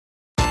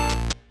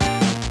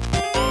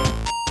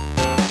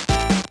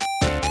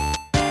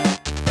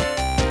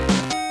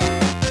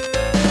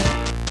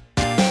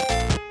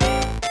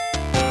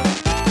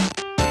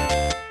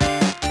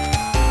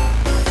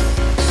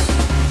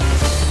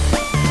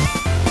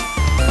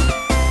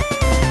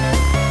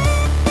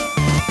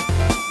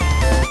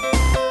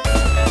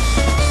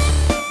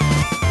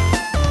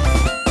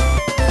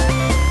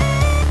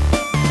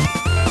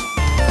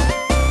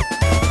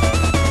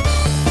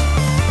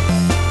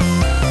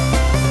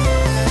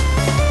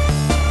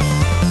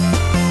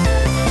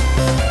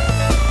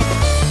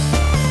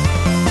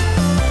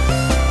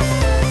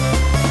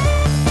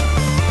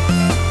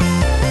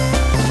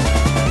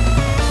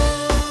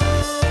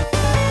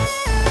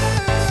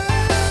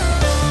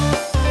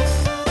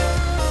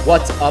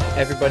What's up,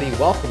 everybody?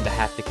 Welcome to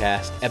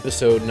Hapticast,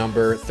 episode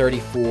number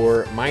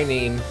 34. My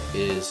name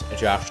is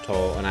Josh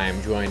Toll, and I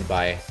am joined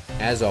by,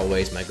 as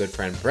always, my good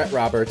friend Brett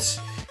Roberts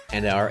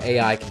and our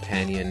AI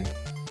companion,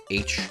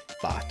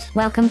 H-Bot.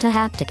 Welcome to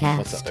Hapticast.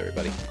 What's up,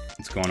 everybody?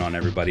 What's going on,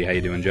 everybody? How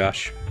you doing,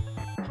 Josh?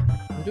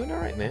 I'm doing all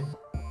right, man.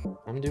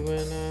 I'm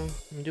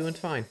doing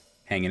fine.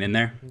 Hanging in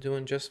there? I'm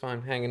doing just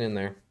fine. Hanging in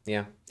there.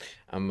 Yeah.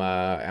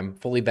 I'm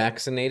fully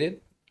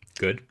vaccinated.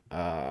 Good.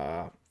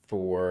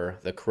 For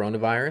the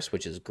coronavirus,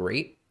 which is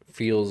great.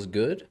 Feels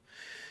good.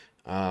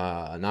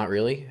 Not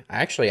really.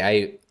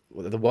 The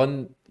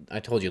one I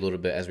told you a little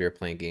bit as we were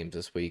playing games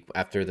this week,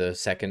 after the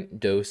second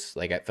dose,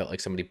 like I felt like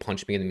somebody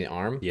punched me in the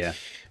arm. Yeah.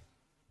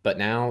 But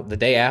now, the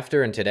day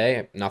after and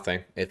today,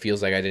 nothing. It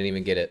feels like I didn't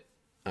even get it,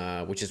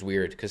 which is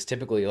weird because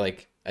typically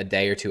like a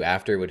day or two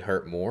after it would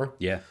hurt more.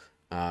 Yeah.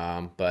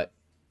 But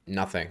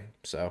nothing.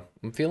 So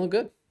I'm feeling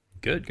good.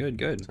 Good.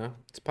 So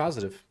it's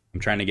positive. I'm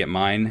trying to get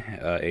mine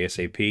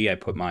ASAP. I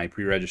put my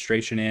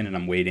pre-registration in, and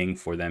I'm waiting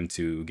for them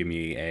to give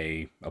me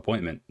a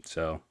appointment.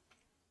 So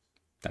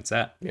that's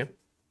that. Yeah.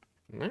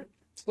 All right.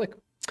 Slick.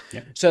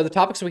 Yeah. So the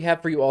topics we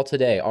have for you all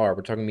today are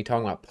we're talking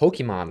about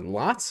Pokemon.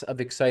 Lots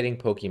of exciting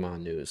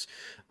Pokemon news.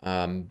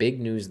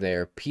 Big news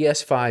there.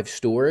 PS5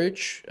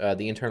 storage,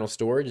 the internal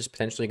storage is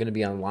potentially going to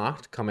be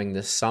unlocked coming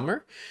this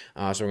summer.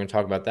 So we're going to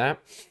talk about that.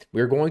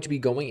 We're going to be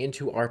going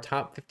into our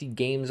top 50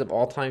 games of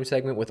all time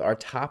segment with our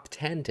top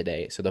 10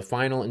 today. So the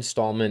final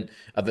installment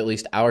of at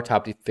least our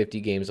top 50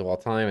 games of all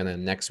time. And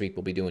then next week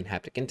we'll be doing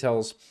Haptic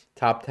Intel's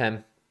top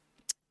 10.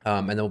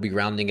 And then we'll be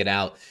rounding it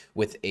out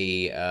with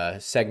a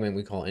segment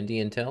we call Indie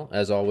Intel,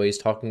 as always,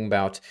 talking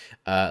about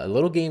a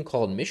little game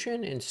called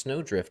Mission in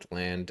Snowdrift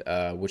Land,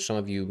 which some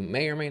of you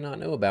may or may not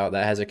know about,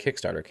 that has a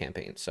Kickstarter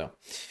campaign. So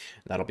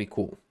that'll be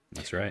cool.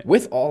 That's right.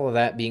 With all of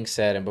that being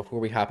said, and before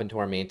we hop into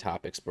our main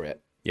topics,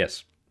 Brett,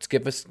 Yes. let's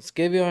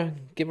give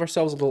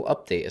ourselves a little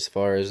update as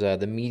far as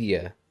the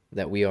media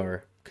that we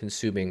are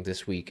consuming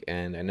this week.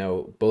 And I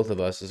know both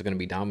of us is going to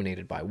be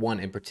dominated by one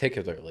in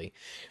particularly,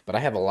 but I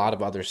have a lot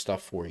of other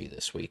stuff for you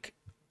this week.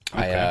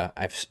 Okay.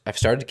 I've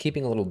started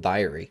keeping a little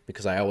diary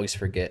because I always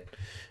forget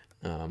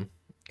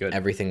Good.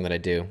 everything that I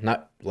do.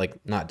 Not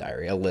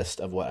diary, a list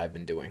of what I've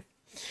been doing.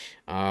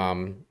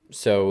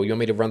 So you want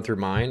me to run through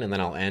mine and then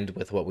I'll end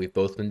with what we've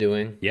both been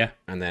doing? Yeah.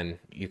 And then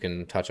you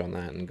can touch on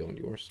that and go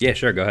into yours. Yeah,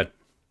 sure. Go ahead.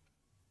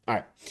 All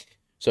right.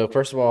 So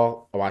first of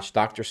all, I watched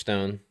Dr.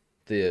 Stone,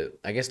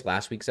 I guess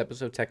last week's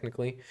episode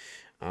technically.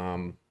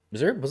 Was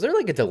there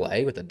like a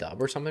delay with the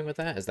dub or something with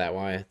that? Is that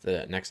why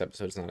the next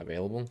episode is not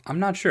available? I'm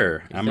not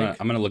sure. I'm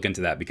gonna look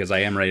into that because I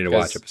am ready to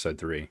watch episode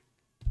 3.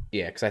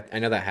 Yeah, because I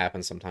know that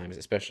happens sometimes,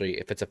 especially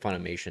if it's a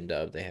Funimation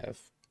dub. They have,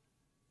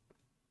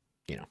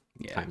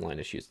 timeline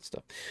issues and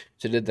stuff.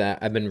 So did that.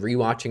 I've been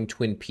rewatching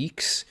Twin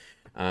Peaks.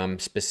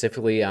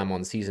 Specifically, I'm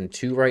on season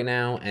 2 right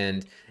now,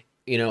 and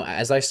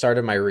as I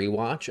started my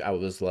rewatch, I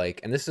was like,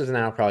 and this is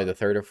now probably the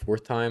third or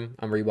fourth time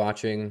I'm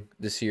rewatching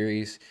the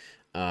series.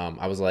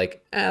 I was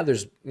like,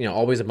 there's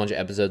always a bunch of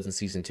episodes in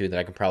season 2 that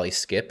I can probably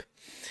skip.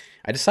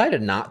 I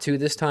decided not to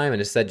this time and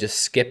instead just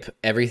skip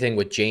everything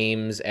with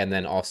James and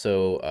then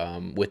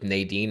also with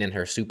Nadine and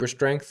her super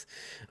strength.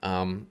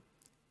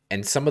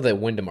 And some of the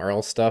Wyndham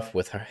Earl stuff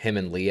with him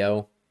and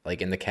Leo,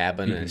 like in the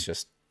cabin, and it's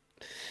just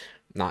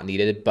not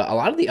needed. But a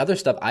lot of the other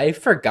stuff, I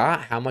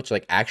forgot how much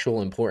like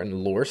actual important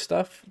lore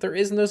stuff there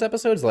is in those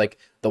episodes. Like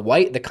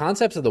the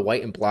concepts of the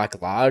White and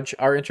Black Lodge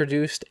are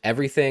introduced,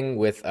 everything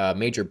with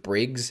Major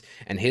Briggs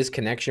and his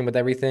connection with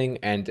everything,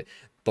 and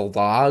the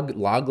log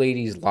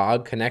lady's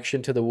log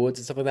connection to the woods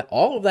and stuff like that.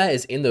 All of that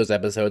is in those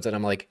episodes, and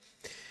I'm like,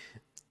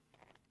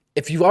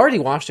 if you've already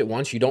watched it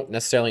once, you don't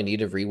necessarily need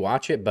to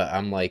rewatch it. But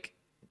I'm like,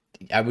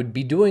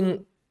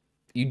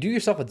 you do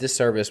yourself a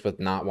disservice with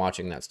not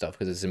watching that stuff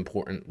because it's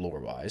important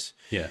lore-wise.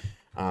 Yeah.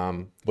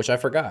 Which I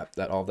forgot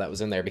that all of that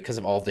was in there because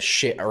of all the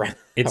shit around.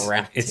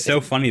 It's so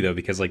funny though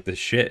because like the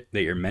shit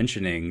that you're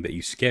mentioning that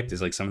you skipped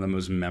is like some of the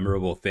most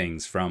memorable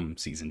things from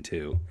season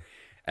 2.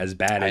 As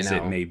bad as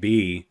it may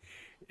be,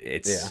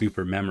 it's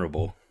super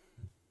memorable.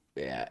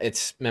 Yeah,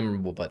 it's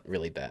memorable but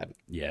really bad.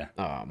 Yeah.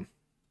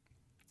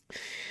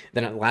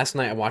 Then last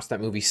night I watched that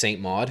movie Saint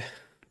Maud,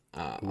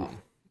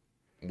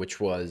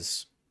 which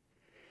was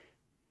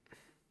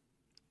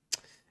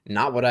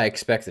not what I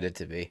expected it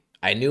to be.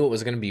 I knew it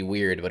was going to be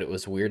weird, but it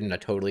was weird in a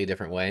totally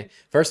different way.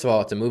 First of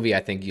all, it's a movie I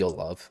think you'll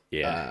love.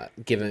 Yeah.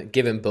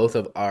 Given both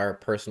of our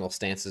personal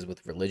stances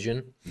with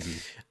religion.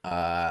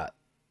 Mm-hmm.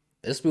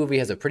 This movie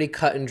has a pretty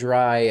cut and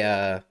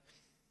dry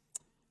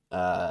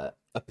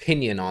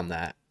opinion on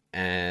that,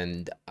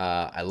 and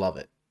I love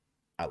it.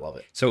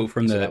 So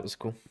that was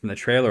cool. From the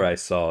trailer I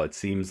saw, it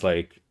seems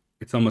like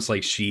it's almost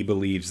like she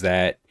believes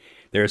that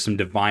there is some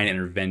divine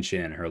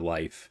intervention in her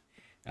life.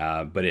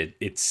 But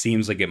it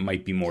seems like it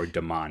might be more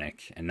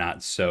demonic and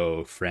not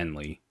so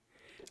friendly.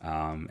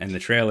 And the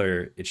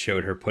trailer, it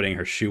showed her putting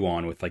her shoe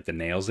on with like the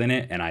nails in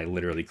it, and I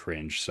literally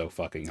cringed so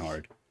fucking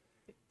hard.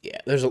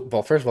 Yeah, first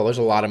of all, there's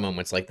a lot of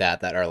moments like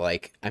that are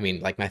like, I mean,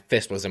 like my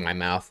fist was in my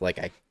mouth, like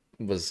I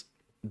was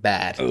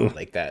bad Ugh.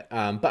 like that.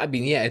 But I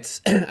mean, yeah,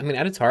 it's I mean,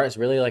 at its heart, it's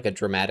really like a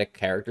dramatic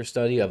character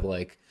study of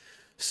like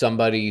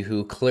somebody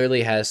who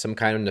clearly has some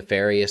kind of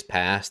nefarious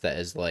past that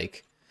is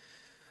like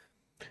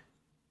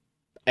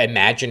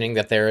imagining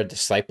that they're a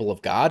disciple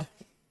of God.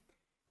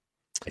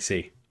 I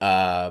see.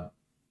 Uh,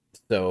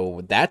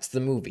 so that's the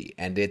movie,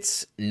 and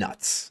it's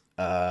nuts.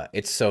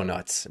 It's so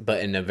nuts,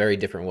 but in a very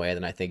different way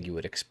than I think you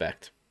would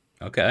expect.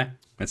 Okay,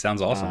 that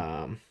sounds awesome.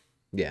 Um,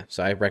 yeah,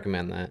 so I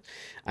recommend that.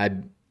 I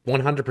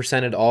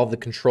 100%ed all of the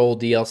Control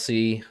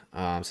DLC,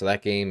 so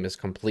that game is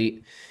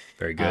complete.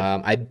 Very good.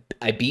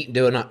 I beat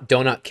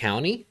Donut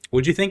County.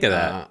 What'd you think of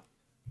that? Uh,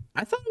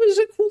 I thought it was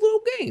a cool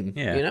little game.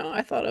 Yeah,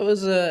 I thought it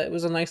was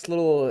a nice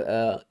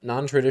little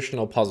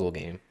non-traditional puzzle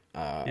game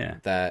yeah.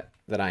 that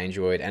I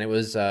enjoyed, and it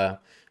was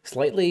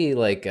slightly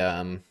like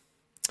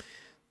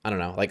I don't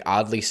know, like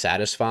oddly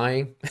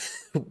satisfying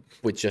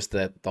with just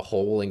the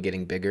hole and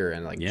getting bigger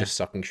and like Yeah. just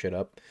sucking shit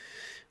up.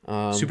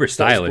 Super So it was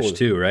stylish cool.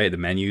 too, right? The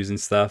menus and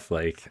stuff,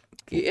 like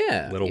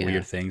Yeah, little yeah,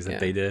 weird things that yeah.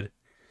 they did.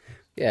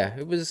 Yeah,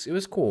 it was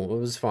cool. It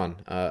was fun.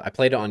 I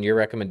played it on your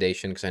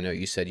recommendation because I know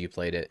you said you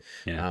played it.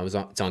 Yeah.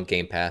 It's on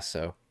Game Pass,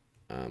 so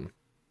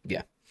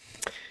yeah.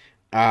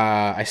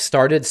 I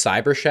started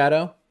Cyber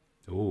Shadow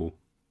Ooh.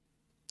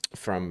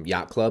 from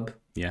Yacht Club,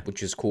 Yeah.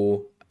 which is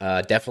cool.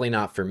 Definitely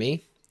not for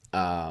me,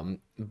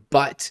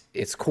 but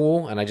it's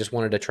cool, and I just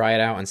wanted to try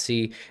it out and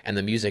see. And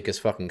the music is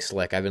fucking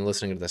slick. I've been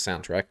listening to the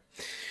soundtrack,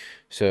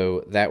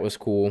 so that was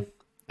cool.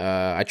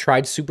 I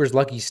tried Super's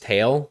Lucky's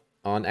Tale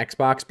on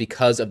Xbox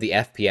because of the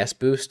FPS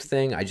boost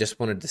thing. I just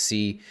wanted to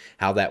see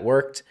how that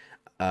worked.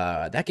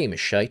 That game is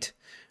shite.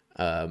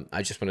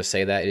 I just want to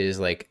say that it is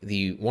like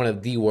the one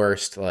of the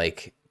worst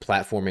like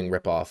platforming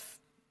ripoff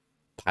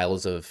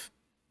piles of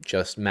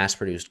just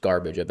mass-produced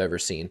garbage I've ever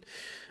seen.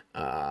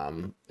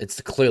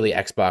 It's clearly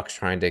Xbox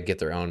trying to get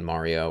their own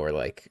Mario or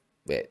like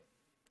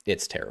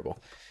it's terrible.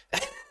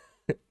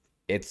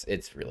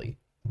 It's really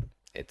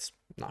it's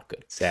not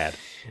good. Sad.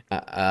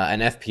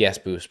 An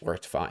FPS boost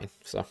worked fine.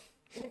 So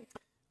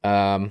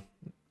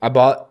I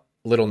bought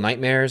Little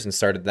Nightmares and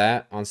started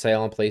that on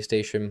sale on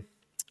PlayStation.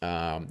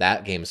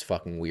 That game is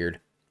fucking weird.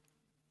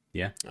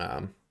 Yeah.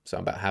 So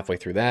I'm about halfway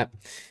through that,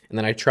 and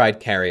then I tried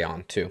Carry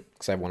On too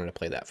because I wanted to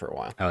play that for a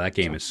while. Oh, that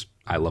game So is.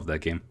 I love that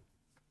game.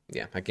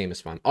 yeah, that game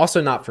is fun.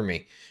 Also not for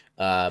me,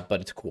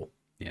 but it's cool.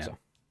 Yeah. So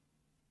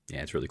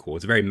Yeah, it's really cool.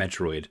 It's very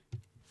Metroid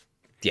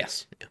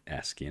yes.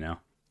 esque, you know.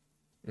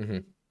 Hmm.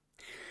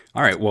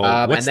 All right. Well,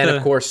 And then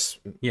of course,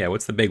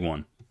 what's the big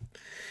one?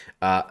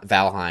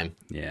 Valheim.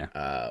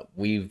 Yeah.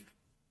 We've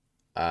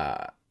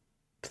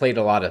played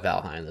a lot of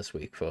Valheim this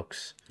week,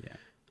 folks.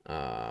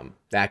 Yeah.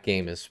 That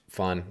game is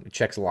fun. It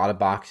checks a lot of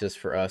boxes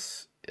for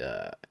us,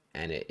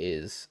 and it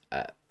is.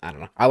 I don't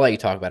know. I'll let you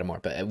talk about it more,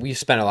 but we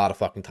spent a lot of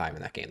fucking time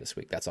in that game this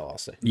week. That's all I'll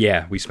say.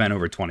 Yeah, we spent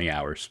over 20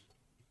 hours.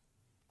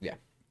 Yeah.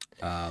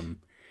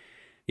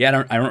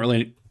 Yeah, I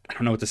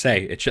don't know what to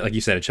say. Like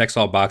you said, it checks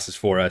all boxes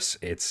for us.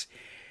 It's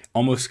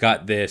almost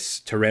got this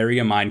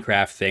Terraria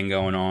Minecraft thing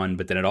going on,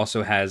 but then it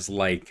also has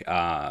like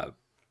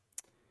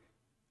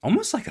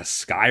almost like a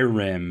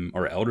Skyrim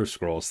or Elder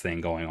Scrolls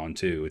thing going on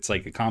too. It's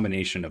like a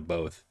combination of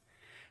both.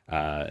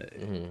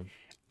 Hmm.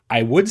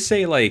 I would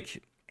say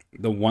like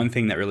the one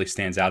thing that really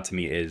stands out to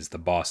me is the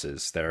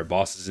bosses. There are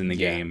bosses in the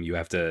Yeah. game. You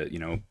have to,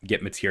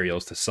 get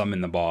materials to summon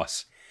the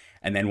boss.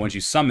 And then once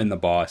you summon the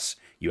boss,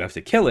 you have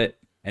to kill it,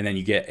 and then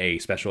you get a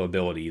special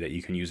ability that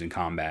you can use in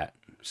combat.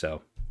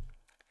 So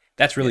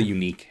that's really Yeah.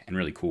 unique and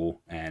really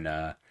cool. And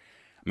I'm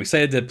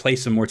excited to play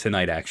some more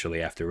tonight,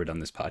 actually, after we're done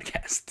this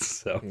podcast.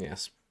 So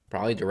Yes.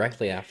 Probably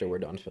directly after we're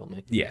done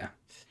filming. yeah.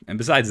 And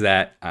besides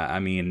that, I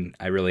mean,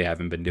 I really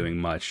haven't been doing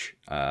much.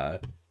 I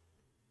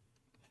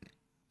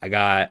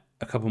got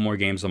a couple more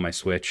games on my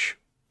Switch.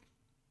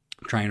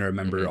 I'm trying to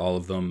remember Hmm. all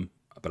of them,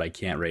 but I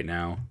can't right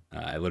now.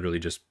 I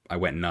literally I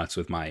went nuts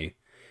with my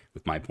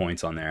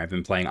points on there. I've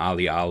been playing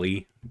Ali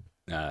Ali.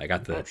 I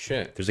got Oh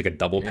shit. there's like a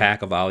double Yeah.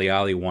 pack of Ali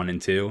Ali 1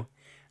 and 2.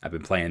 I've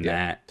been playing Yeah.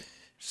 that.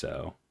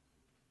 So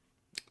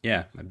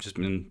yeah, I've just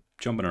been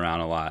jumping around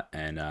a lot,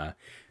 and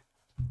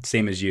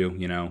same as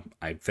you.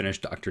 I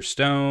finished Doctor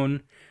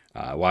Stone.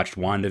 Watched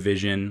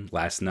WandaVision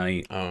last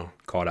night. Oh,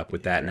 Caught up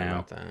with I that forgot now.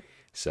 about that.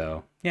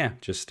 So yeah,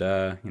 just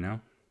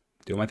doing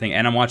my thing.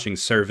 And I'm watching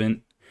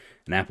Servant,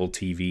 an Apple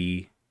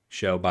TV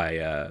show by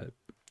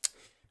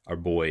our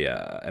boy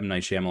M.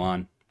 Night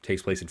Shyamalan.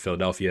 Takes place in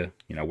Philadelphia.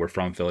 We're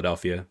from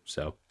Philadelphia,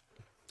 so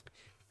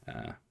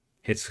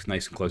hits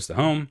nice and close to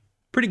home.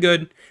 Pretty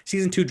good.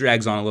 Season 2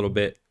 drags on a little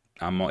bit.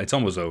 It's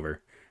almost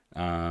over.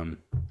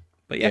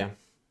 But yeah, Yeah.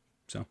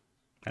 so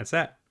that's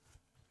that.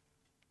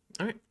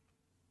 All right.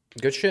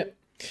 Good shit.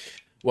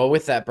 Well,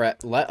 with that,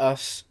 Brett, let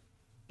us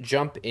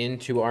jump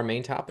into our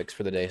main topics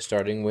for the day,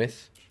 starting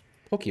with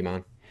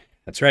Pokemon.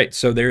 That's right.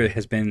 So there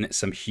has been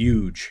some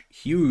huge,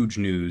 huge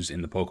news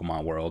in the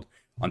Pokemon world,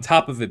 on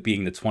top of it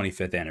being the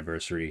 25th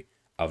anniversary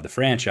of the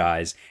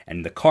franchise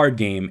and the card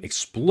game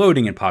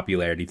exploding in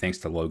popularity thanks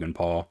to Logan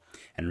Paul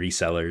and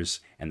resellers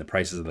and the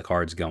prices of the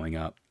cards going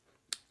up.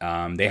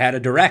 They had a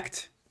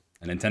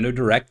Nintendo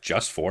Direct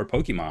just for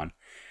Pokemon.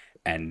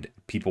 and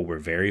people were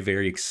very,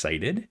 very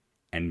excited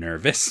and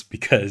nervous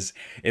because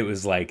it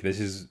was like this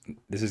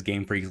is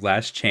Game Freak's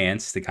last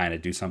chance to kind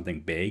of do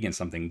something big and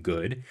something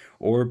good,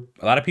 or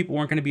a lot of people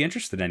weren't going to be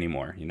interested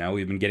anymore. You know,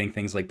 we've been getting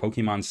things like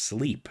Pokemon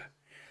Sleep,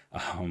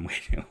 um,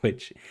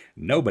 which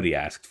nobody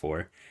asked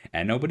for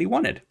and nobody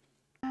wanted.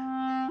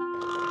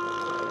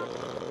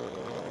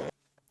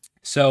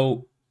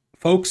 So,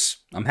 folks,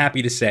 I'm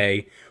happy to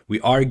say we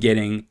are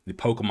getting the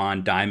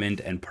Pokemon Diamond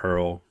and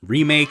Pearl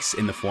remakes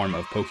in the form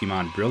of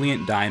Pokemon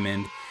Brilliant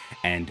Diamond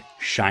and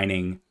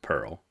Shining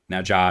Pearl.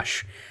 Now,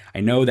 Josh,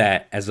 I know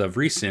that as of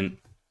recent,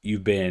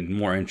 you've been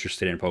more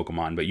interested in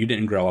Pokemon, but you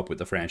didn't grow up with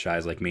the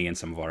franchise like me and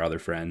some of our other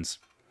friends.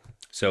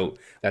 So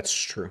That's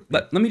true.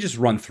 let me just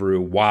run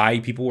through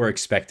why people were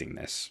expecting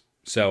this.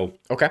 So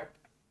Okay.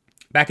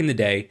 back in the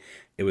day,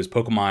 it was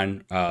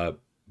Pokemon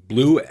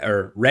blue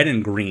or red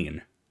and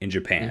green in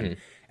Japan,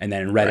 and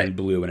then red and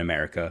blue in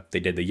America.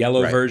 They did the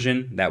yellow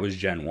version. That was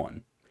Gen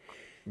 1.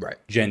 Right.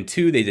 Gen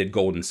 2, they did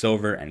gold and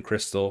silver and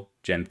crystal.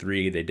 Gen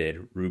 3, they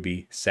did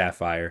ruby,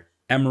 sapphire,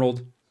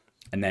 emerald.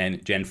 And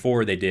then Gen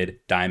 4, they did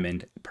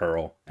diamond,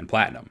 pearl, and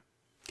platinum.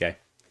 Okay.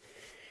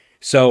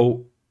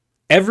 So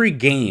every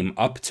game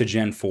up to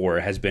Gen 4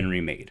 has been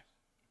remade.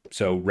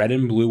 So red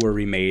and blue were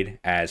remade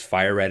as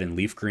fire red and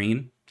leaf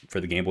green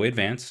for the Game Boy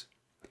Advance.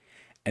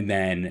 And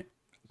then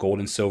gold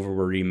and silver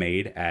were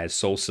remade as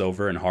soul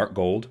silver and heart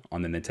gold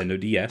on the Nintendo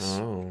DS.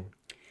 Oh.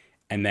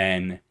 And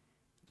then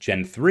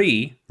Gen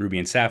 3, Ruby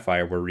and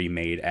Sapphire, were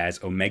remade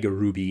as Omega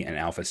Ruby and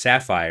Alpha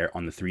Sapphire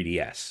on the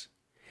 3DS.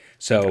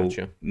 So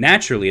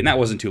naturally, and that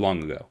wasn't too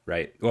long ago,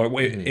 right?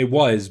 Or it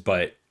was,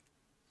 but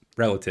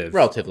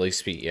relatively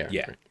speak, yeah.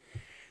 Yeah.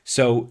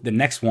 So the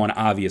next one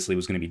obviously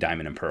was going to be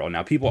Diamond and Pearl.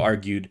 Now people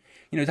argued,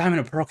 Diamond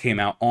and Pearl came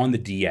out on the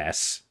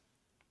DS.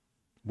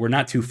 We're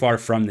not too far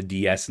from the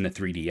DS and the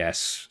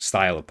 3DS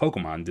style of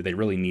Pokemon. Do they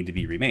really need to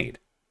be remade,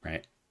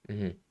 right?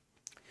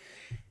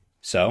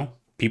 So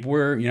people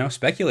were,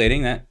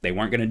 speculating that they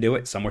weren't going to do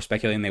it. Some were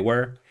speculating they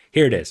were.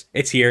 Here it is.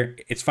 It's here.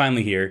 It's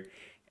finally here.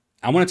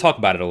 I want to talk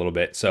about it a little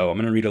bit, so I'm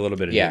going to read a little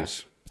bit of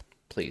news.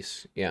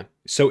 Please, yeah.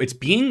 So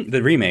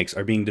the remakes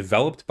are being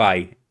developed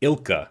by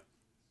Ilka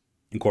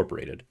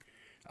Incorporated,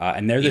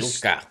 and they're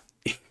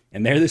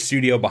the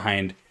studio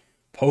behind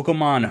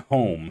Pokemon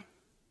Home,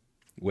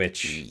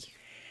 which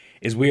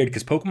is weird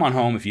because Pokemon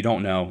Home, if you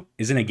don't know,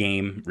 isn't a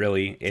game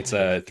really. It's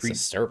a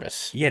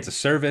service. Yeah, it's a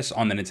service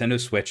on the Nintendo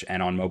Switch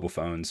and on mobile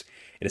phones.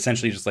 It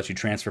essentially just lets you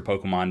transfer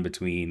Pokemon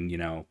between,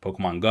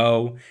 Pokemon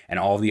Go and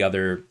all the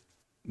other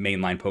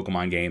mainline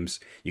Pokemon games.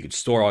 You could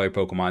store all your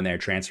Pokemon there,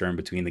 transfer them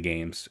between the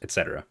games,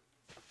 etc.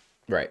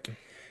 Right.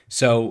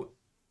 So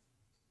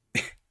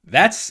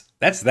that's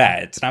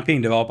that. It's not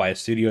being developed by a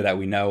studio that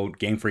we know.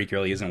 Game Freak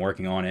really isn't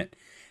working on it.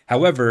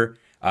 However,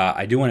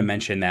 I do want to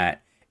mention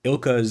that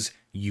Ilka's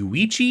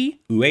Yuichi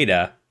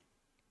Ueda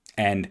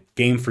and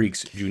Game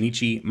Freak's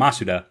Junichi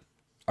Masuda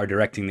are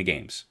directing the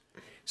games.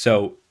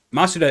 So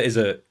Masuda is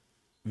a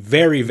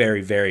very,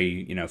 very,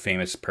 very,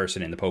 famous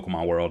person in the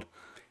Pokemon world.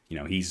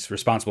 He's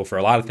responsible for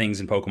a lot of things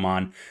in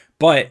Pokemon,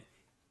 but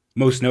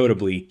most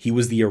notably, he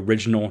was the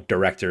original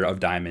director of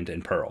Diamond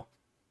and Pearl.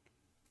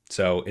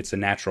 So it's a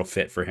natural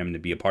fit for him to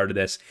be a part of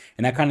this.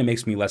 And that kind of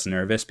makes me less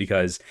nervous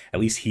because at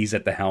least he's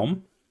at the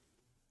helm.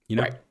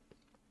 Right.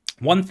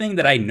 One thing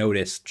that I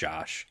noticed,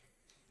 Josh,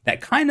 that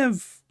kind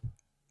of,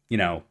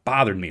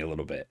 bothered me a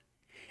little bit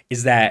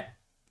is that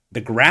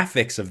the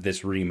graphics of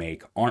this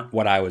remake aren't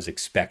what I was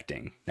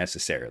expecting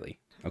necessarily.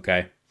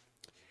 Okay.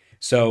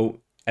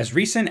 So as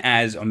recent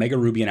as Omega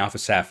Ruby and Alpha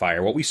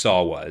Sapphire, what we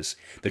saw was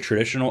the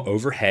traditional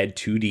overhead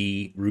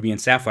 2D Ruby and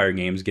Sapphire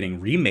games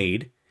getting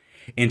remade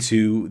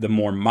into the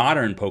more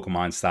modern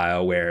Pokemon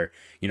style where,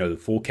 the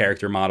full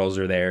character models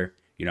are there.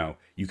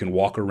 You can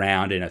walk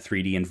around in a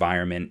 3D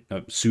environment,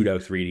 a pseudo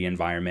 3D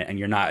environment, and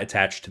you're not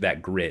attached to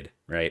that grid,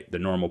 right? The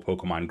normal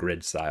Pokemon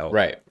grid style.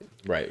 Right.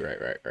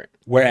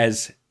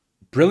 Whereas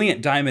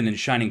Brilliant Diamond and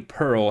Shining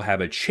Pearl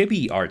have a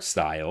chibi art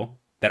style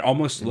that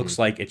almost looks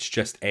like it's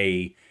just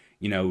a,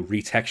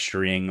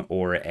 retexturing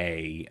or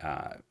a,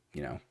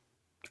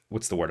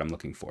 what's the word I'm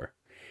looking for?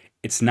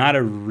 It's not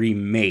a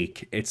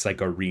remake. It's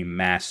like a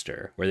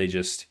remaster where they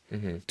just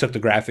took the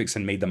graphics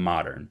and made them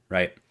modern,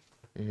 right?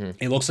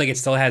 It looks like it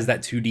still has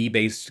that 2D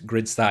based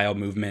grid style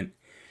movement.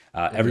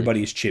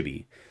 Everybody is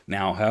chibi.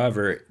 Now,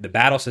 however, the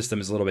battle system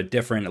is a little bit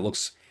different. It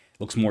looks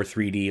more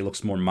 3D. It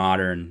looks more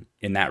modern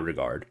in that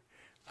regard.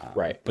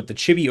 Right. But the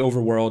chibi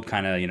overworld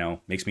kind of,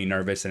 makes me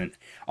nervous. And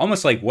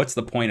almost like, what's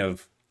the point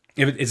of...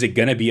 Is it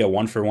going to be a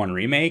one-for-one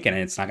remake and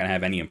it's not going to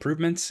have any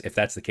improvements? If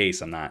that's the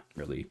case, I'm not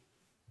really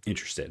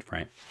interested,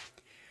 right?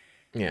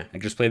 Yeah. I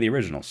just play the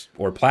originals.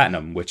 Or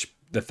Platinum, which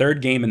the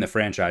third game in the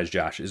franchise,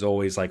 Josh, is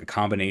always like a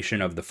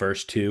combination of the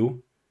first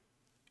two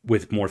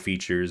with more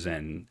features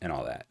and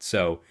all that.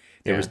 So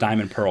there was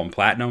Diamond, Pearl, and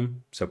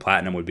Platinum. So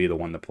Platinum would be the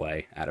one to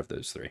play out of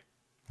those three.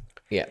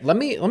 Yeah. Let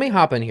me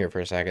hop in here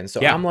for a second.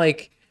 So I'm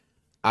like...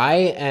 I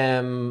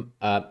am,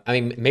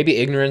 maybe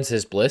ignorance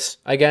is bliss,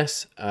 I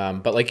guess.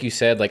 But like you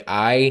said, like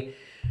I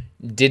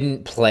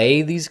didn't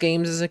play these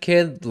games as a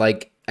kid.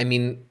 Like,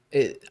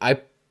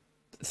 I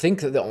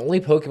think that the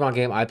only Pokemon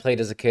game I played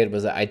as a kid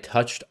was that I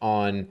touched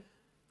on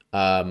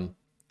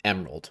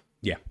Emerald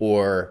Yeah.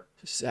 or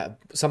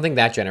something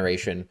that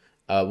generation,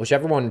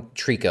 whichever one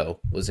Trico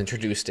was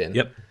introduced in.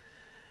 Yep.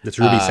 That's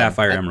Ruby,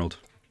 Sapphire, And Emerald.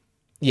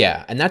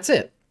 yeah, and that's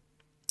it.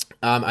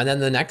 And then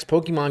the next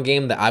Pokemon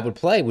game that I would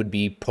play would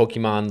be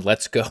Pokemon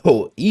Let's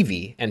Go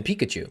Eevee and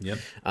Pikachu, Yep.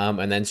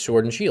 and then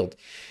Sword and Shield.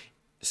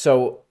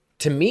 So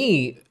to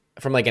me,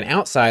 from like an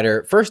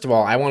outsider, first of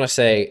all, I want to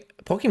say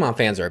Pokemon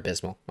fans are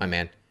abysmal, my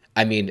man.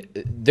 I mean,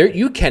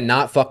 you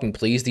cannot fucking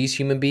please these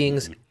human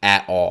beings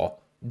at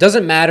all.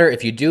 Doesn't matter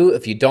if you do,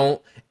 if you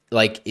don't.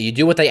 Like, you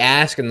do what they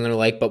ask, and they're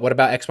like, but what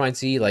about X, Y, and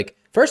Z? Like,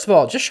 first of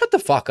all, just shut the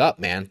fuck up,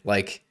 man.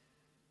 Like,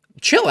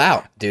 chill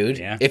out, dude.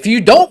 Yeah. If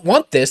you don't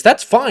want this,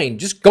 that's fine.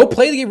 Just go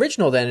play the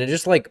original then and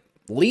just like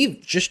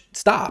leave, just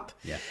stop.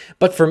 Yeah.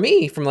 But for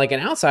me, from like an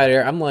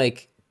outsider, I'm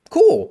like,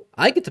 cool.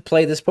 I get to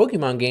play this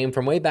Pokemon game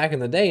from way back in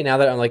the day now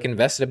that I'm like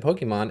invested in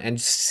Pokemon and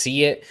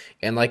see it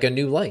in like a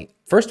new light.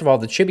 First of all,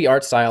 the chibi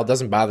art style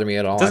doesn't bother me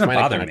at all. Doesn't I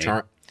find bother it kind me.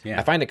 of Yeah.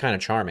 I find it kind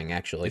of charming,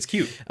 actually. It's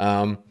cute.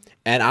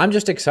 And I'm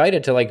just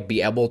excited to like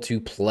be able to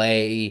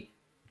play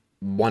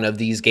one of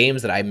these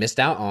games that I missed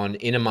out on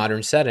in a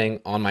modern setting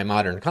on my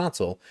modern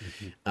console,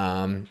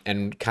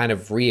 and kind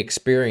of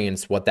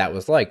re-experience what that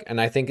was like.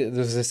 And I think it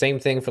was the same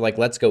thing for like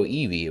Let's Go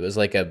Eevee. It was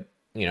like a,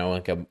 you know,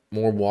 like a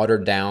more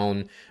watered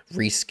down,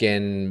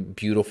 reskin,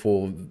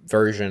 beautiful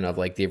version of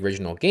like the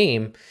original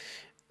game,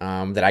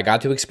 that I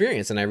got to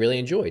experience and I really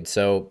enjoyed.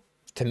 So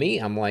to me,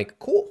 I'm like,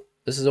 cool,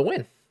 this is a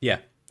win. Yeah,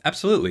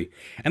 absolutely.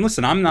 And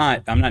listen, I'm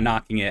not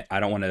knocking it. I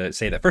don't want to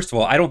say that. First of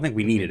all, I don't think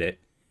we needed it.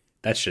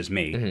 That's just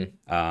me.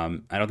 I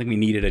don't think we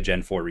needed a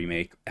Gen 4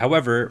 remake.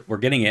 However, we're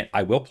getting it.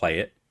 I will play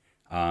it.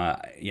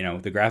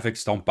 The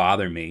graphics don't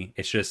bother me.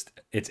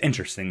 It's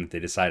interesting that they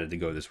decided to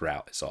go this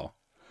route, is all.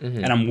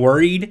 And I'm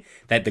worried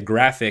that the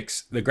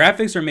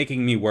graphics are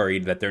making me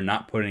worried that they're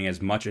not putting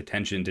as much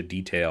attention to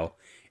detail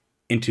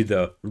into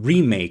the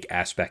remake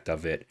aspect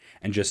of it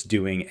and just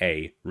doing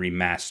a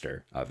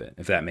remaster of it,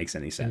 if that makes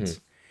any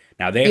sense.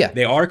 Now,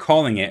 they are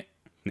calling it,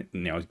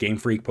 Game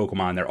Freak,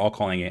 Pokemon, they're all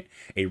calling it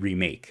a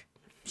remake.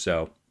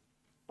 So,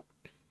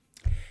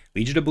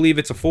 lead you to believe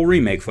it's a full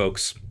remake,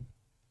 folks.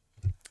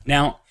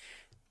 Now,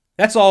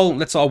 that's all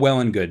well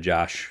and good,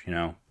 Josh.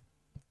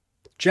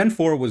 Gen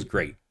 4 was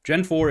great.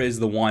 Gen 4 is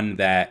the one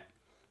that,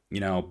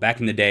 back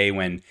in the day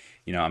when,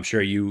 I'm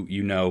sure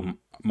you know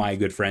my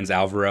good friends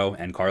Alvaro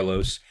and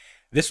Carlos.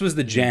 This was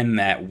the gen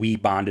that we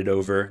bonded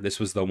over. This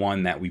was the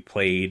one that we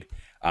played.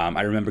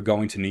 I remember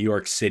going to New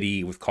York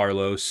City with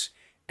Carlos,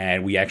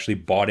 and we actually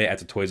bought it at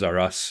the Toys R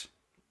Us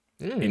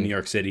in New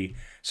York City.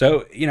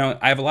 So,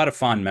 I have a lot of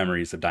fond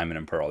memories of Diamond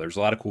and Pearl. There's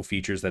a lot of cool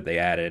features that they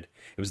added.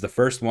 It was the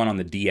first one on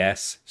the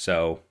DS,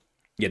 so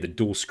yeah, the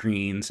dual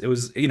screens. It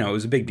was, it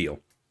was a big deal.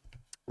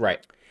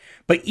 Right.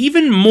 But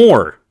even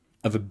more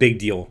of a big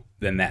deal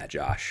than that,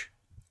 Josh,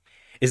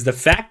 is the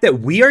fact that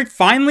we are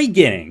finally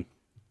getting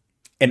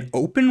an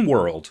open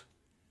world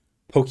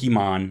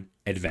Pokemon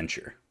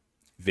adventure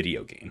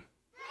video game.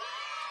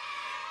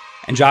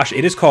 And Josh,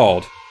 it is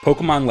called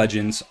Pokemon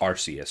Legends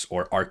Arceus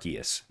or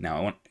Arceus.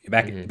 Now,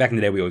 back in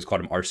the day, we always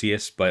called him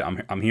Arceus, but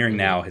I'm hearing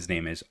now his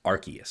name is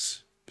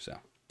Arceus.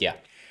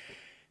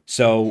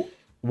 So,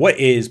 what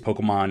is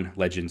Pokemon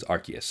Legends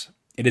Arceus?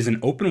 It is an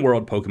open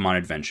world Pokemon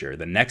adventure,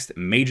 the next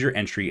major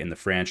entry in the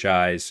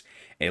franchise.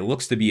 It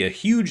looks to be a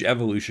huge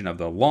evolution of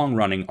the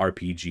long-running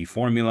RPG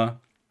formula.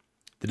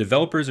 The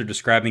developers are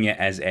describing it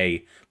as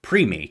a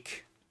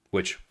pre-make,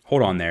 which,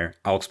 hold on there,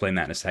 I'll explain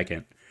that in a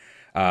second,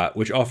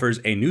 which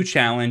offers a new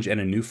challenge and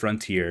a new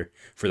frontier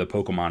for the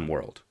Pokemon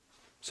world.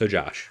 So,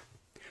 Josh,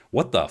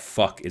 what the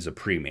fuck is a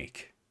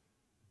pre-make?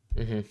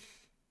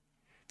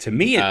 To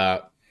me,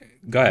 go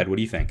ahead, what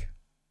do you think?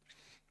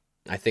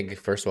 I think,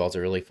 first of all, it's a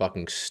really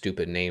fucking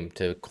stupid name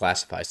to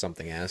classify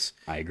something as.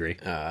 I agree.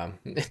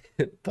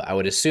 But I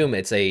would assume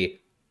it's a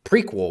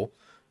prequel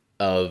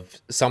of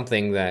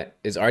something that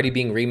is already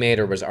being remade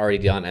or was already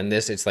done. And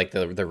it's like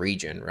the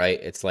region, right?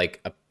 It's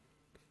like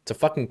it's a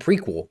fucking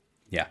prequel.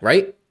 Yeah.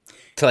 Right?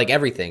 To like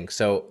everything.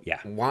 So yeah.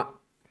 What?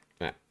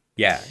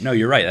 Yeah. No,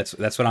 you're right.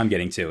 That's what I'm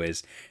getting to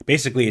is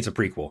basically it's a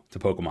prequel to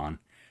Pokemon.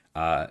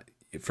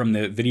 From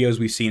the videos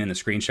we've seen and the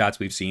screenshots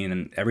we've seen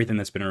and everything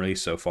that's been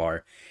released so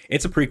far,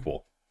 it's a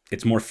prequel.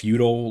 It's more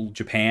feudal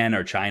Japan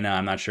or China.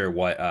 I'm not sure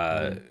what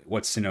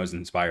Sinnoh's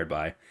inspired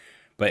by.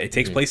 But it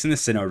takes place in the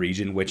Sinnoh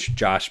region, which,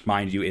 Josh,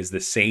 mind you, is the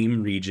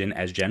same region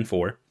as Gen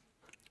 4.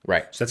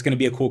 Right. So that's going to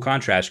be a cool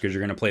contrast because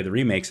you're going to play the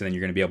remakes and then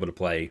you're going to be able to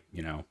play,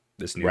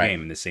 this new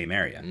game in the same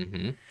area.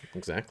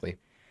 Exactly.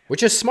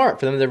 Which is smart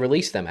for them to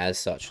release them as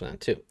such then,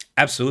 too.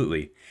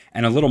 Absolutely.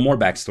 And a little more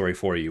backstory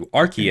for you.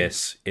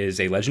 Arceus is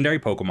a legendary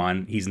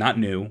Pokemon. He's not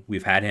new.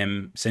 We've had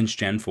him since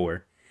Gen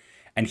 4.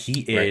 And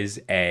he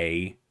is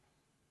a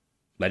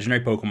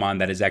legendary Pokemon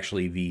that is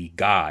actually the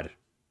god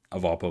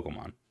of all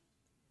Pokemon.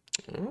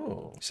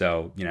 Oh.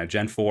 So,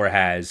 Gen 4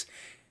 has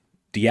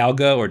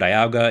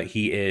Dialga.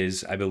 He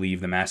is, I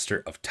believe, the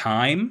master of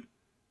time.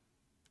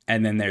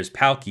 And then there's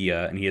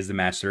Palkia, and he is the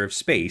master of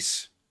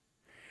space.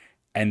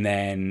 And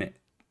then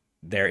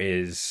there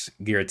is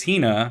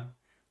Giratina,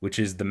 which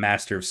is the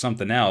master of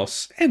something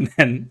else. And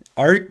then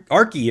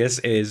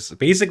Arceus is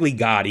basically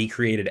God. He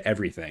created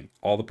everything,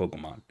 all the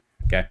Pokemon.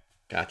 Okay.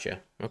 Gotcha.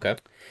 Okay.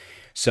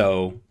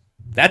 So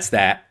that's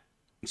that.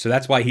 So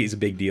that's why he's a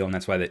big deal. And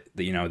that's why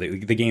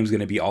the game's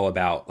going to be all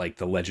about like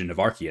the legend of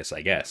Arceus,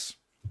 I guess.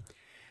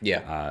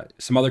 Yeah.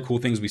 Some other cool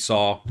things we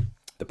saw.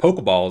 The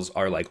Pokeballs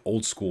are like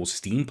old school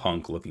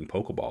steampunk looking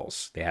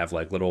Pokeballs. They have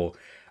like little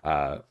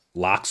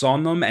locks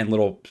on them and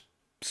little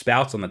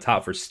spouts on the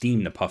top for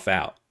steam to puff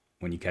out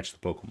when you catch the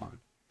Pokemon.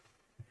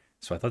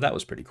 So I thought that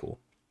was pretty cool.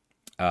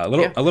 A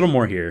little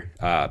more here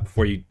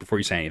before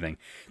you say anything.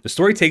 The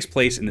story takes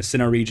place in the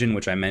Sinnoh region,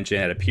 which I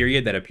mentioned, at a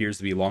period that appears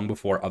to be long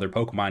before other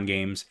Pokemon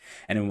games,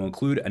 and it will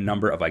include a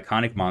number of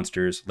iconic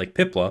monsters like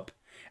Piplup,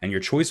 and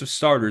your choice of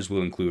starters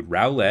will include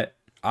Rowlet,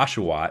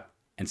 Oshawott,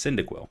 and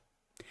Cyndaquil.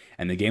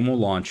 And the game will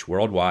launch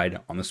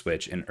worldwide on the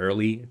Switch in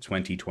early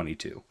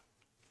 2022.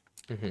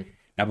 Mm-hmm.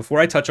 Now, before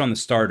I touch on the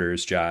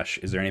starters, Josh,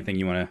 is there anything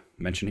you want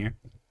to mention here?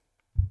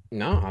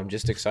 No, I'm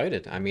just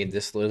excited. I mean,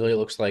 this literally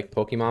looks like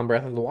Pokemon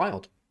Breath of the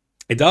Wild.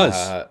 It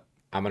does.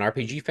 I'm an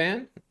RPG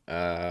fan.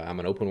 I'm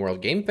an open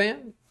world game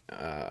fan.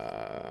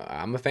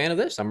 I'm a fan of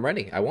this. I'm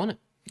ready. I want it.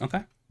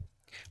 Okay.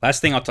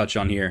 Last thing I'll touch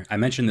on here. I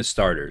mentioned the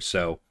starters.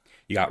 So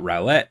you got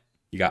Rowlet,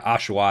 you got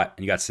Oshawott,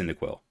 and you got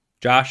Cyndaquil.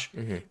 Josh,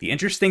 the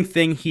interesting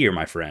thing here,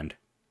 my friend,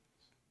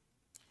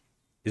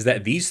 is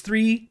that these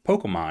three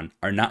Pokemon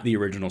are not the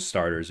original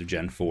starters of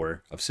Gen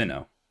 4 of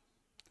Sinnoh.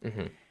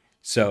 Mm-hmm.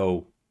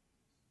 So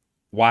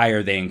why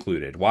are they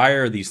included? Why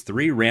are these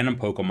three random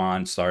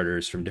Pokemon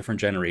starters from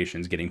different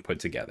generations getting put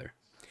together?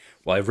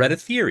 Well, I've read a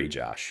theory,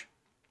 Josh,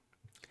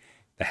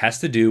 that has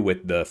to do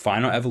with the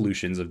final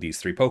evolutions of these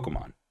three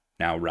Pokemon.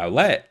 Now,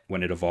 Rowlet,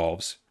 when it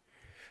evolves,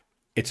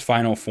 its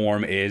final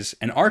form is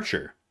an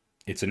archer.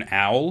 It's an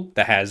owl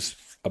that has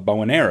a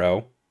bow and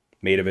arrow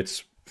made of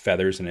its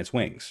feathers and its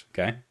wings,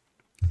 okay?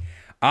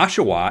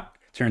 Oshawott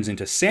turns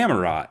into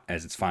Samurott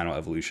as its final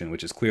evolution,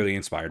 which is clearly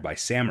inspired by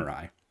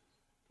samurai.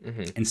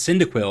 Mm-hmm. And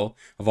Cyndaquil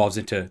evolves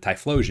into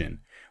Typhlosion,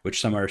 which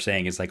some are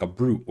saying is like a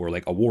brute or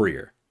like a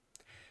warrior.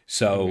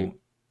 So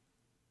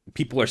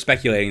people are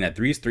speculating that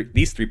these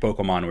three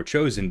Pokemon were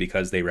chosen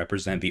because they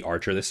represent the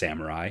archer, the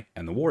samurai,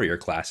 and the warrior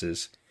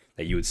classes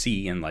that you would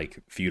see in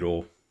like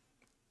feudal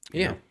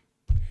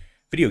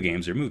video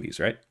games or movies,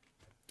 right?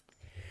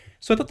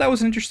 So I thought that was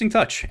an interesting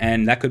touch,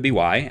 and that could be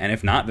why. And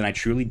if not, then I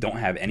truly don't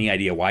have any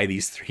idea why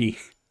these three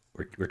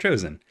were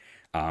chosen.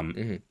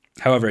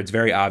 However, it's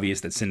very obvious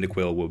that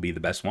Cyndaquil will be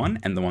the best one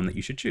and the one that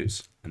you should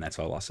choose, and that's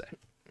all I'll say.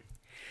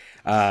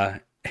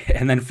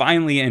 And then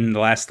finally, in the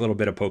last little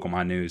bit of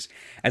Pokemon news,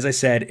 as I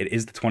said, it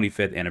is the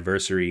 25th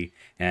anniversary,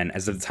 and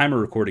as of the time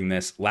of recording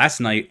this, last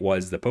night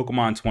was the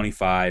Pokemon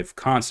 25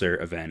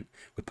 concert event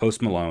with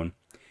Post Malone,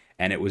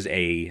 and it was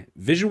a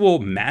visual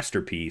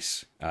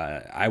masterpiece,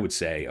 I would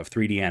say, of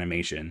 3D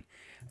animation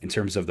in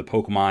terms of the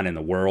Pokemon and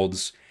the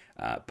worlds.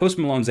 Post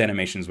Malone's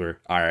animations were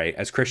all right.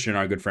 As Christian,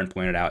 our good friend,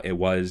 pointed out, it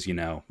was,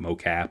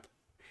 mocap.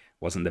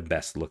 Wasn't the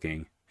best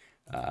looking.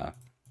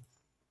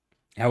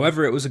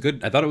 However, it was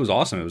I thought it was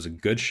awesome. It was a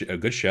good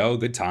show, a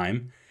good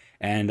time.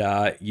 And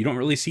you don't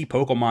really see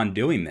Pokemon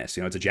doing this.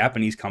 It's a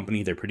Japanese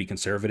company. They're pretty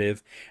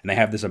conservative. And they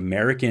have this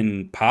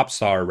American pop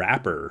star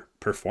rapper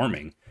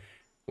performing.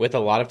 With a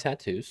lot of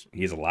tattoos.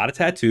 He has a lot of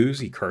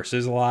tattoos. He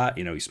curses a lot.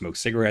 He smokes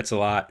cigarettes a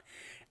lot.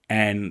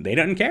 And they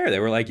didn't care. They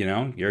were like,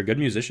 you're a good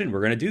musician. We're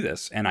going to do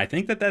this. And I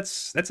think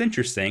that's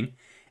interesting.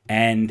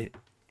 And,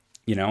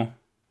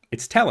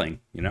 it's telling.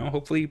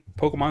 Hopefully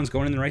Pokemon's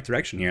going in the right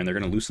direction here. And they're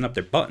going to loosen up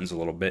their buttons a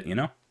little bit,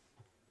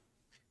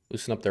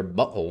 Loosen up their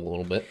butthole a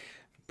little bit.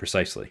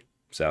 Precisely.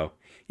 So,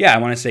 yeah, I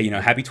want to say,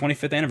 happy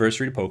 25th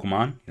anniversary to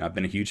Pokemon. I've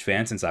been a huge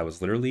fan since I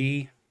was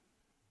literally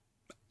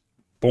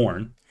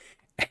born.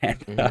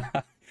 And,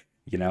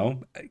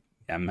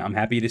 I'm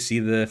happy to see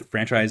the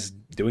franchise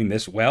doing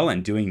this well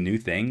and doing new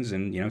things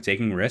and,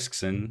 taking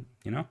risks. And,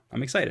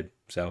 I'm excited.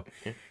 So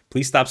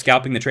please stop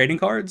scalping the trading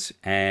cards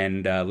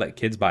and let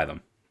kids buy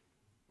them.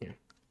 Yeah.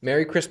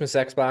 Merry Christmas,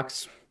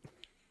 Xbox.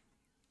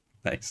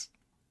 Nice.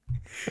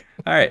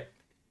 All right.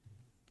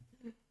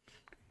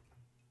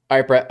 All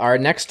right, Brett. Our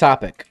next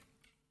topic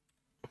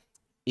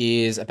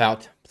is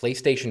about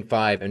PlayStation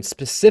 5 and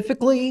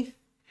specifically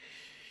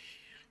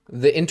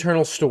the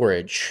internal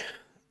storage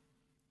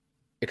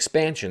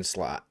expansion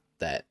slot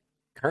that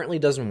currently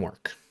doesn't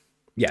work.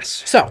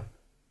 Yes. So,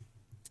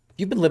 if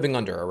you've been living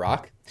under a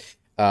rock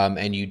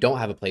and you don't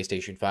have a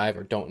PlayStation 5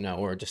 or don't know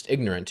or just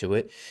ignorant to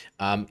it,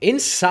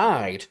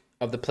 inside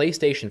of the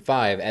PlayStation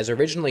 5, as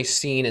originally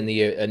seen in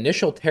the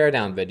initial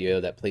teardown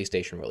video that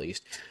PlayStation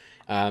released,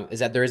 is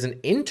that there is an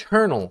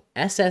internal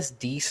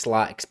SSD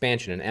slot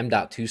expansion, an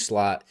M.2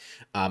 slot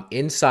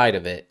inside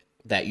of it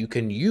that you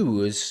can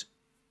use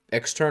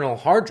external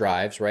hard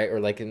drives, right? Or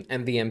like an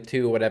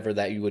NVM2 or whatever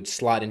that you would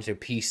slot into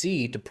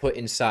PC to put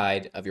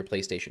inside of your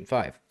PlayStation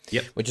 5.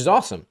 Yep. Which is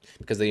awesome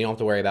because then you don't have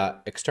to worry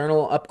about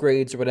external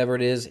upgrades or whatever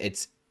it is.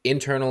 It's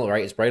internal,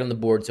 right? It's right on the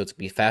board, so it's gonna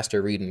be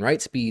faster read and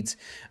write speeds.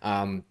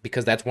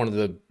 Because that's one of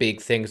the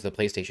big things of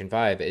the PlayStation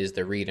 5 is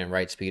the read and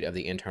write speed of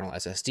the internal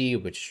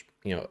SSD, which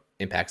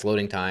impacts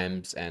loading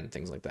times and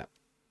things like that.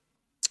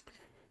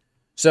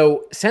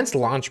 So since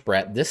launch,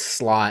 Brett, this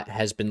slot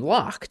has been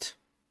locked,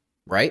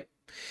 right?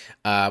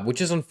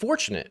 Which is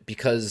unfortunate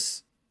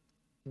because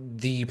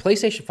the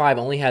PlayStation 5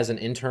 only has an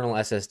internal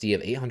SSD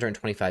of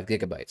 825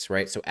 gigabytes,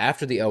 right? So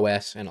after the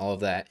OS and all of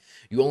that,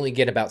 you only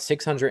get about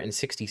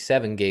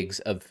 667 gigs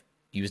of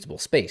usable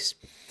space.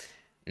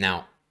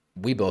 Now,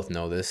 we both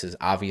know this is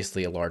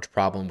obviously a large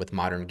problem with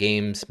modern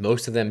games.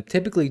 Most of them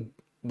typically,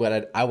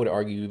 what I would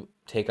argue,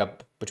 take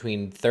up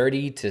between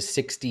 30 to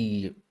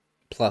 60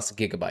 plus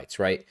gigabytes,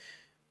 right?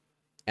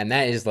 And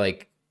that is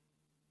like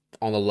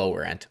on the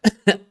lower end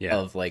Yeah.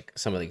 of like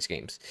some of these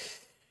games.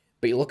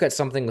 But you look at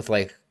something with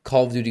like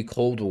Call of Duty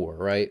Cold War,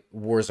 right?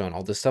 Warzone,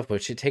 all this stuff,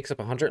 which it takes up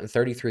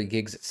 133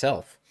 gigs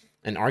itself.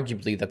 And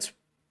arguably that's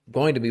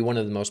going to be one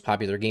of the most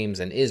popular games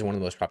and is one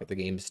of the most popular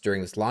games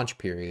during this launch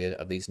period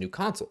of these new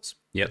consoles,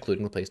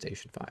 including the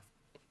PlayStation 5.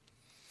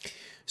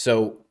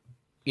 So,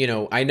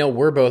 I know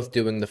we're both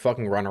doing the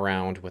fucking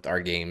runaround with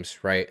our games,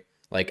 right?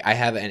 Like, I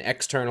have an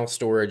external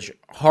storage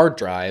hard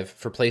drive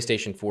for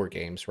PlayStation 4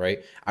 games,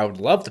 right? I would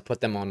love to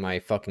put them on my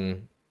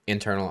fucking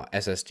internal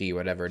SSD,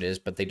 whatever it is,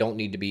 but they don't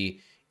need to be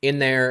in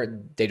there.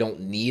 They don't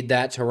need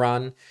that to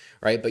run,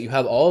 right? But you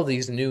have all of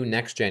these new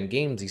next-gen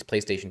games, these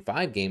PlayStation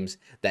 5 games,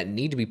 that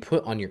need to be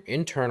put on your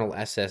internal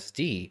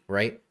SSD,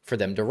 right? For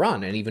them to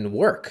run and even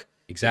work.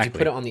 Exactly. If you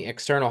put it on the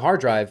external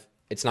hard drive,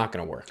 it's not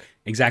going to work.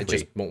 Exactly. It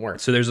just won't work.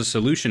 So there's a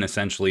solution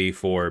essentially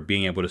for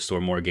being able to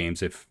store more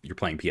games if you're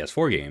playing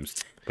PS4 games.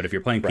 But if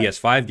you're playing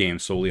PS5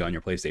 games solely on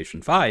your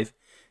PlayStation 5,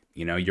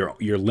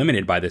 you're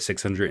limited by the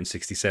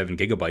 667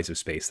 gigabytes of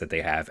space that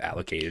they have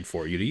allocated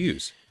for you to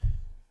use.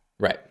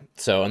 Right.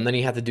 So, and then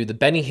you have to do the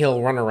Benny Hill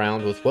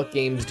runaround with what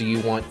games do you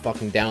want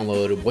fucking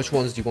downloaded? Which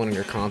ones do you want on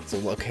your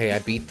console? Okay, I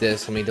beat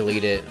this. Let me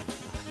delete it.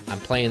 I'm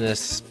playing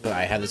this, but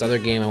I have this other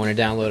game I want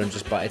to download and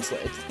just buy. It's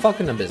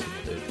fucking abysmal,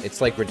 dude.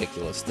 It's like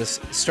ridiculous.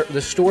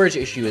 The storage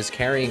issue is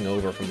carrying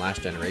over from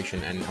last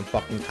generation, and I'm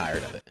fucking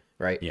tired of it.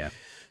 Right? Yeah.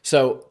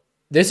 So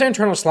this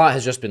internal slot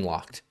has just been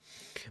locked.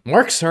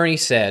 Mark Cerny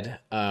said,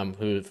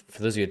 who,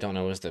 for those of you who don't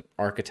know, is the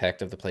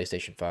architect of the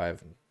PlayStation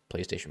 5,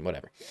 PlayStation,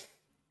 whatever.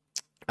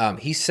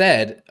 He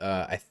said,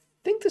 I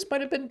think this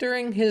might have been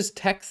during his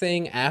tech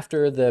thing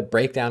after the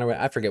breakdown, or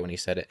I forget when he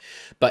said it,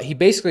 but he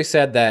basically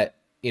said that,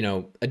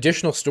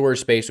 additional storage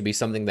space would be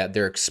something that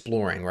they're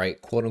exploring,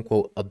 right? Quote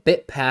unquote, a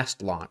bit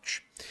past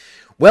launch.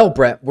 Well,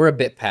 Brett, we're a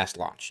bit past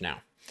launch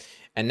now.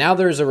 And now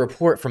there's a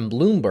report from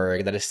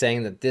Bloomberg that is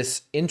saying that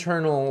this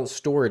internal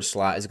storage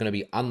slot is going to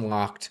be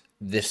unlocked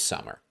this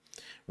summer,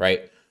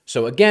 right?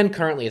 So again,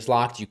 currently it's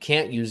locked. You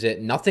can't use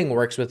it. Nothing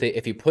works with it.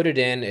 If you put it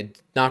in,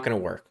 it's not going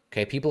to work.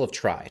 Okay, people have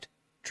tried.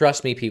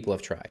 Trust me, people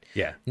have tried.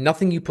 Yeah.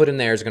 Nothing you put in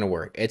there is going to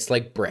work. It's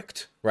like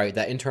bricked, right?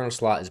 That internal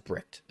slot is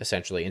bricked,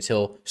 essentially,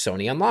 until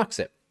Sony unlocks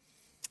it.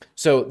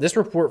 So this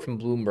report from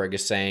Bloomberg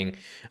is saying,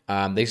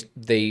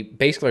 they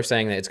basically are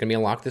saying that it's going to be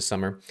unlocked this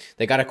summer.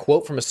 They got a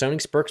quote from a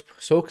Sony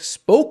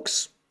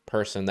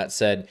spokesperson that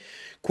said,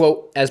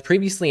 quote, as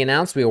previously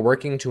announced, we are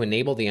working to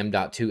enable the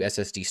M.2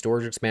 SSD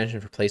storage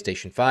expansion for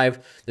PlayStation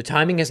 5. The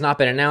timing has not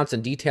been announced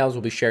and details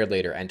will be shared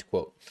later, end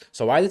quote.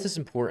 So why this is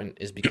important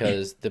is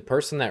because the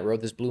person that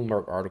wrote this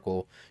Bloomberg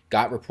article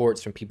got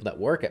reports from people that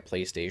work at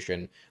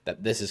PlayStation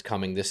that this is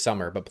coming this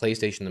summer, but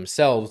PlayStation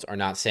themselves are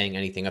not saying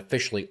anything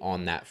officially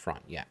on that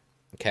front yet.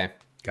 Okay?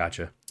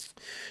 Gotcha.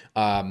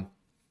 And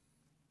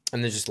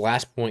there's just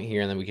last point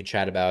here, and then we can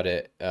chat about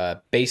it.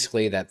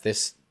 Basically, that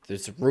there's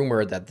a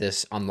rumor that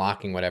this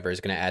unlocking whatever is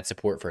going to add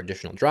support for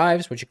additional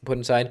drives, which you can put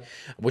inside,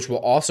 which will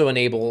also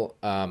enable,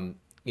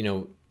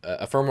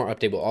 a firmware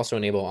update will also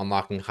enable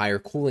unlocking higher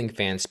cooling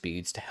fan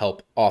speeds to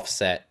help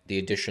offset the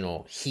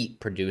additional heat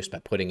produced by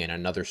putting in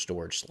another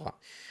storage slot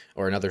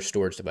or another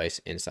storage device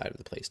inside of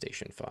the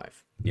PlayStation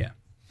 5. Yeah.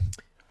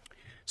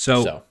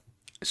 So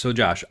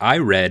Josh, I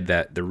read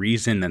that the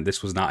reason that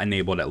this was not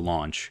enabled at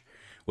launch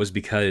was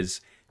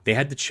because they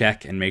had to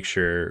check and make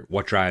sure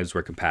what drives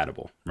were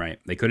compatible, right?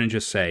 They couldn't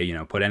just say,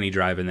 put any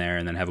drive in there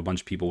and then have a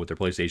bunch of people with their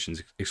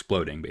PlayStations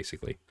exploding,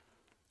 basically.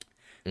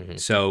 Mm-hmm.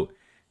 So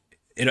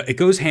it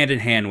goes hand in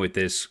hand with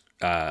this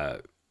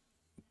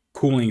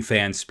cooling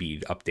fan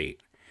speed update,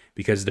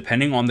 because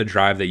depending on the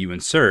drive that you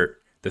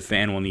insert, the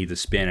fan will need to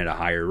spin at a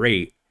higher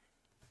rate.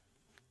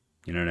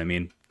 You know what I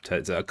mean?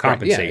 To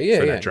compensate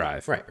for that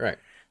drive. Right.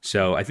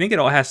 So I think it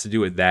all has to do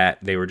with that.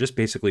 They were just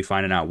basically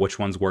finding out which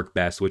ones work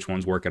best, which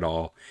ones work at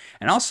all.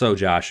 And also,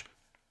 Josh,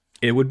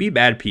 it would be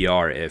bad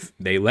PR if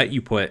they let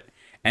you put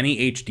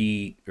any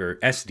HD or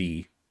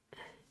SD,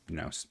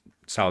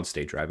 solid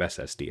state drive,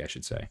 SSD, I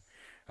should say,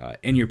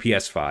 in your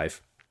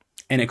PS5,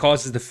 and it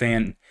causes the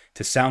fan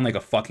to sound like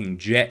a fucking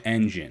jet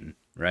engine,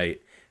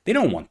 right? They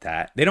don't want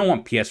that. They don't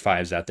want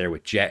PS5s out there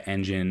with jet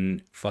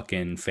engine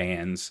fucking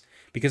fans,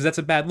 because that's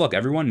a bad look.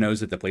 Everyone knows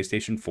that the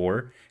PlayStation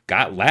 4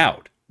 got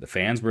loud. The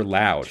fans were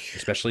loud,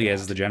 especially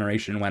as the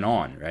generation went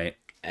on, right?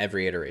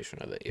 Every iteration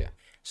of it, yeah.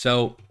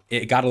 So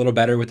it got a little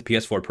better with the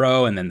PS4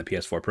 Pro, and then the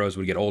PS4 Pros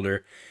would get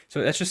older.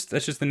 So that's just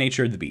the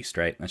nature of the beast,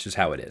 right? That's just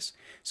how it is.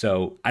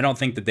 So I don't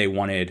think that they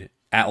wanted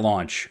at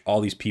launch all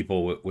these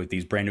people with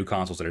these brand new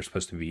consoles that are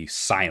supposed to be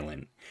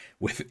silent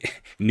with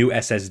new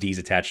SSDs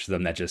attached to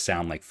them that just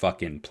sound like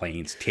fucking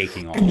planes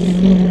taking off.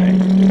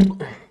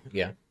 Right?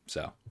 Yeah.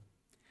 So,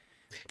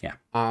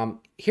 yeah.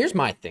 Here's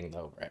my thing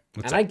though, Brett.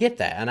 What's And up? I get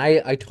that, and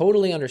I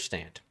totally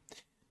understand.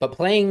 But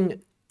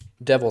playing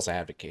devil's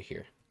advocate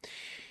here,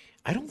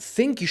 I don't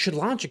think you should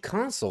launch a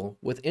console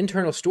with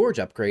internal storage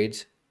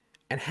upgrades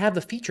and have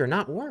the feature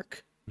not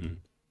work.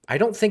 I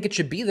don't think it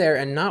should be there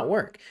and not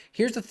work.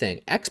 Here's the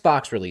thing.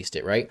 Xbox released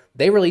it, right?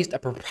 They released a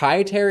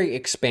proprietary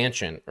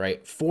expansion,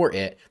 right, for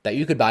it that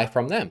you could buy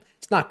from them.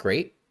 It's not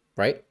great,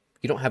 right?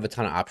 You don't have a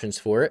ton of options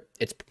for it.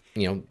 It's,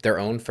 their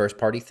own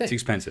first-party thing. It's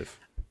expensive.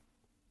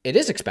 It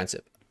is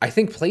expensive. I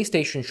think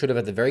PlayStation should have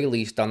at the very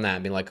least done that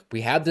and been like,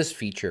 we have this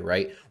feature,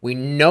 right? We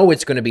know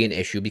it's going to be an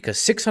issue because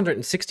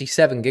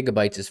 667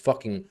 gigabytes is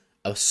fucking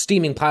a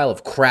steaming pile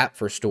of crap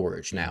for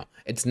storage now.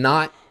 It's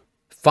not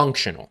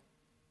functional.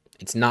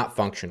 It's not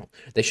functional.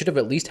 They should have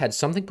at least had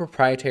something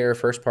proprietary or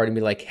first party and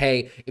be like,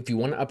 hey, if you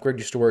want to upgrade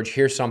your storage,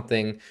 here's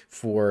something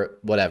for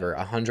whatever,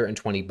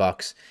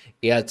 $120.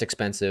 Yeah, it's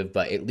expensive,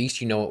 but at least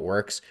you know it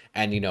works.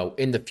 And,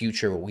 in the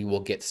future, we will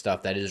get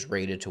stuff that is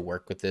rated to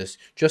work with this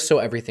just so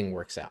everything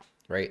works out,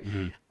 right?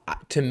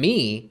 To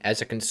me,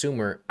 as a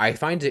consumer, I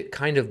find it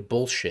kind of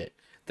bullshit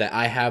that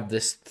I have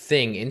this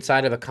thing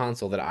inside of a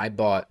console that I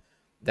bought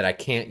that I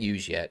can't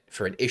use yet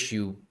for an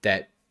issue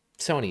that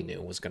Sony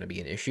knew was going to be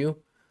an issue.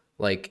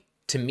 Like,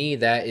 to me,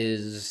 that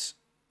is,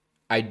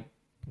 I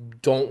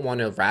don't want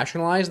to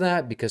rationalize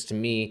that because to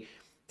me,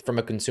 from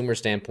a consumer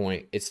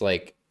standpoint, it's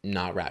like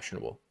not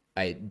rational.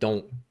 I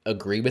don't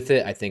agree with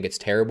it. I think it's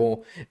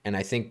terrible. And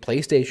I think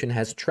PlayStation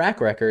has a track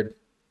record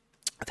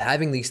of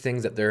having these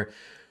things that their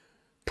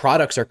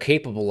products are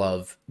capable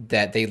of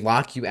that they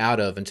lock you out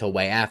of until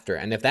way after.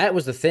 And if that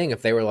was the thing,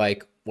 if they were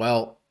like,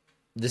 well,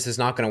 this is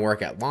not going to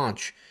work at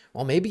launch,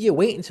 well, maybe you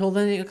wait until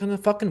then it's going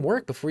to fucking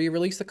work before you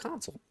release the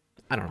console.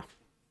 I don't know.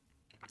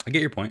 I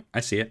get your point.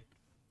 I see it.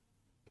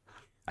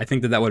 I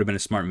think that would have been a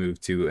smart move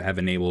to have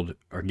enabled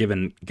or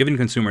given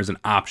consumers an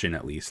option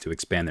at least to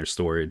expand their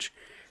storage,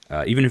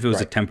 even if it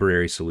was a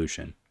temporary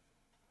solution.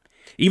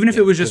 Even if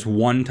it was just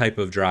one type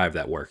of drive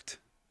that worked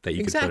that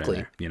you could put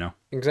in there,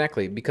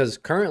 Exactly, because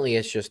currently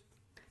it's just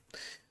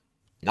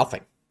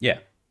nothing. Yeah.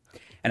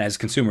 And as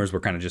consumers,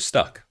 we're kind of just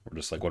stuck. We're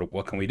just like,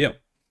 what can we do?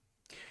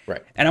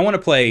 Right. And I want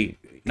to play,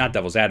 not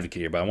devil's advocate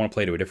here, but I want to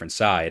play to a different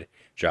side,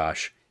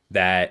 Josh,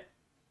 that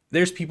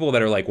there's people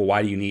that are like, well,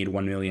 why do you need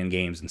 1 million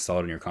games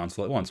installed on your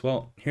console at once?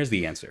 Well, here's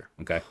the answer,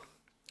 okay?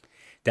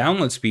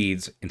 Download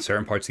speeds in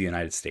certain parts of the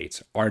United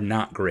States are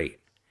not great.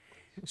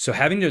 So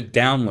having to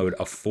download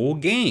a full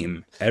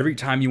game every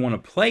time you want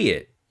to play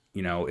it,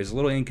 is a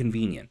little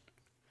inconvenient.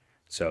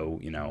 So,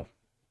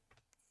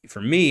 for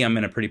me, I'm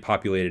in a pretty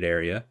populated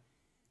area,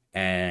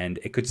 and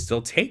it could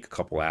still take a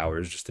couple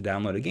hours just to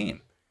download a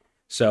game.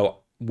 So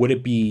would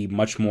it be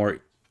much more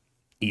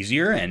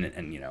easier and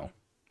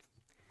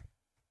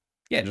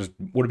yeah, just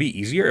would it be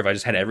easier if I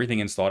just had everything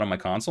installed on my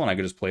console and I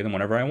could just play them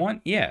whenever I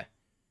want? Yeah.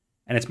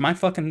 And it's my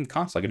fucking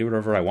console. I can do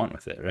whatever I want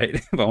with it, right?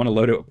 If I want to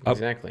load it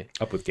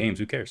up with games,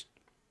 who cares?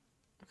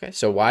 Okay,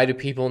 so why do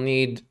people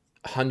need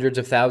hundreds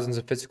of thousands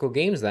of physical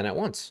games then at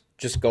once?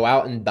 Just go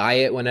out and buy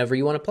it whenever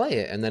you want to play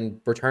it and then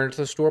return it to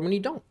the store when you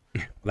don't.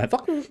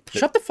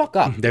 Shut the fuck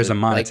up. There's a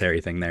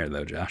monetary thing there,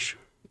 though, Josh.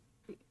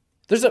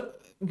 There's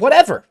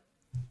whatever.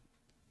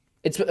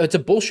 It's a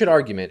bullshit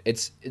argument.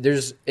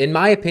 In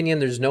my opinion,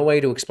 there's no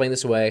way to explain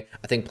this away.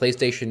 I think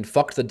PlayStation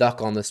fucked the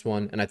duck on this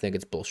one, and I think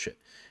it's bullshit.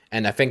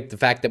 And I think the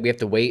fact that we have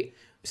to wait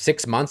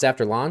 6 months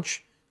after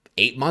launch,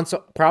 8 months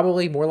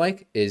probably more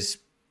like, is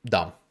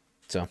dumb.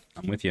 So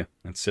I'm with you.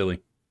 That's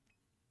silly.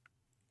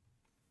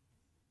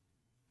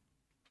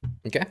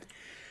 Okay.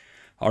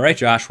 All right,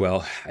 Josh.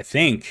 Well, I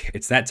think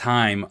it's that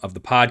time of the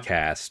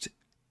podcast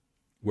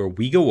where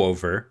we go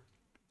over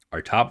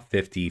our top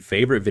 50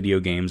 favorite video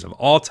games of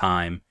all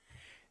time.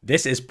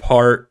 This is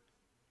part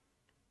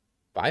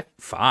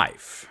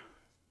 5.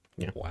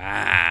 Yeah.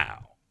 Wow.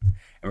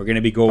 And we're going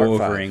to be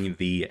going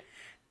the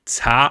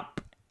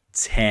top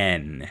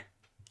 10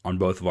 on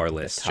both of our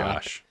lists,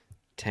 Josh.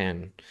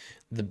 10.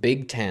 The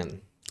Big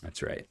 10.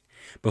 That's right.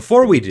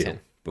 Before we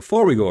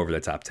go over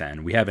the top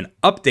 10, we have an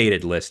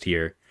updated list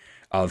here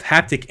of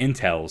Haptic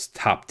Intel's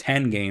top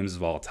 10 games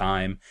of all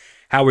time.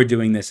 How we're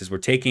doing this is we're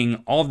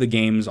taking all of the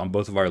games on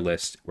both of our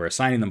lists. We're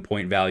assigning them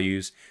point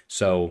values.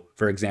 So,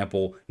 for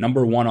example,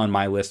 number 1 on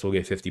my list will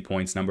get 50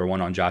 points. Number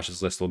 1 on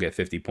Josh's list will get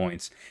 50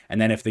 points.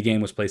 And then if the game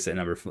was placed at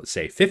number,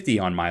 say, 50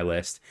 on my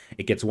list,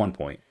 it gets 1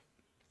 point.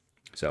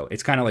 So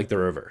it's kind of like the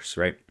reverse,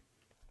 right?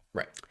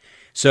 Right.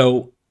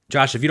 So,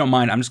 Josh, if you don't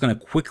mind, I'm just going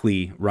to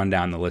quickly run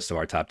down the list of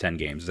our top 10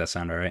 games. Does that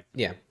sound all right?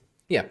 Yeah.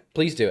 Yeah,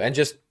 please do. And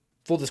just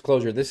full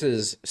disclosure, this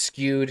is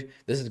skewed.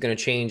 This is going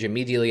to change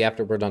immediately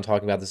after we're done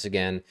talking about this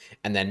again.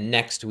 And then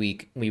next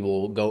week, we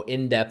will go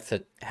in depth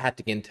to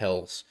Haptic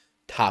Intel's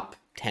top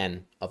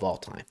 10 of all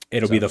time.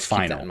 It'll So be the just keep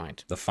that final. in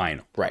mind. The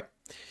final. Right.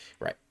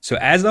 Right. So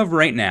as of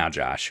right now,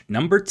 Josh,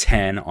 number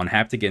 10 on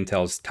Haptic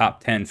Intel's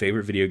top 10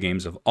 favorite video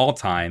games of all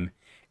time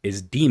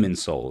is Demon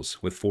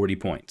Souls with 40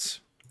 points.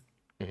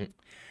 Mm-hmm.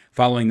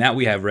 Following that,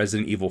 we have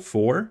Resident Evil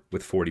 4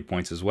 with 40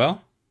 points as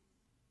well.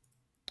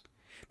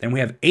 Then we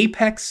have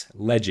Apex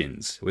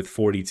Legends with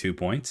 42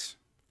 points.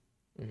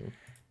 Mm-hmm.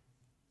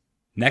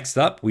 Next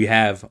up, we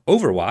have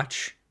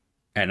Overwatch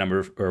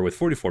with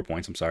 44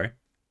 points, I'm sorry.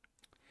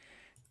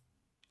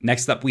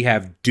 Next up, we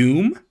have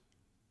Doom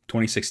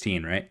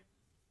 2016, right?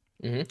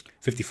 Mm-hmm.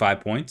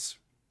 55 points.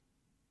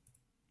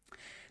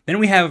 Then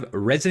we have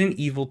Resident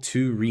Evil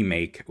 2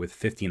 Remake with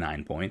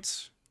 59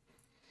 points.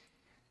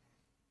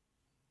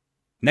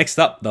 Next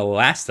up, The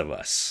Last of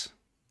Us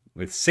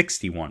with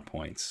 61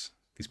 points.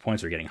 These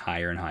points are getting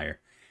higher and higher.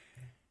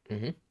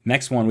 Mm-hmm.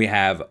 Next one, we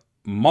have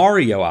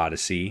Mario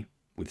Odyssey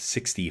with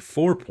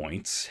 64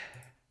 points.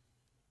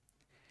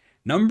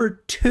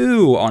 Number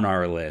 2 on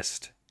our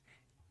list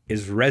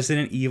is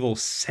Resident Evil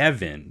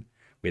 7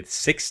 with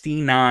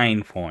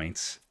 69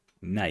 points.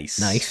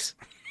 Nice.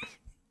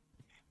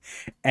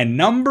 And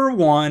number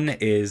 1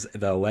 is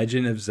The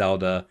Legend of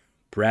Zelda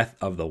Breath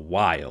of the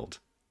Wild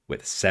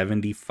with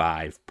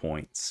 75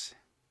 points.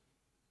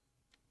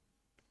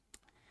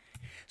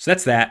 So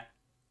that's that.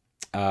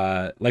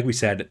 Like we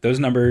said, those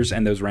numbers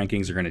and those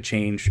rankings are going to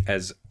change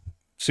as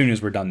soon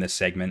as we're done this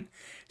segment.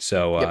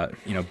 So,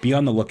 be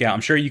on the lookout.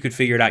 I'm sure you could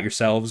figure it out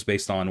yourselves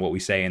based on what we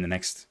say in the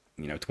next,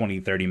 20,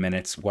 30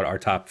 minutes, what our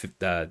top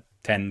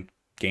 10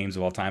 games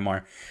of all time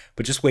are.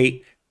 But just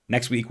wait.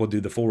 Next week, we'll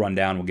do the full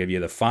rundown. We'll give you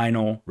the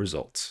final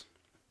results.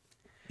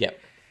 Yep.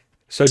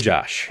 So,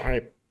 Josh. All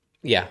right.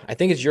 Yeah, I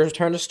think it's your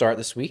turn to start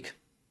this week.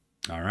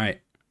 All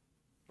right.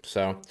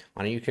 So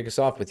why don't you kick us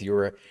off with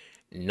your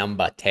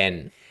number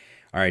 10?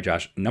 All right,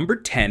 Josh. Number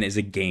 10 is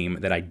a game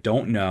that I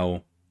don't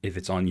know if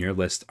it's on your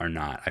list or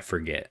not. I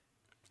forget.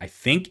 I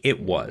think it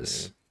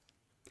was.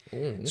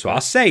 Okay. So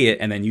I'll say it,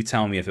 and then you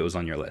tell me if it was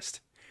on your list.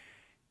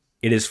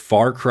 It is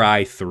Far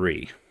Cry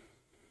 3.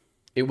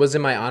 It was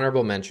in my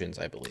honorable mentions,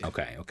 I believe.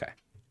 Okay.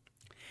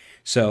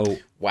 So...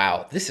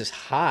 Wow, this is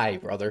high,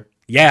 brother.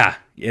 Yeah,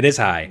 it is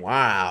high.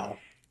 Wow.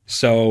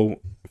 So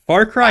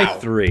Far Cry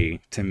 3,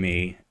 to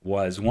me,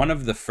 was one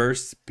of the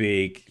first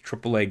big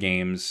AAA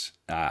games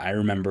I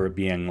remember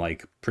being,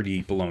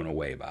 pretty blown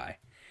away by.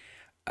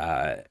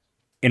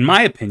 In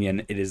my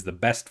opinion, it is the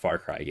best Far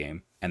Cry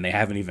game, and they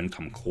haven't even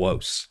come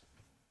close.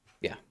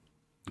 Yeah.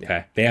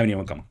 Okay? They haven't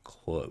even come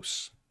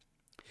close.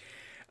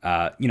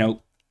 I'll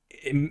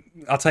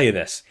tell you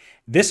this.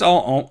 This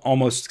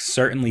almost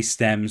certainly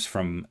stems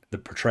from the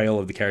portrayal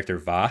of the character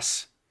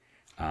Voss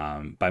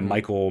by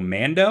Michael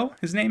Mando,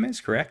 his name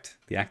is, correct?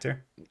 The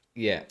actor?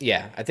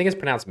 Yeah. I think it's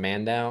pronounced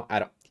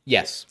Mandau.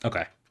 Yes.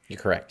 Okay. You're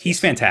correct. He's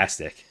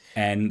fantastic,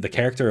 and the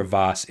character of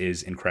Voss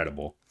is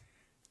incredible.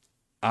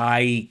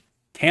 I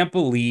can't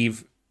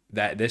believe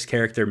that this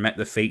character met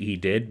the fate he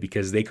did,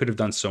 because they could have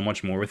done so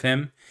much more with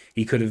him.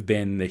 He could have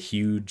been the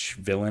huge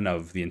villain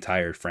of the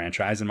entire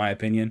franchise, in my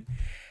opinion.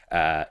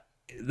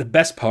 The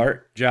best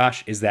part,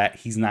 Josh, is that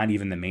he's not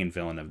even the main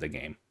villain of the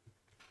game.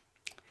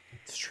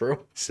 It's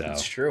true.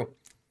 It's true.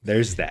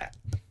 There's that.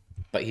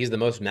 But he's the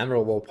most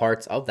memorable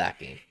parts of that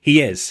game.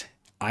 He is.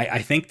 I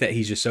think that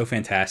he's just so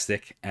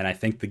fantastic, and I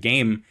think the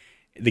game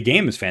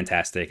is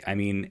fantastic. I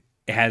mean,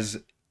 it has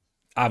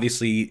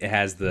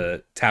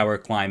the tower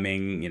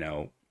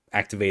climbing,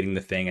 activating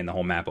the thing, and the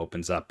whole map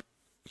opens up.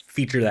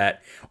 Feature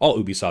that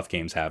all Ubisoft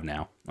games have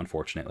now,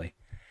 unfortunately.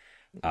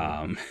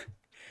 And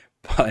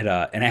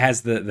it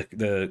has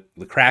the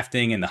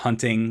crafting and the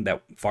hunting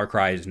that Far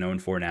Cry is known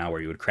for now,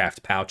 where you would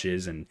craft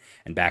pouches and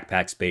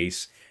backpack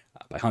space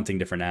by hunting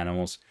different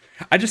animals.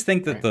 I just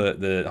think that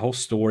the whole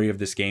story of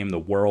this game, the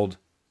world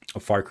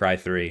of Far Cry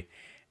 3,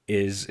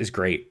 is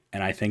great,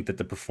 and I think that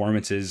the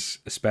performances,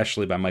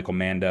 especially by Michael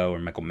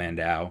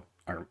Mandau,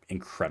 are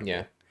incredible.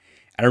 Yeah.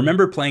 I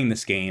remember playing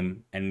this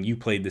game, and you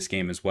played this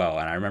game as well,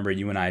 and I remember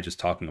you and I just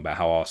talking about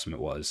how awesome it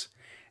was,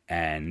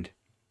 and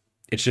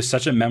it's just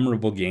such a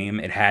memorable game.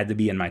 It had to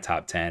be in my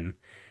top 10.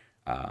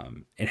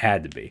 It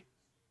had to be.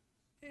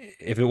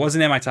 If it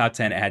wasn't in my top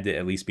 10, it had to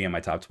at least be in my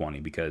top 20,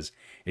 because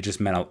it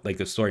just meant,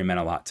 the story meant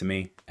a lot to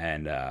me,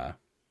 and I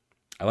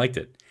liked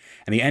it.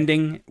 And the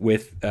ending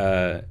with,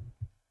 I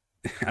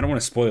don't want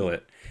to spoil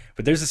it,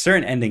 but there's a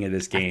certain ending of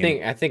this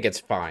game. I think it's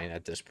fine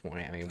at this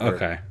point. I mean,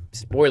 okay.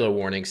 Spoiler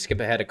warning, skip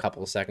ahead a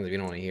couple of seconds if you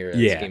don't want to hear it.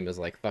 Yeah. This game is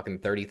fucking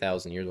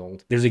 30,000 years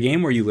old. There's a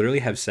game where you literally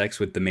have sex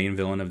with the main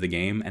villain of the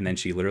game, and then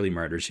she literally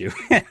murders you.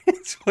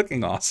 It's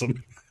fucking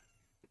awesome.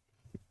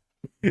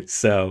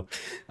 So,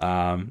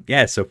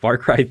 so Far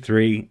Cry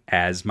 3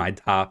 as my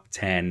top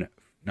 10,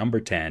 number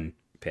 10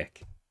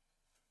 pick.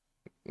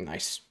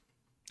 Nice.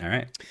 All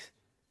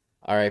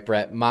right,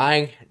 Brett.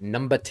 My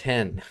number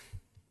 10.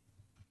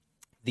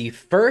 The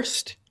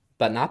first,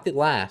 but not the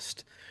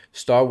last,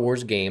 Star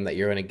Wars game that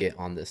you're going to get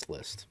on this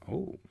list.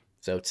 Oh.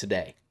 So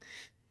today.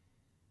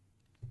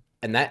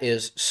 And that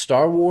is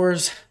Star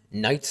Wars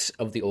Knights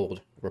of the Old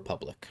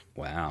Republic.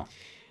 Wow.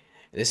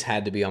 This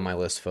had to be on my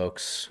list,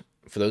 folks.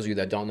 For those of you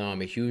that don't know,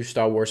 I'm a huge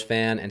Star Wars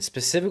fan, and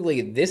specifically,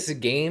 this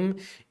game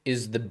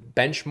is the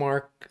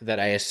benchmark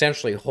that I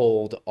essentially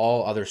hold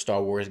all other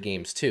Star Wars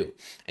games to.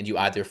 And you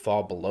either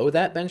fall below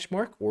that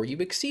benchmark or you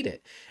exceed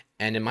it.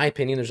 And in my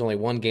opinion, there's only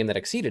one game that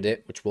exceeded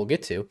it, which we'll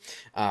get to.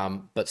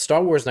 But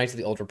Star Wars Knights of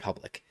the Old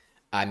Republic.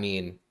 I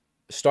mean,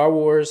 Star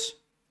Wars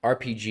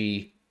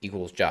RPG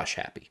equals Josh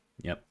Happy.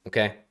 Yep.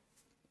 Okay?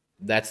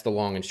 That's the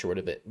long and short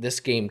of it. This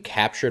game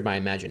captured my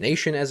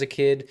imagination as a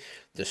kid.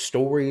 The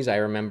stories I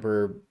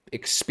remember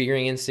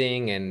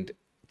experiencing and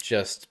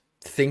just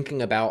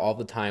thinking about all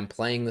the time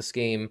playing this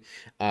game.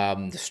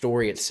 The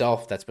story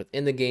itself that's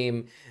within the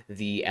game,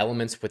 the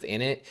elements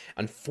within it.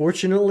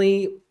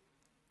 Unfortunately,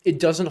 it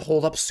doesn't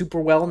hold up super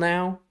well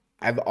now.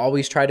 I've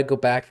always tried to go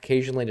back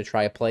occasionally to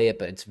try to play it,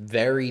 but it's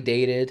very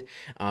dated,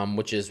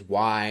 which is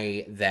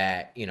why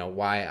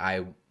why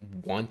I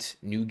want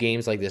new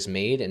games like this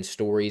made and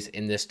stories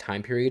in this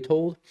time period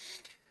told.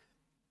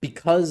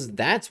 Because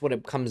that's what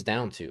it comes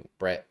down to,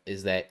 Brett,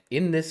 is that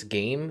in this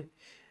game,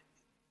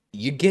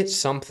 you get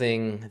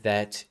something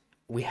that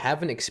we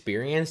haven't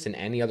experienced in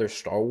any other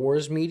Star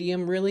Wars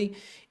medium, really,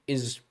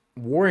 is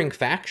warring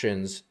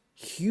factions,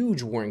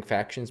 huge warring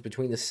factions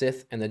between the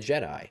Sith and the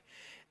Jedi.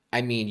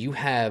 I mean, you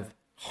have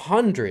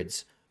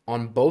hundreds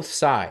on both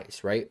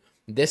sides, right?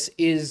 This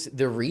is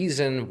the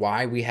reason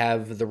why we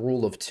have the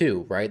rule of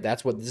two, right?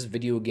 That's what this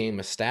video game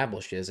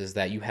establishes, is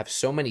that you have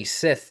so many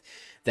Sith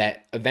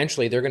that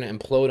eventually they're going to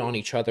implode on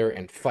each other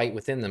and fight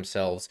within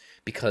themselves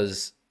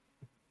because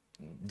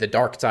the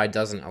dark side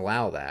doesn't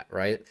allow that,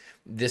 right?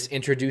 This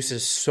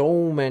introduces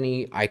so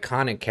many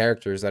iconic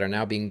characters that are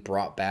now being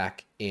brought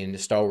back in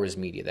Star Wars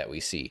media that we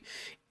see.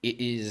 It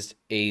is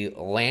a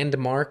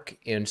landmark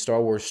in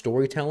Star Wars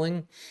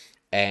storytelling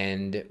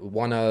and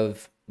one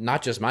of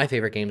not just my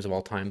favorite games of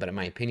all time, but in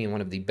my opinion,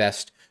 one of the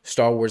best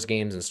Star Wars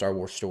games and Star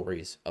Wars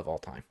stories of all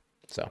time.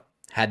 So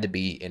had to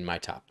be in my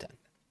top 10.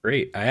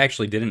 Great. I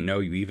actually didn't know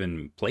you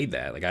even played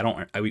that.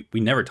 Like, we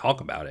never talk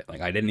about it.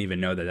 Like, I didn't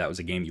even know that that was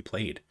a game you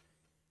played.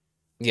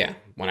 Yeah,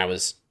 when I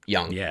was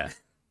young. Yeah.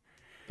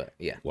 But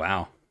yeah.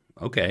 Wow.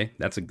 Okay.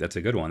 That's a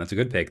good one. That's a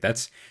good pick.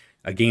 That's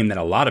a game that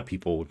a lot of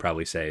people would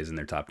probably say is in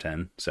their top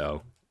 10.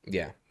 So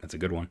yeah, that's a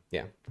good one.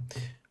 Yeah.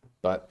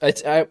 But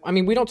I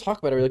mean, we don't talk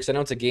about it really because I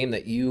know it's a game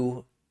that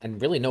you and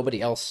really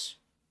nobody else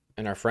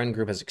in our friend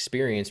group has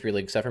experienced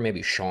really, except for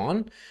maybe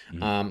Sean.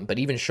 Mm-hmm. But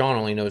even Sean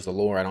only knows the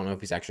lore. I don't know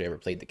if he's actually ever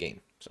played the game.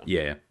 So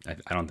Yeah,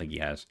 I don't think he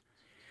has.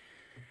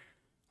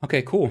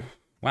 Okay, cool.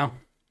 Wow.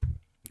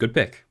 Good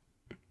pick.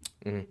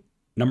 Mm-hmm.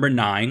 Number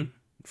 9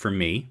 for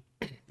me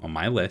on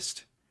my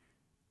list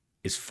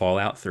is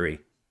Fallout 3.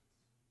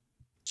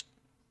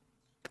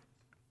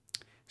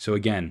 So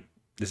again,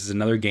 this is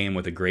another game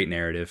with a great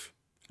narrative,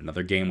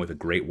 another game with a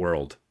great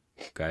world.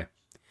 Okay.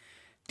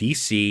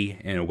 DC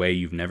in a way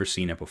you've never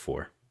seen it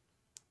before.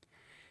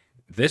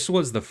 This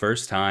was the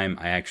first time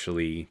I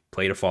actually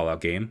played a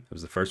Fallout game. It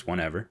was the first one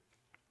ever.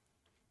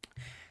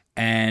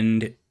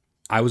 And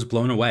I was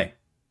blown away.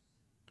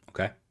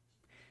 Okay.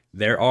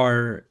 There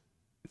are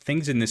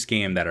things in this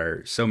game that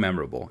are so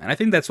memorable. And I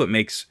think that's what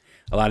makes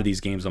a lot of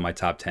these games on my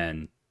top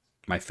 10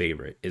 my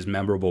favorite, is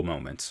memorable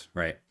moments,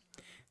 right?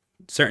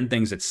 Certain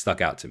things that stuck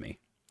out to me.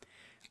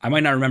 I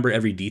might not remember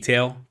every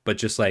detail, but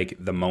just like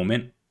the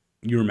moment,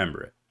 you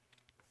remember it.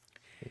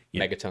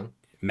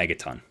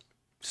 Megaton.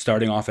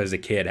 Starting off as a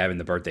kid having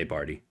the birthday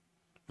party,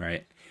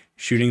 right?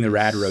 Shooting the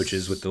rad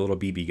roaches with the little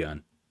BB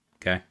gun.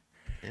 Okay.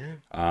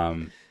 Yeah.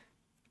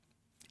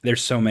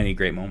 There's so many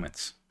great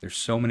moments. There's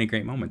so many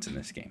great moments in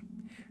this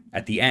game.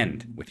 At the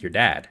end with your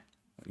dad,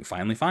 when you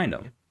finally find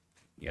him,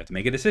 you have to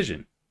make a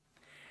decision.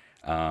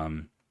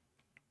 I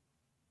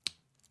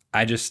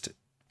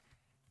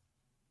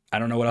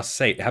don't know what else to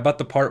say. How about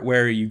the part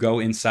where you go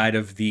inside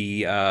of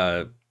the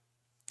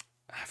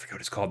I forget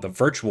what it's called, the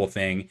virtual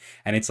thing,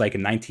 and it's like a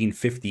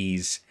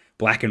 1950s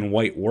black and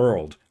white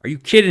world. Are you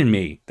kidding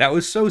me? That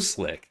was so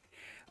slick.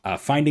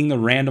 Finding the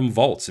random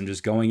vaults and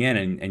just going in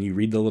and you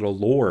read the little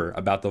lore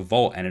about the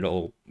vault and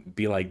it'll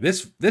be like,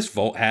 this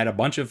vault had a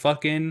bunch of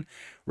fucking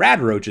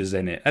rad roaches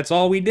in it. That's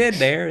all we did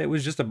there. It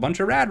was just a bunch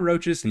of rad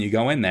roaches. And you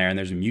go in there and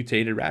there's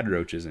mutated rad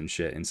roaches and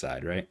shit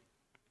inside, right?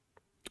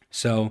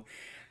 So,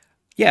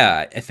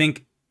 yeah, I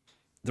think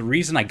the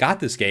reason I got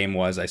this game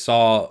was I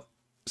saw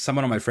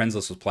someone on my friends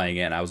list was playing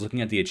it, and I was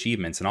looking at the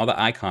achievements, and all the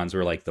icons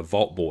were like the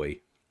Vault Boy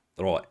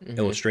little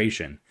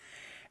illustration.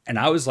 And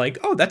I was like,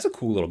 oh, that's a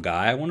cool little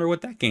guy. I wonder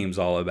what that game's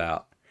all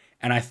about.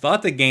 And I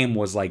thought the game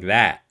was like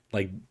that,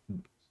 like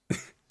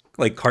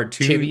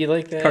Chibi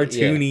like that?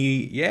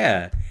 cartoony,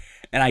 yeah.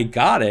 And I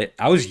got it.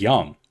 I was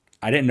young.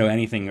 I didn't know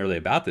anything really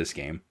about this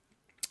game.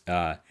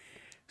 So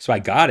I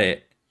got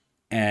it,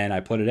 and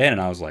I put it in,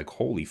 and I was like,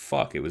 holy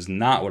fuck. It was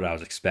not what I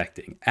was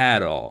expecting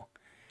at all.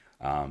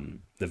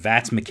 The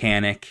VATS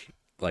mechanic,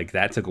 like,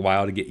 that took a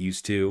while to get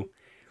used to.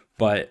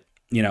 But,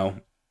 you know,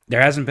 there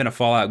hasn't been a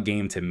Fallout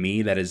game to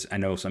me that is, I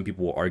know some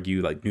people will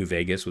argue, like, New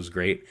Vegas was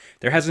great.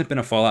 There hasn't been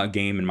a Fallout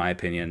game, in my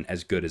opinion,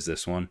 as good as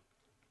this one.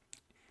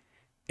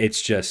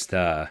 It's just,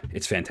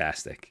 it's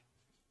fantastic.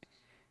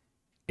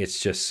 It's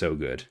just so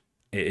good.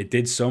 It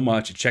did so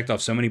much. It checked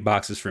off so many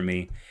boxes for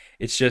me.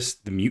 It's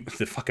just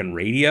the fucking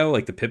radio,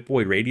 like the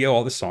Pip-Boy radio,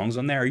 all the songs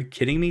on there. Are you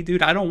kidding me,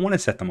 dude? I don't want to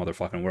set the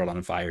motherfucking world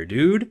on fire,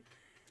 dude.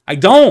 I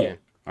don't. Yeah.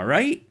 All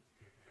right?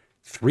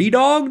 3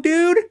 Dog,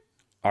 dude?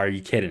 Are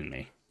you kidding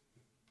me?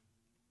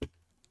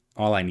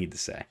 All I need to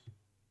say.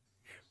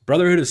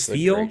 Brotherhood of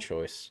Steel? Great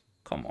choice.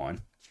 Come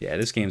on. Yeah,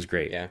 this game's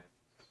great. Yeah.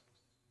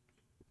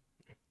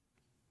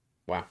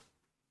 Wow.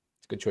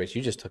 It's a good choice.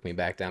 You just took me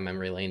back down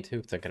memory lane,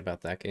 too, thinking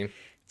about that game.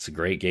 It's a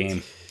great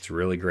game. It's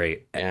really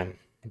great. Yeah.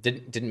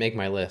 Didn't make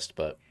my list,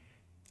 but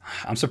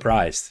I'm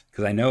surprised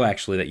because I know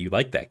actually that you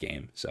like that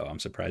game. So I'm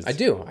surprised. I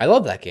do. I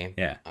love that game.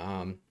 Yeah.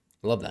 I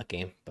love that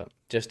game, but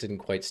just didn't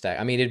quite stack.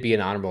 I mean, it'd be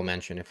an honorable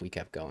mention if we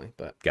kept going,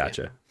 but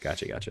Gotcha.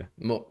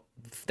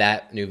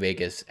 That, New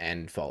Vegas,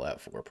 and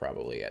Fallout 4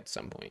 probably at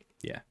some point.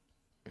 Yeah.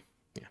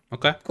 Yeah.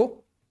 Okay.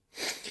 Cool.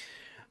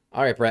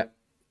 All right, Brett.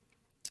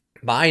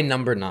 My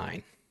number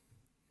 9.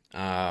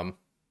 A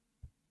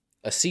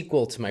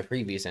sequel to my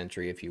previous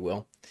entry, if you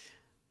will.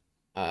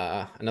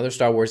 Another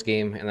Star Wars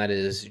game, and that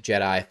is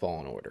Jedi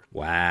Fallen Order.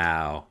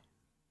 Wow.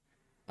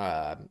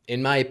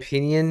 In my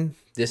opinion,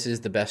 this is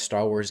the best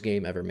Star Wars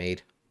game ever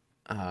made.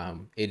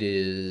 It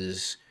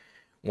is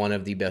one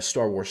of the best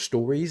Star Wars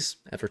stories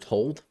ever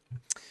told.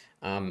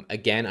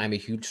 Again, I'm a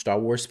huge Star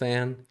Wars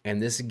fan,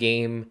 and this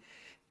game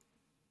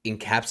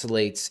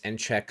encapsulates and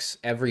checks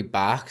every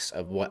box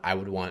of what I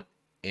would want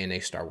in a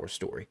Star Wars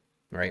story,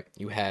 right?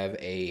 You have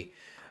a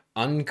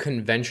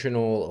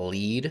unconventional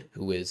lead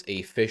who is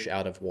a fish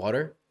out of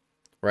water,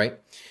 right?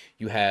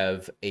 You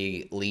have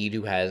a lead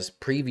who has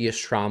previous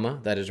trauma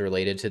that is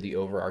related to the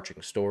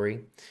overarching story.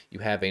 You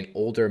have an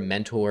older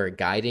mentor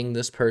guiding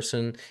this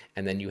person,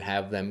 and then you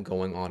have them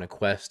going on a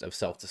quest of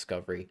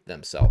self-discovery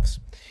themselves.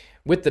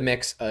 With the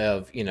mix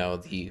of,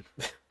 the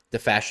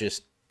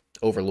fascist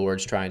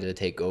overlords trying to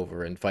take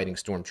over and fighting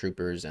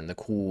stormtroopers and the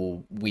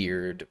cool,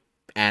 weird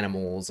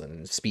animals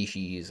and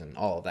species and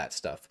all of that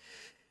stuff.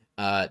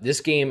 This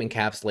game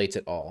encapsulates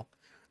it all.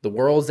 The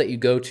worlds that you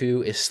go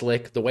to is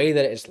slick. The way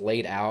that it's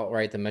laid out,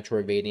 right, the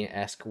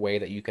Metroidvania-esque way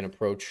that you can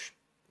approach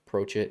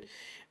it.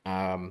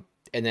 And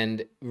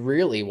then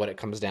really what it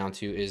comes down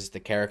to is the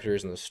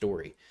characters and the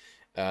story.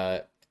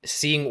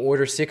 Seeing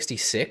Order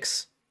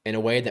 66 in a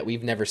way that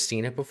we've never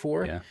seen it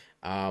before.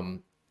 Yeah.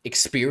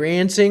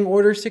 Experiencing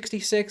Order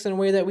 66 in a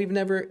way that we've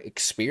never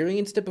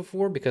experienced it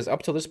before, because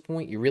up to this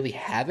point you really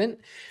haven't.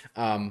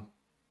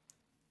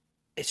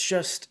 It's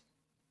just...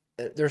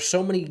 There's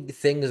so many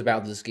things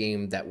about this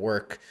game that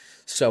work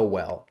so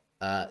well.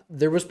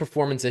 There was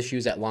performance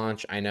issues at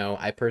launch. I know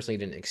I personally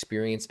didn't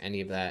experience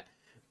any of that.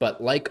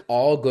 But like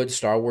all good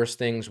Star Wars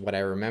things, what I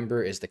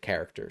remember is the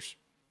characters.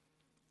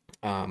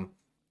 And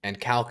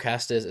Cal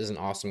Kestis is an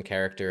awesome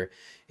character.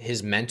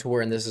 His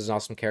mentor in this is an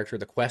awesome character.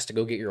 The quest to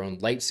go get your own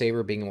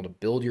lightsaber, being able to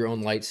build your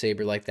own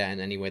lightsaber like that in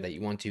any way that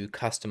you want to,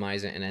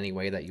 customize it in any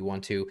way that you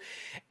want to.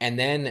 And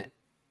then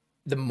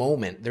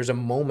there's a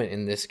moment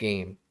in this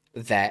game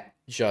that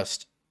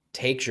just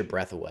takes your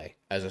breath away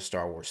as a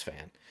Star Wars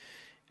fan.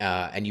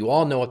 And you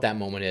all know what that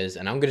moment is,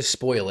 and I'm going to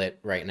spoil it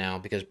right now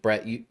because,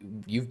 Brett,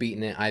 you've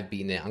beaten it, I've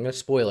beaten it. I'm going to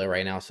spoil it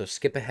right now, so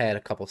skip ahead a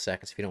couple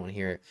seconds if you don't want to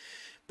hear it.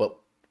 But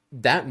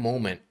that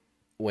moment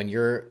when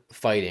you're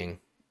fighting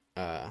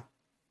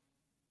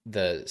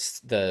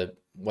what's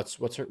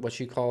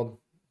she called?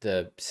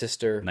 The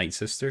sister? Night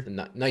Sister?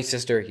 Night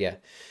Sister, yeah.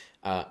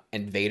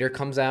 And Vader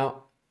comes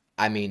out.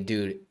 I mean,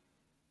 dude,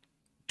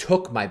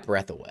 took my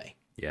breath away.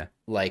 Yeah.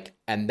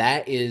 And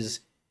that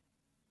is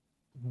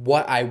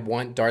what I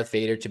want Darth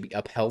Vader to be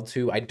upheld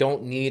to. I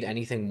don't need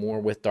anything more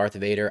with Darth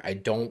Vader. I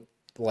don't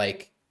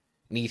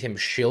need him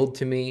shilled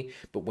to me,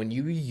 but when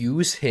you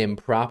use him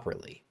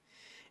properly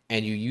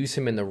and you use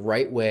him in the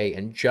right way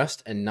and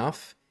just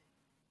enough,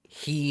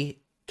 he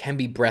can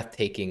be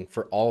breathtaking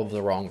for all of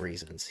the wrong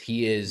reasons.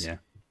 He is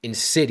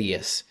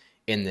insidious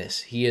in this.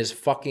 He is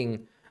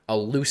fucking a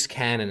loose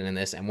cannon in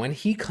this, and when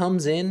he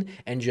comes in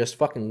and just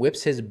fucking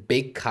whips his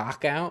big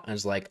cock out and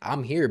is like,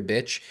 I'm here,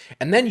 bitch,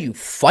 and then you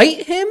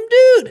fight him,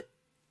 dude,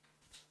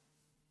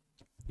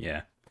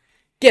 yeah,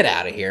 get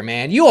out of here,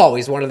 man. You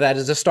always wanted that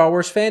as a Star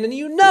Wars fan, and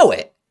you know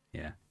it.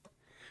 Yeah,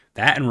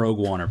 that and Rogue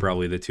One are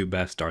probably the 2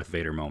 best Darth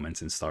Vader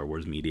moments in Star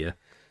Wars media.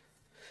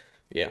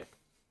 Yeah.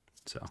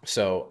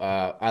 So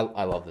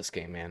I love this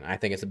game, man. I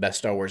think it's the best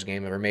Star Wars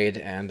game ever made,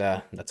 and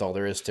that's all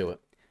there is to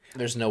it.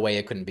 There's no way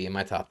it couldn't be in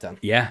my top 10.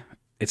 Yeah.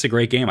 It's a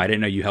great game. I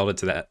didn't know you held it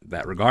to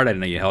that regard. I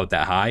didn't know you held it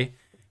that high.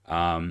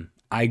 I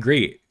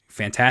agree.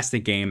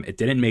 Fantastic game. It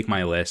didn't make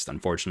my list,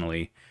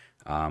 unfortunately.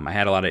 I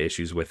had a lot of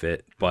issues with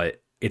it,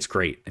 but it's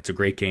great. It's a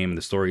great game.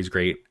 The story's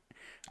great.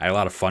 I had a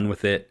lot of fun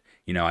with it.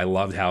 I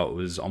loved how it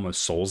was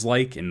almost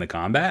Souls-like in the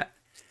combat.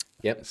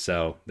 Yep.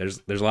 So there's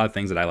a lot of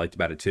things that I liked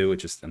about it too. It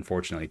just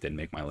unfortunately didn't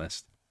make my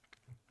list.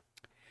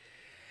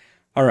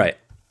 All right,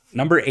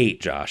 number 8,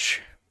 Josh.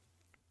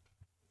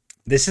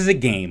 This is a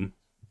game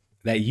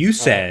that you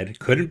said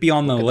couldn't be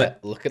on the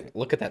list. Look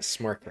at that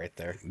smirk right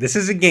there. This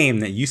is a game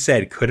that you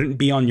said couldn't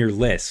be on your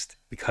list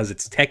because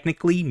it's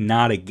technically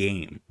not a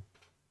game.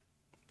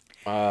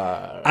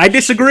 I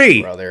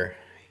disagree, brother.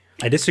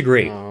 I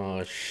disagree.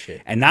 Oh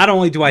shit! And not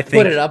only do I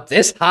Put it think, up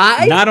this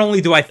high? not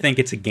only do I think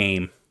it's a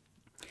game,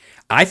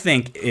 I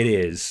think it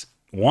is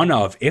one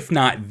of, if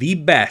not the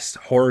best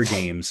horror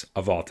games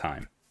of all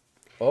time.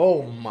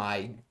 Oh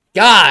my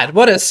god!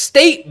 What a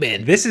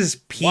statement! This is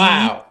PT,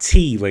 Wow.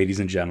 ladies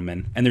and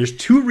gentlemen, and there's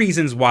two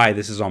reasons why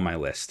this is on my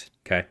list.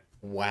 Okay,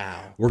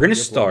 Wow. we're gonna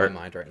You're blowing start. my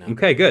mind right now.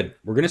 Okay, good.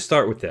 We're gonna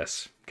start with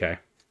this. Okay,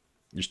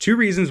 there's two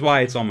reasons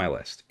why it's on my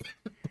list.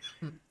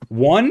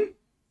 One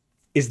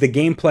is the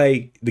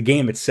gameplay, the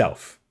game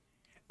itself,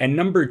 and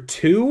number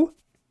two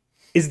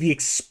is the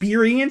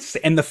experience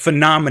and the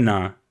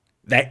phenomena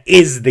that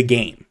is the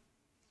game.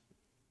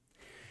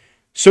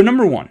 So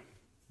number one,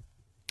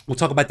 we'll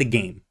talk about the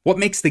game. What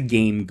makes the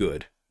game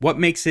good? What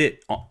makes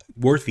it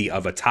worthy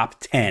of a top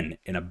 10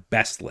 in a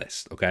best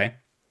list, okay?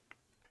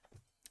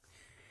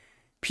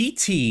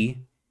 PT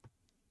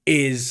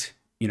is,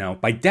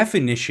 by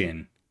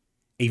definition,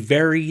 a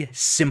very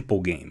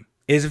simple game.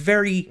 It is a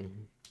very,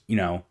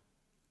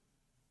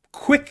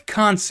 quick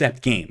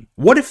concept game.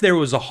 What if there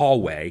was a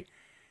hallway,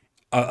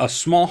 a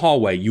small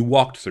hallway you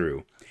walked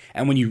through,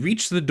 and when you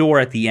reached the door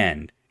at the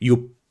end,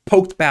 you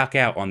poked back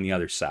out on the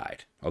other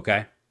side,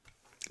 okay?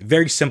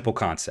 Very simple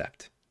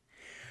concept.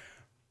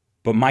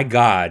 But my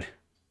God,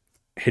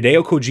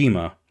 Hideo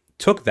Kojima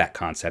took that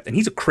concept, and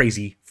he's a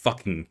crazy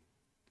fucking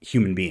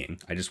human being,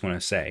 I just want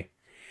to say.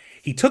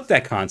 He took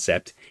that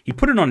concept, he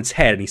put it on its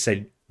head, and he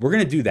said, we're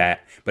going to do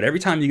that, but every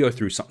time you go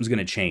through, something's going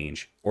to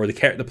change, or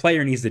the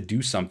player needs to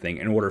do something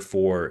in order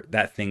for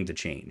that thing to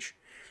change.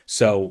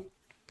 So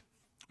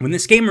when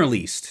this game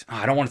released,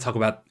 I don't want to talk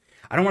about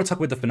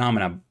the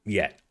phenomena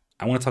yet.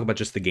 I want to talk about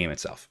just the game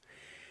itself.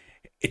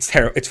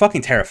 It's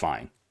fucking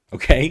terrifying,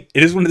 okay?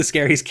 It is one of the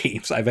scariest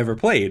games I've ever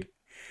played.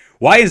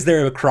 Why is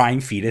there a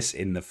crying fetus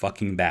in the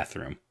fucking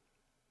bathroom?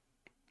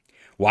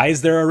 Why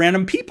is there a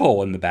random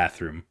peephole in the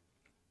bathroom?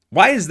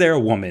 Why is there a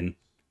woman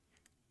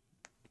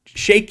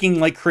shaking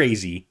like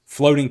crazy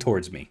floating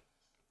towards me?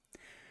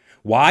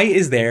 Why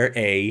is there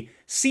a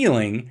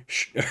ceiling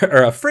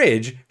or a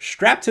fridge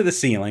strapped to the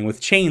ceiling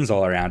with chains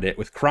all around it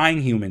with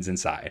crying humans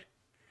inside?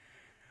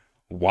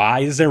 Why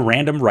is there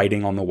random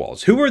writing on the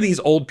walls? Who are these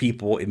old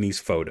people in these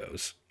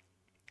photos?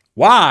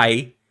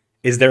 Why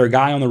is there a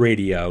guy on the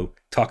radio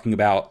talking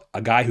about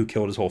a guy who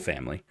killed his whole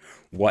family?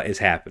 What is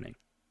happening?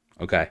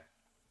 Okay.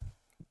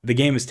 The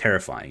game is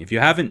terrifying. If you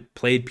haven't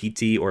played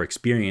PT or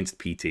experienced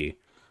PT,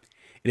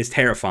 it is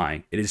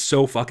terrifying. It is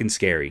so fucking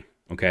scary.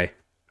 Okay.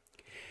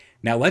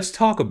 Now let's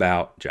talk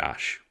about,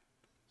 Josh,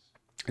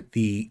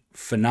 the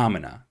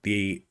phenomena,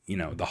 the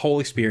whole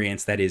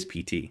experience that is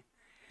PT.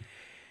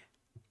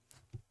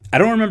 I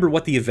don't remember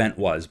what the event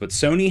was, but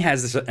Sony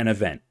has an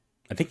event.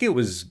 I think it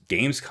was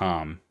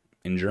Gamescom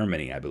in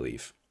Germany, I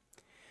believe.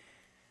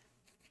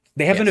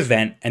 They have an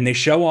event, and they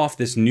show off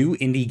this new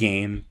indie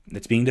game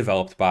that's being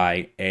developed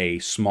by a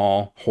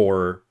small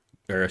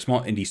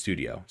indie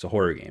studio. It's a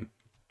horror game.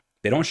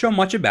 They don't show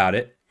much about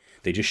it.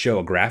 They just show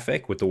a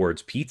graphic with the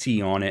words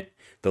PT on it,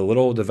 the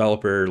little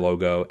developer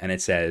logo, and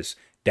it says,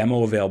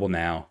 demo available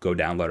now. Go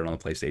download it on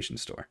the PlayStation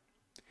Store.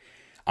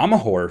 I'm a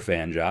horror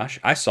fan, Josh.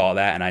 I saw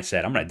that and I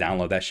said, I'm going to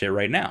download that shit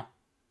right now.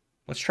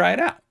 Let's try it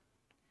out.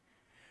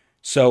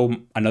 So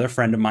another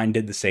friend of mine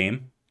did the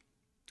same,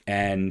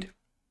 and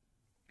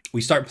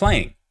we start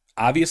playing.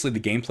 Obviously, the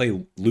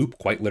gameplay loop,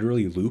 quite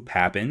literally loop,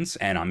 happens,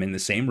 and I'm in the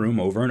same room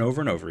over and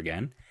over and over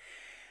again.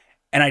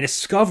 And I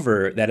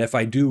discover that if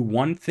I do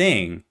one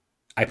thing,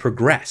 I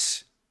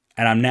progress,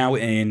 and I'm now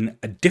in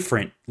a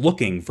different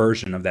looking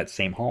version of that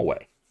same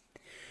hallway.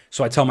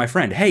 So I tell my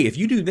friend, hey, if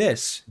you do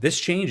this, this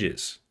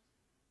changes.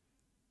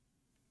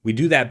 We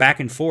do that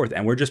back and forth,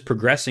 and we're just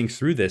progressing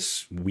through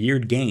this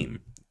weird game,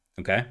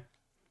 okay?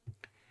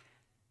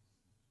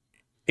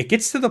 It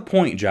gets to the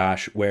point,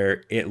 Josh,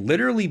 where it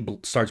literally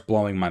starts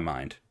blowing my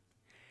mind.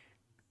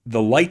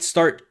 The lights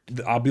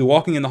I'll be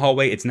walking in the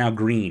hallway, it's now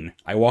green.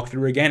 I walk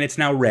through again, it's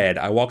now red.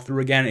 I walk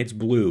through again, it's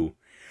blue.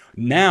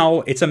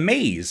 Now it's a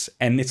maze,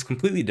 and it's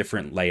completely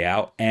different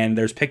layout, and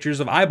there's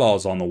pictures of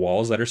eyeballs on the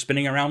walls that are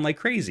spinning around like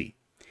crazy.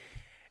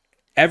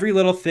 Every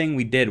little thing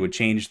we did would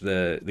change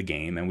the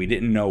game, and we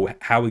didn't know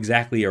how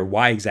exactly or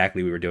why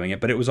exactly we were doing it,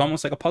 but it was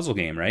almost like a puzzle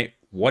game, right?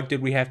 What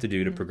did we have to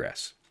do to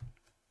progress?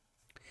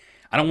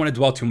 I don't want to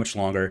dwell too much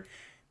longer.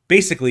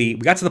 Basically,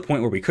 we got to the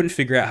point where we couldn't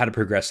figure out how to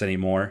progress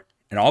anymore,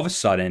 and all of a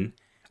sudden,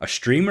 a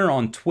streamer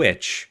on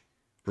Twitch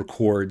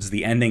records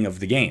the ending of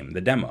the game,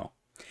 the demo.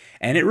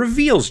 And it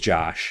reveals,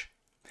 Josh,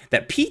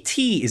 that PT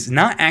is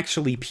not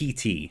actually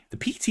PT. The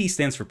PT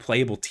stands for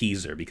Playable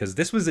Teaser, because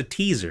this was a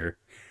teaser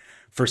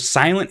for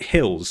Silent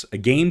Hills, a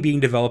game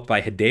being developed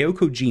by Hideo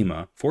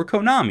Kojima for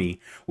Konami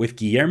with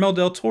Guillermo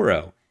del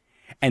Toro.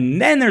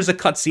 And then there's a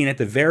cutscene at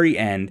the very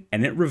end,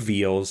 and it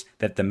reveals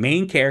that the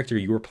main character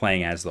you were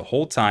playing as the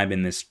whole time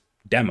in this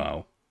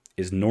demo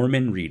is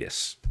Norman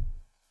Reedus.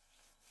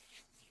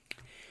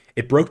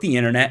 It broke the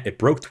internet, it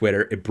broke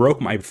Twitter, it broke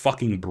my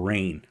fucking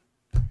brain.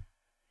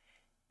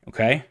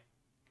 Okay?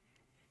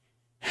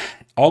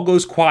 All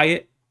goes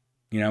quiet.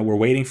 We're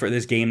waiting for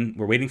this game.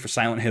 We're waiting for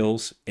Silent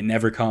Hills. It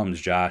never comes,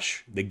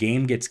 Josh. The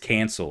game gets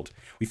canceled.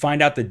 We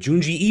find out that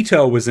Junji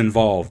Ito was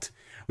involved.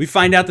 We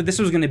find out that this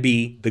was going to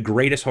be the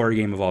greatest horror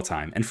game of all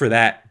time. And for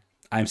that,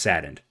 I'm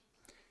saddened.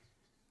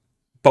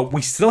 But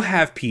we still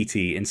have PT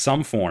in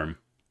some form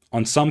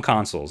on some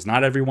consoles.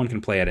 Not everyone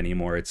can play it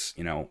anymore. It's,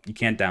 you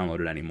can't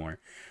download it anymore.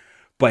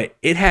 But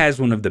it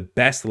has one of the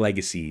best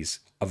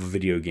legacies of a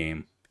video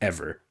game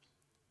ever.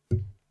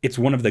 It's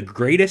one of the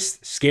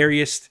greatest,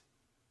 scariest,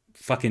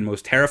 fucking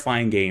most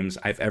terrifying games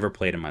I've ever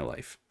played in my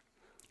life.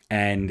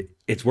 And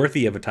it's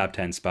worthy of a top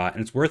 10 spot,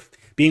 and it's worth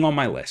being on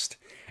my list.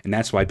 And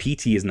that's why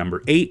PT is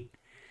number 8.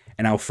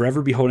 And I'll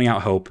forever be holding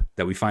out hope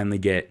that we finally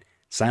get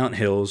Silent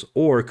Hills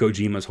or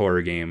Kojima's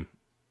horror game.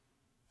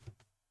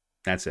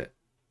 That's it.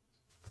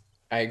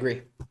 I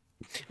agree.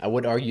 I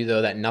would argue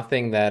though that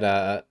nothing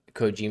that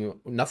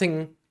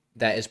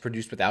is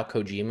produced without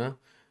Kojima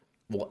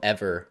will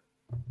ever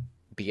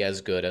be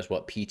as good as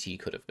what PT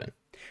could have been.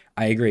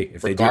 I agree.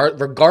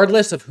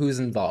 Regardless of who's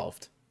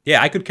involved.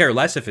 Yeah, I could care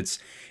less if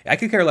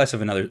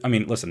another. I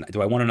mean, listen,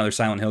 do I want another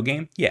Silent Hill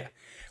game? Yeah.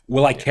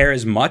 Will I care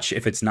as much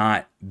if it's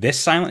not this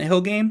Silent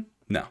Hill game?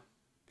 No.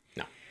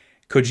 No.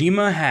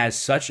 Kojima has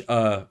such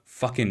a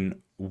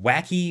fucking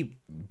wacky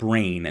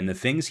brain, and the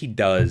things he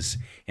does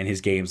in his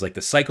games, like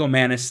the Psycho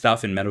Mantis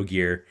stuff in Metal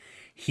Gear,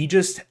 he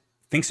just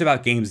thinks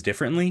about games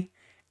differently,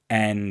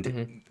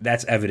 and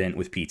that's evident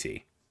with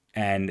PT.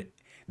 And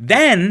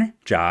then,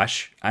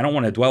 Josh, I don't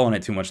want to dwell on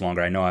it too much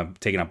longer. I know I'm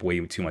taking up way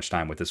too much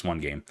time with this one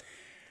game.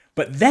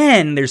 But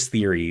then there's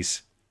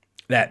theories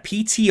that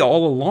PT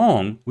all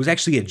along was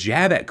actually a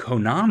jab at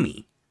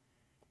Konami.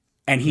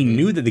 And he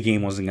knew that the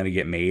game wasn't going to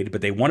get made,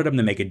 but they wanted him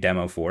to make a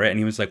demo for it. And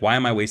he was like, why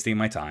am I wasting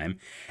my time?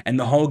 And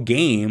the whole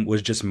game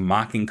was just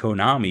mocking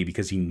Konami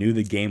because he knew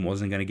the game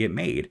wasn't going to get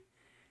made.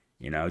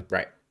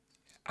 Right.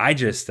 I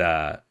just,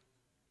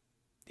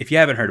 if you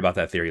haven't heard about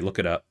that theory, look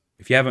it up.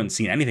 If you haven't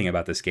seen anything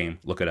about this game,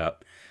 look it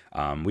up.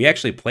 We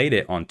actually played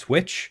it on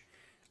Twitch.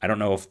 I don't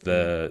know if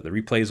the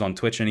replay is on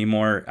Twitch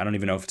anymore. I don't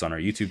even know if it's on our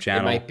YouTube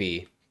channel. It might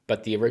be,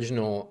 but the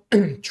original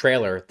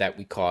trailer that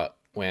we caught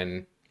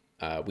when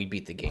we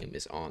beat the game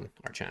is on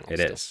our channel. It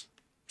is.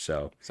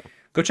 So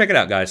go check it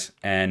out, guys.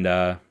 And,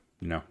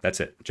 that's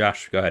it.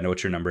 Josh, go ahead.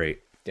 What's your number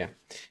 8? Yeah.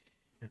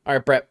 All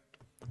right, Brett.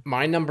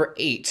 My number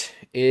 8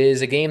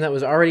 is a game that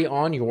was already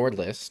on your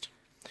list.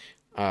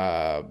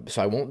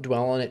 So I won't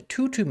dwell on it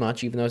too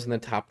much, even though it's in the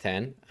top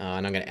 10.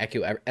 And I'm going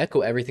to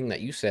echo everything that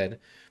you said.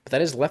 But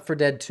that is Left 4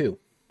 Dead 2.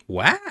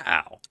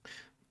 Wow.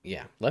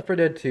 Yeah, Left 4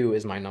 Dead 2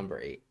 is my number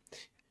 8.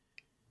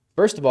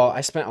 First of all,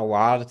 I spent a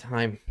lot of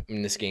time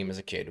in this game as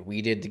a kid.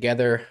 We did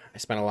together. I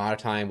spent a lot of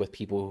time with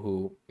people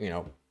who,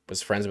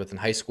 was friends with in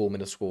high school,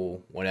 middle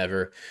school,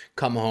 whatever.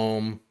 Come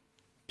home,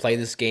 play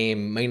this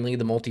game, mainly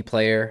the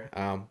multiplayer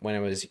when I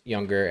was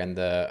younger, and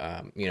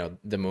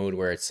the mode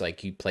where it's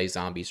like you play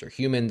zombies or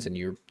humans, and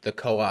you're the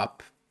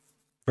co-op,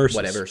 versus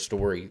whatever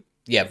story.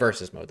 Yeah,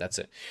 versus mode. That's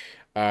it.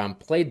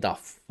 Played the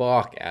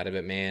fuck out of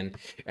it, man.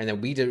 And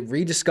then we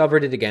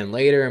rediscovered it again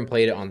later and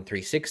played it on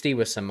 360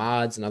 with some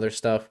mods and other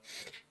stuff.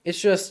 It's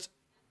just,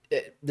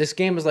 this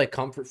game is like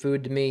comfort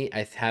food to me.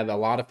 I have a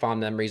lot of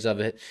fond memories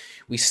of it.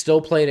 We still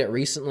played it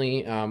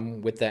recently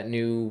with that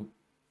new,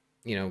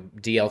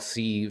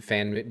 DLC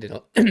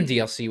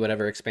DLC,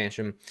 whatever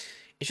expansion.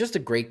 It's just a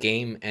great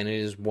game, and it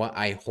is what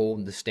I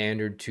hold the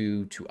standard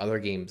to other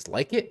games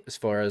like it, as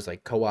far as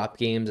like co-op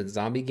games and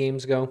zombie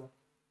games go.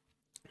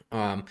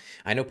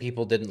 I know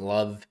people didn't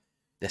love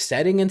the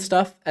setting and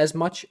stuff as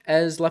much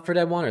as Left 4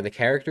 Dead 1 or the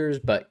characters,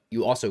 but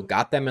you also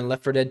got them in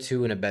Left 4 Dead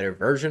 2 in a better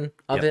version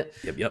of it.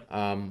 Yep.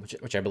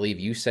 Which I believe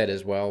you said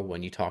as well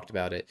when you talked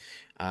about it.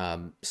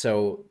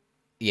 So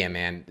yeah,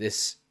 man,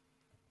 this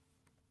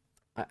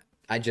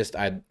I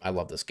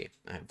love this game.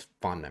 I have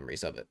fond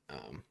memories of it.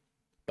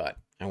 But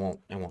I won't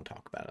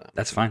talk about it.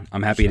 That's fine.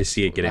 I'm happy to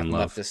see it get in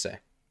love. Left to say.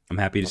 I'm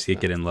happy to see it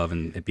get in love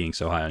and it being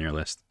so high on your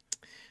list.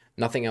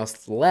 Nothing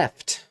else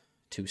left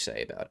to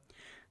say about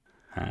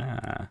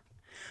it.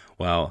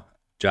 Well,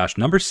 Josh,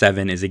 number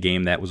 7 is a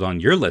game that was on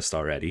your list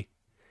already.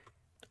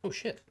 Oh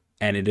shit.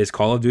 And it is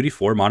Call of Duty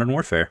 4 Modern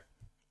Warfare.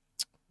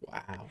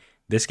 Wow.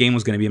 This game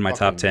was going to be in my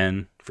top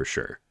 10 for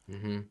sure.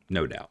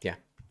 No doubt. Yeah.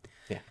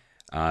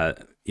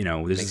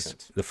 This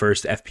is the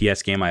first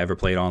FPS game I ever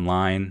played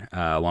online,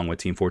 along with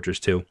Team Fortress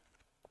 2.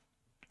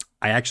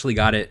 I actually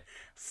got it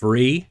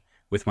free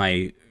with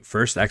my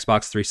first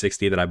Xbox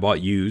 360 that I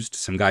bought used.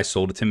 Some guy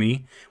sold it to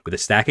me with a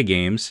stack of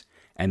games,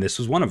 and this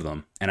was one of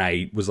them. And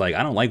I was like,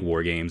 I don't like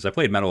war games. I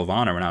played Medal of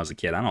Honor when I was a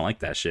kid. I don't like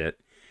that shit.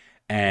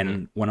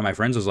 And one of my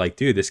friends was like,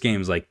 dude, this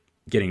game's like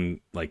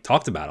getting like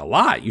talked about a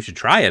lot. You should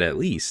try it at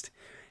least.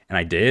 And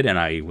I did, and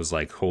I was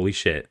like, holy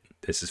shit,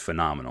 this is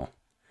phenomenal.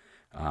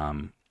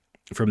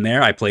 From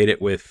there, I played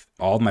it with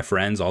all of my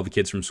friends, all the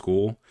kids from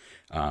school.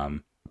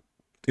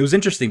 It was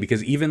interesting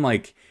because even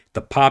like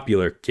the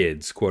popular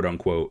kids, quote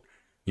unquote,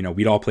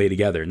 we'd all play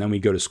together, and then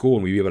we'd go to school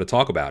and we'd be able to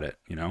talk about it,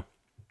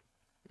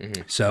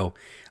 Hmm. So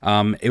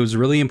it was a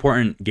really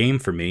important game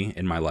for me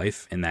in my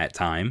life in that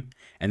time.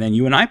 And then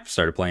you and I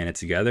started playing it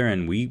together,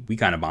 and we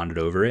kind of bonded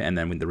over it. And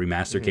then when the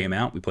remaster Hmm. came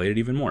out, we played it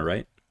even more,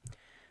 right?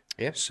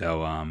 Yeah.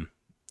 So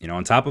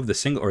on top of the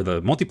single or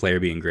the multiplayer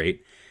being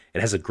great,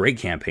 it has a great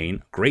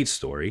campaign, great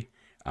story.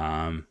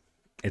 Um,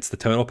 it's the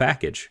total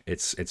package.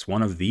 It's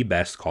one of the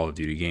best Call of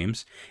Duty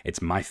games.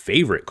 It's my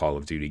favorite Call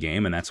of Duty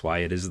game, and that's why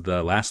it is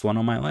the last one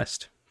on my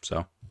list.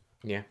 So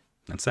Yeah.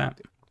 that's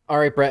that. All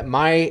right, Brett.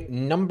 My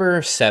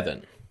number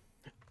seven.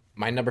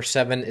 My number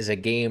seven is a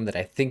game that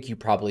I think you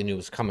probably knew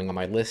was coming on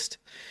my list.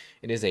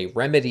 It is a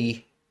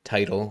Remedy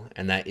title,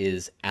 and that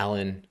is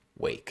Alan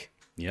Wake.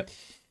 Yep.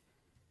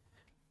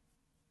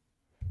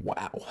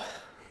 Wow.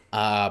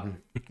 Um,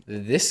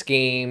 this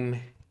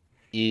game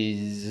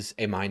is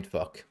a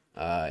mindfuck.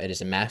 It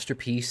is a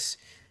masterpiece.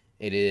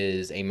 It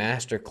is a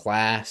master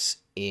class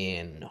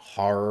in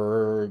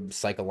horror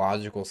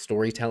psychological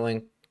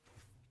storytelling.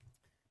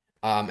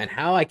 And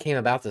how I came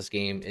about this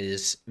game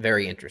is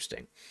very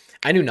interesting.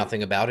 I knew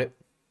nothing about it.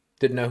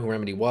 Didn't know who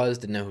Remedy was.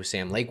 Didn't know who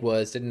Sam Lake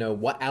was. Didn't know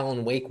what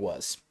Alan Wake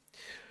was.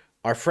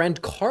 Our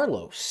friend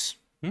Carlos,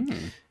 Hmm.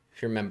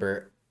 if you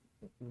remember,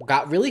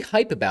 got really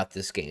hype about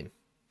this game,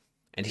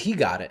 and he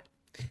got it.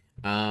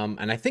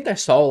 And I think I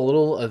saw a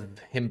little of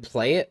him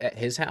play it at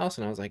his house,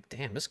 and I was like,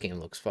 "Damn, this game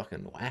looks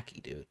fucking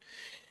wacky, dude."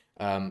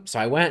 So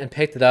I went and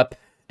picked it up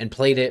and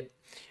played it.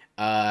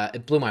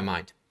 It blew my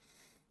mind.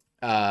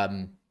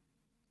 Um,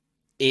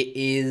 it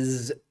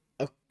is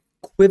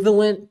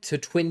equivalent to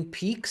Twin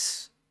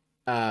Peaks,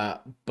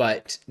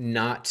 but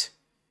not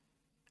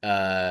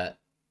uh,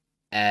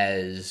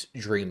 as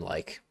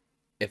dreamlike,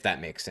 if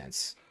that makes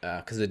sense.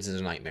 Because it is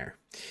a nightmare.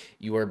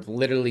 You are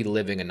literally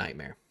living a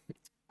nightmare.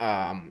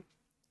 Um,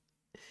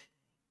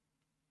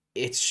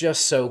 it's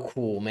just so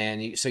cool,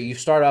 man. So you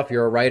start off,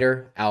 you're a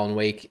writer, Alan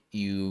Wake.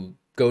 You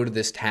go to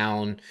this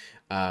town,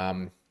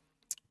 um,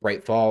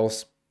 Bright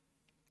Falls.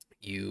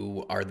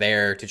 You are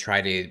there to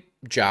try to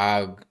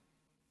jog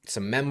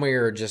some memory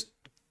or just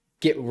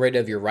get rid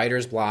of your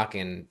writer's block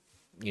and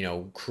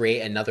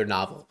create another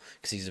novel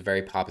because he's a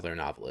very popular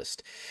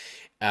novelist.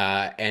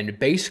 And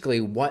basically,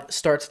 what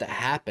starts to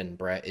happen,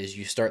 Brett, is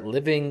you start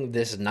living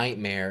this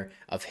nightmare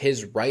of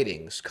his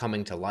writings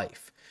coming to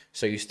life.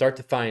 So you start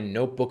to find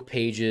notebook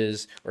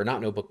pages, or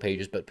not notebook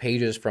pages, but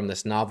pages from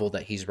this novel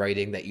that he's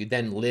writing that you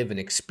then live and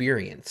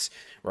experience,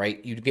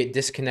 right? You get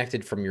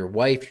disconnected from your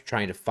wife, you're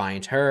trying to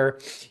find her.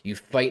 You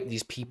fight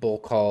these people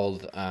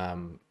called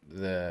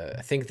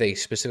I think they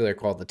specifically are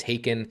called the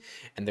Taken,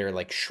 and they're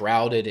like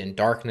shrouded in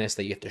darkness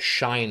that you have to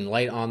shine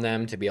light on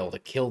them to be able to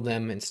kill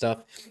them and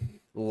stuff.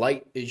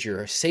 Light is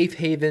your safe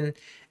haven,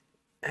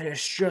 and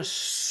it's just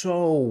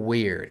so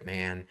weird,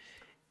 man.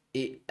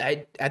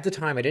 At the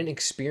time I didn't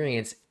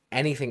experience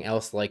anything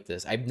else like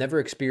this. I've never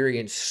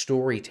experienced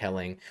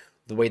storytelling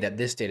the way that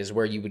this did, is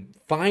where you would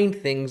find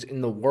things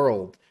in the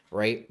world,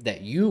 right,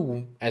 that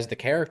you as the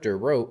character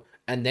wrote,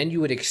 and then you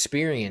would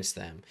experience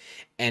them.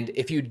 And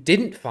if you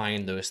didn't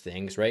find those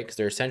things, right, because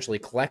they're essentially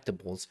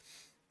collectibles,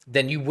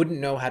 then you wouldn't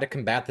know how to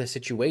combat the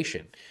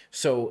situation.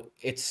 So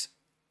it's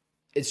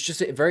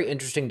just a very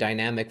interesting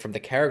dynamic from the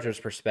character's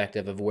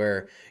perspective of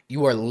where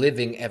you are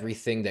living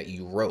everything that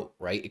you wrote,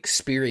 right?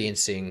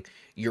 Experiencing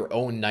your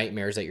own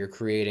nightmares that you're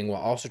creating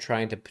while also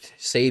trying to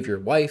save your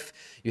wife.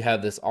 You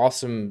have this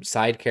awesome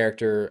side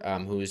character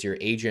who is your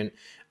agent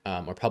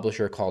or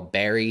publisher called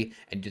Barry,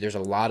 and there's a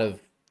lot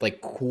of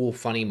like cool,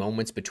 funny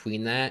moments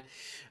between that.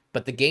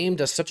 But the game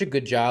does such a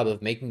good job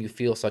of making you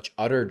feel such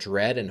utter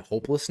dread and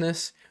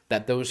hopelessness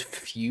that those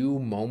few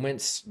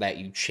moments that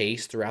you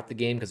chase throughout the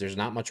game, because there's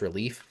not much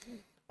relief,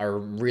 are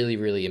really,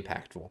 really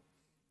impactful.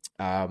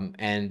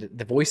 And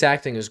the voice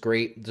acting is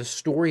great. The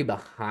story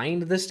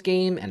behind this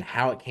game and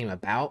how it came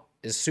about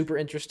is super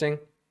interesting.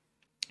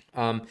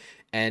 Um,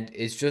 and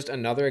it's just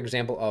another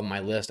example of my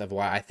list of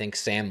why I think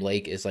Sam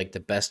Lake is like the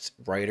best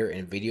writer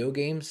in video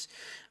games.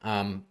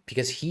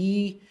 Because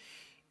he,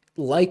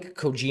 like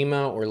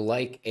Kojima or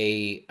like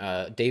a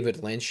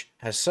David Lynch,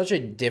 has such a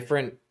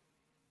different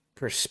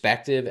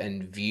perspective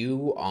and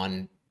view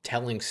on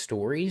telling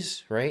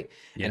stories, right?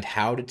 Yeah. And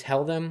how to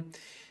tell them.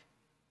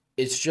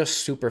 It's just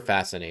super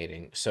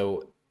fascinating.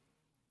 So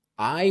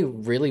I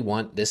really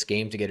want this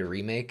game to get a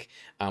remake,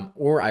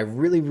 or I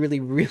really, really,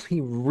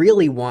 really,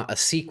 really want a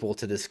sequel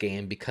to this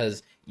game,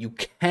 because you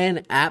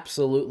can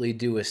absolutely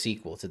do a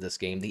sequel to this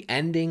game. The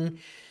ending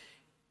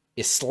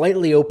is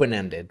slightly open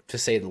ended, to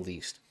say the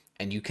least,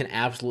 and you can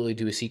absolutely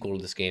do a sequel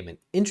to this game. And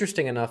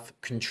interesting enough,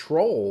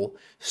 Control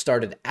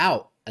started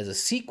out as a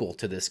sequel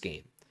to this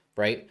game,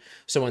 right?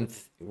 So when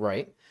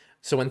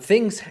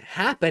things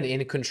happen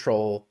in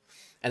Control,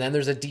 and then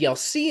there's a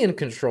DLC in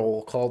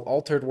Control called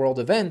Altered World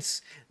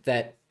Events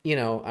that,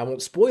 I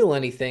won't spoil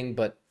anything,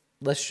 but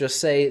let's just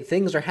say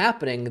things are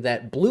happening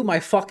that blew my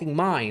fucking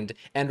mind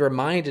and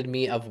reminded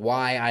me of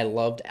why I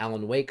loved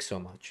Alan Wake so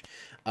much.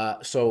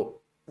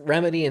 So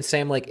Remedy and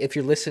Sam, like, if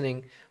you're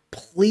listening,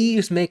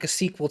 please make a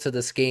sequel to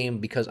this game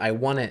because I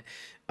want it.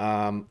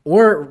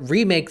 Or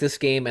remake this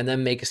game and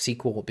then make a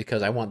sequel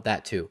because I want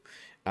that too.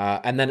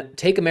 And then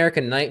take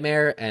American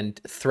Nightmare and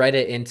thread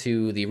it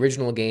into the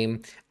original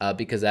game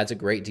because that's a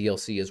great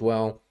DLC as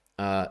well.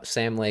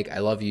 Sam Lake, I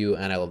love you,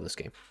 and I love this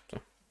game. So.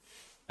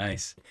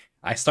 Nice.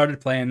 I started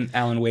playing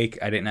Alan Wake.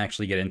 I didn't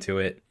actually get into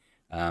it.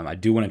 I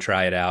do want to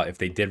try it out. If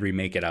they did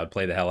remake it, I would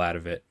play the hell out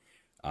of it.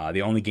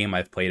 The only game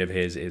I've played of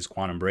his is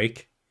Quantum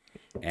Break,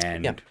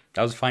 and Yeah.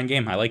 that was a fine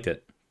game. I liked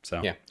it.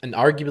 So Yeah, and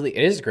arguably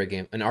it is a great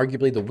game, and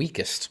arguably the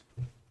weakest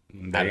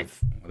out there, of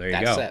there you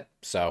that go. set.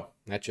 So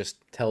that just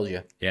tells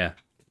you. Yeah,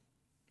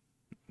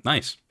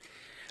 nice.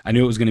 I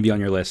knew it was going to be on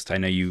your list. I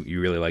know you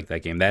really like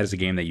that game. That is a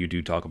game that you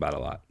do talk about a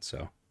lot.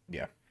 So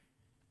Yeah.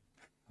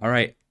 all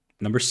right,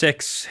 number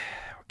 6.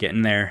 We're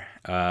getting there.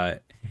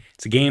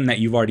 It's a game that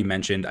you've already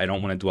mentioned. I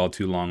don't want to dwell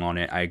too long on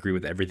it. I agree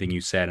with everything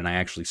you said, and I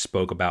actually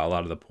spoke about a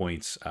lot of the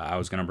points I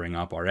was going to bring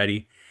up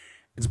already.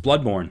 It's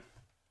Bloodborne.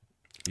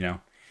 You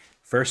know,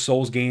 first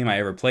Souls game I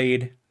ever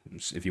played,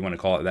 if you want to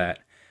call it that.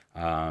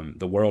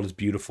 The world is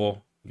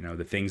beautiful. You know,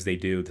 the things they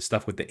do, the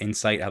stuff with the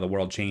insight, how the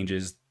world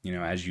changes, you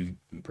know, as you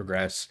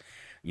progress,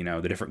 you know,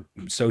 the different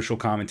social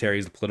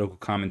commentaries, the political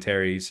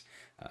commentaries,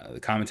 the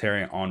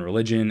commentary on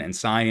religion and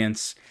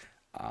science,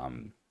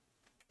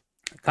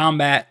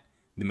 combat,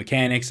 the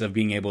mechanics of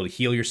being able to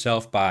heal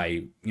yourself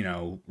by, you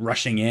know,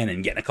 rushing in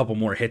and getting a couple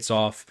more hits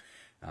off.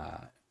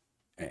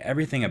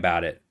 Everything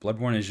about it.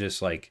 Bloodborne is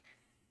just like,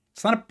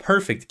 it's not a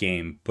perfect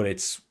game, but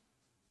it's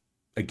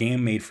a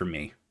game made for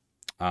me.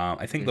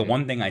 I think the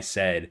one thing I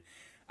said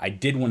I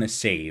did want to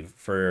save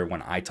for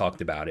when I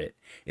talked about it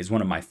is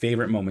one of my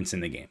favorite moments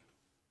in the game.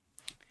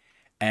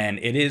 And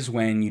it is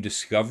when you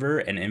discover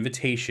an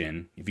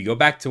invitation. If you go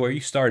back to where you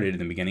started in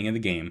the beginning of the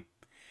game,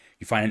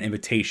 you find an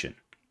invitation.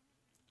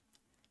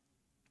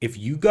 If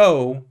you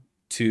go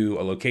to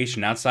a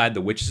location outside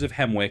the Witches of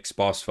Hemwick's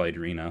boss fight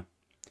arena,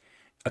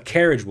 a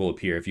carriage will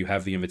appear if you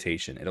have the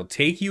invitation. It'll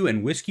take you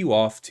and whisk you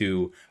off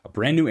to a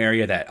brand new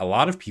area that a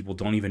lot of people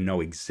don't even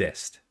know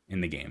exist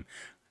in the game.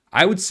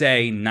 I would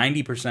say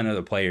 90% of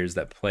the players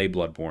that play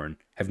Bloodborne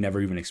have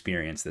never even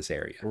experienced this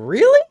area.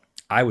 Really?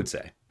 I would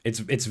say it's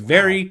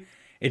very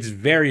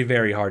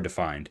very hard to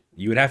find.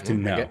 You would have to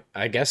know.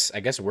 I guess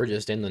we're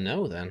just in the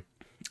know then.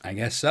 I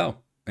guess so.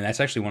 And that's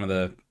actually one of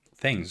the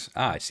things.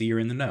 I see you're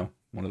in the know.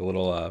 One of the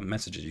little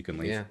messages you can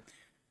leave.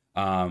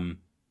 Yeah.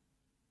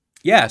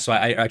 Yeah, so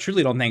I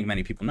truly don't think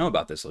many people know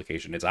about this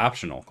location. It's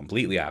optional,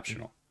 completely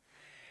optional.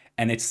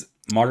 And it's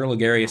Martyr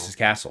Ligarius'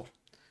 castle.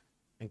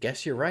 I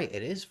guess you're right.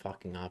 It is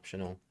fucking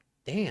optional.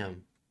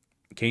 Damn.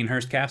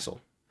 Canehurst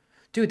Castle.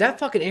 Dude, that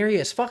fucking area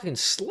is fucking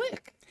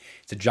slick.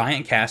 It's a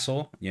giant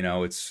castle. You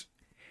know, it's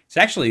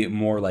actually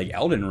more like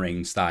Elden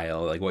Ring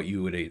style, like what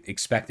you would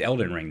expect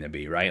Elden Ring to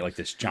be, right? Like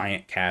this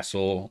giant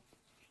castle.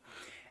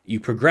 You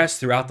progress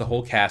throughout the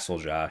whole castle,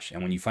 Josh,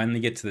 and when you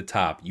finally get to the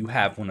top, you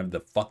have one of the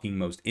fucking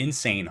most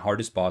insane,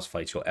 hardest boss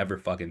fights you'll ever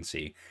fucking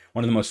see.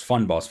 One of the most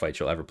fun boss fights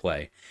you'll ever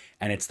play.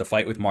 And it's the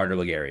fight with Martyr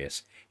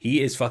Ligarius. He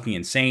is fucking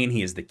insane.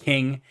 He is the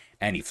king,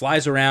 and he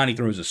flies around. He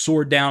throws a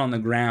sword down on the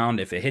ground.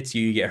 If it hits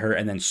you, you get hurt,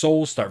 and then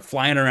souls start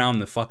flying around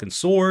the fucking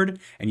sword,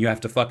 and you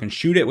have to fucking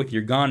shoot it with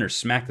your gun or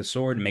smack the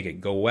sword and make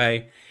it go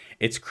away.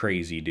 It's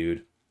crazy,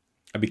 dude.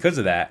 And because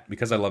of that,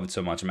 because I love it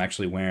so much, I'm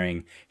actually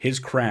wearing his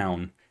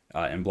crown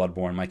in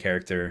Bloodborne. My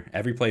character,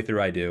 every playthrough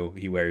I do,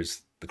 he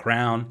wears the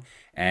crown,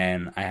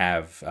 and I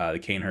have the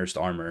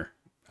Canehurst armor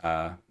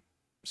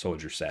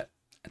soldier set.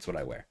 That's what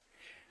I wear.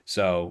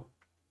 So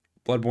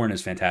Bloodborne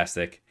is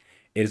fantastic.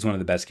 It is one of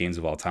the best games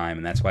of all time,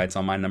 and that's why it's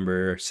on my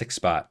number 6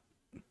 spot.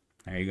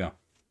 There you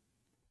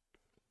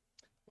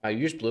go. You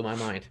just blew my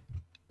mind.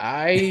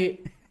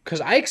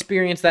 Because I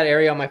experienced that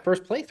area on my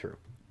first playthrough.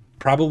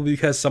 Probably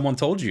because someone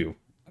told you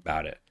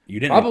about it. You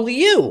didn't. Probably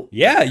you.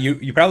 Yeah,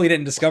 you probably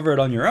didn't discover it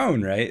on your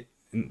own, right?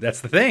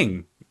 That's the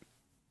thing.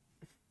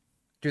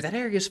 Dude, that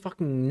area is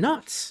fucking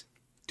nuts.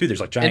 Dude,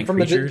 there's like giant And from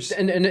creatures.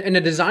 and in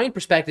a design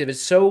perspective,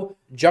 it's so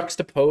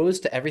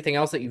juxtaposed to everything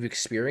else that you've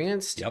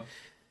experienced. Yep.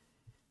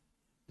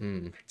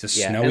 Mm. It's a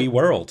snowy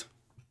world.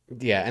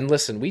 Yeah, and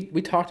listen,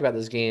 we talked about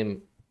this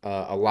game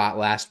a lot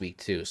last week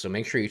too, so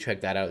make sure you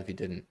check that out if you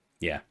didn't.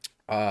 Yeah.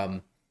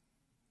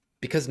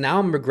 Because now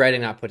I'm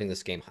regretting not putting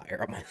this game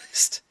higher on my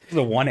list.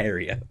 The one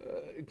area.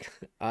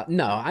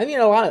 No, I mean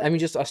a lot. I mean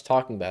just us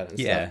talking about it. And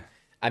Yeah. stuff.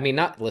 I mean,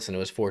 not listen. It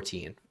was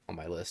 14 on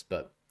my list,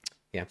 but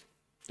yeah.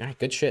 All right,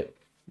 good shit.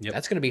 Yep.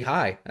 That's gonna be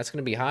high. That's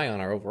gonna be high on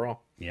our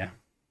overall. Yeah.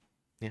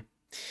 Yeah.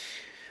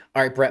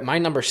 All right, Brett. My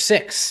number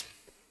 6.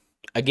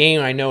 A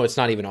game I know it's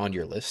not even on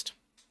your list.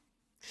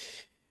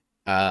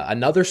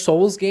 Another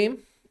Souls game,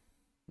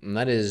 and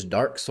that is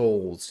Dark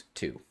Souls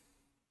 2.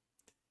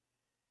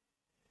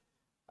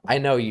 I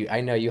know you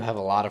have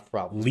a lot of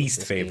problems.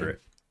 Least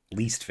favorite.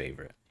 Least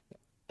favorite.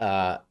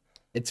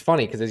 It's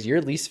funny because it's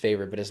your least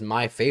favorite, but it's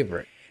my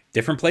favorite.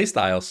 Different play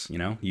styles, you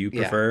know. You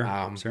prefer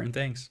certain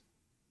things.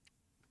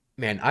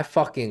 Man, I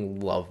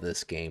fucking love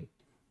this game.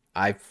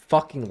 I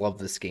fucking love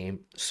this game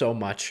so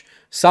much.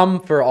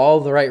 Some for all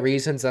the right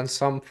reasons, and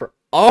some for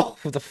all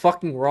of the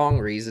fucking wrong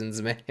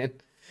reasons, man.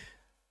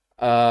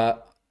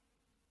 Brett,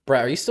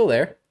 are you still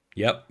there?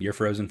 Yep, you're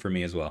frozen for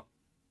me as well.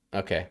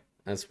 Okay,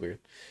 that's weird.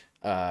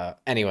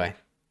 Anyway,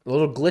 a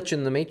little glitch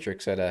in the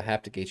Matrix at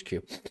Haptic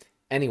HQ.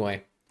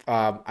 Anyway,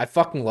 I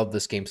fucking love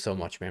this game so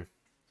much, man.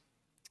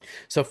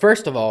 So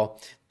first of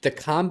all, the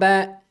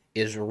combat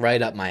is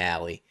right up my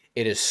alley.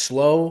 It is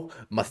slow,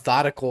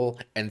 methodical,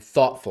 and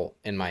thoughtful,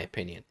 in my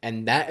opinion.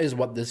 And that is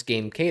what this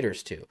game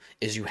caters to,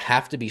 is you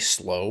have to be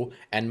slow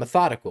and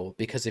methodical,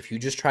 because if you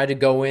just try to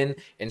go in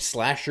and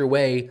slash your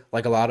way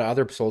like a lot of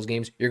other Souls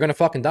games, you're gonna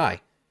fucking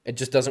die. It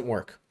just doesn't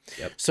work.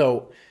 Yep.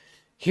 So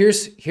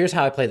here's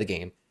how I play the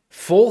game.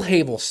 Full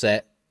Havel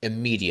set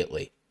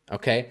immediately.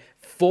 Okay?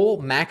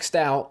 Full maxed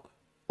out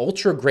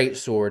ultra great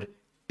sword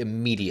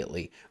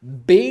immediately.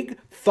 Big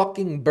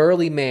fucking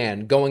burly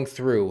man going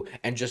through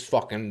and just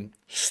fucking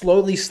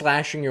slowly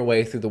slashing your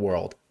way through the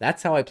world.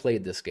 That's how I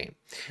played this game.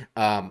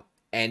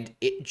 And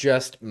it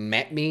just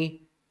met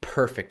me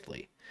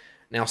perfectly.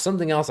 Now,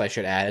 something else I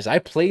should add is I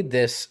played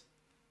this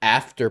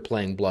after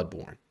playing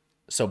Bloodborne.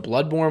 So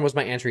Bloodborne was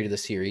my entry to the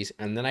series,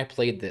 and then I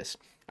played this.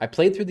 I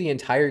played through the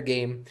entire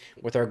game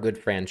with our good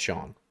friend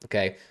Sean.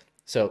 Okay,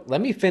 so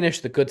let me finish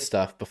the good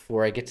stuff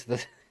before I get to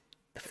the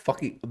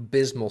fucking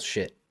abysmal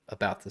shit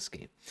about this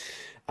game.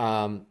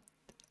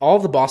 All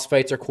the boss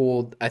fights are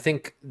cool. I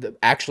think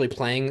actually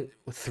playing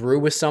through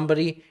with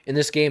somebody in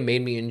this game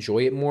made me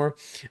enjoy it more.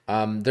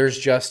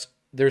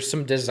 There's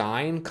some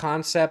design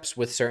concepts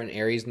with certain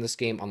areas in this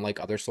game, unlike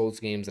other Souls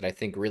games, that I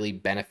think really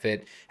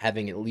benefit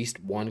having at least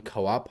one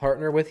co-op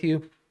partner with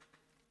you.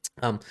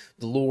 The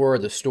lore,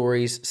 the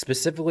stories,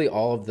 specifically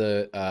all of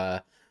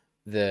the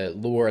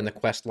lore and the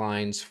quest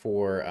lines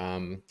for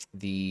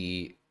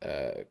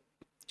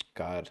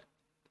God,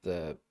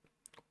 the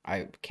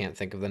I can't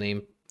think of the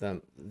name.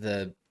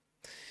 The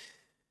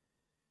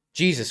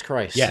Jesus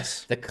Christ.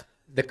 Yes.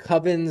 The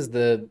covens,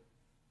 the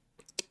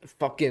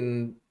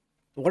fucking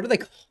what are they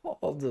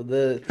called?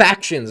 The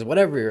factions,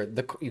 whatever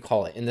you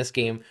call it in this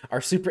game,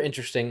 are super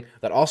interesting.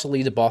 That also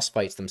lead to boss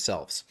fights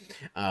themselves,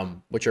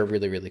 which are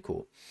really really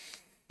cool.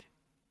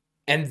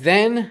 And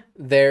then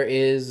there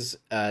is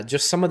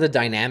just some of the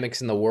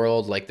dynamics in the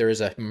world. Like there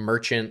is a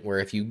merchant where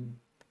if you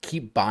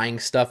keep buying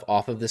stuff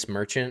off of this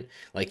merchant,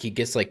 like he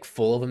gets like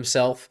full of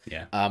himself.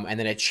 Yeah. And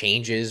then it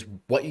changes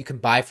what you can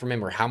buy from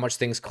him or how much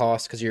things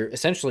cost, because you're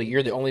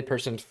the only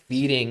person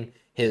feeding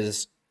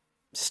his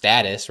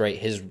status, right?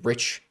 His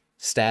rich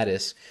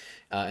status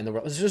in the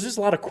world. There's just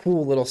a lot of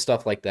cool little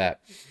stuff like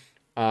that.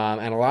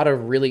 And a lot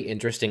of really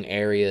interesting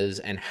areas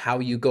and how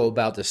you go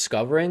about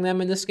discovering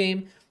them in this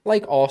game.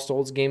 Like all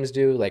Souls games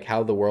do, like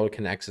how the world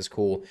connects is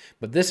cool.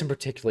 But this in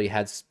particular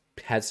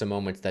had some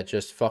moments that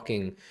just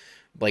fucking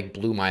like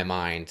blew my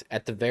mind.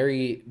 At the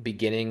very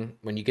beginning,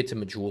 when you get to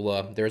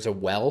Majula, there's a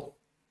well.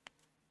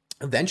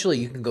 Eventually,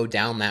 you can go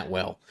down that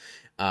well.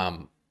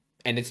 And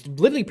it's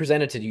literally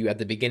presented to you at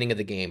the beginning of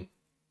the game.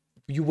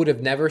 You would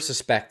have never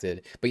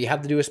suspected, but you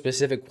have to do a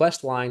specific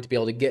quest line to be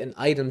able to get an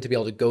item to be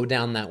able to go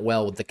down that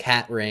well with the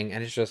cat ring,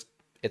 and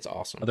it's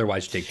awesome.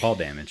 Otherwise, you take fall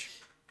damage.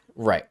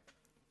 Right.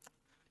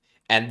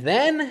 And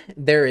then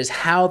there is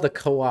how the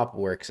co-op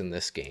works in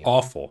this game.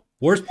 Awful.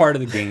 Worst part of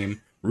the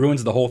game.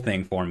 Ruins the whole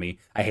thing for me.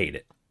 I hate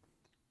it.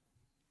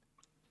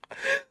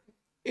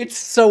 It's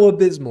so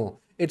abysmal.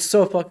 It's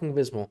so fucking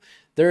abysmal.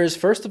 There is,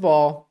 first of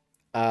all,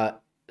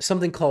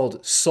 something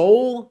called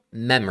soul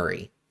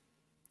memory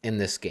in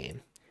this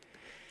game,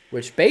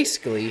 which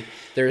basically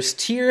there's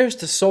tiers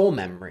to soul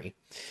memory,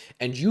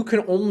 and you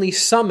can only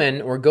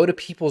summon or go to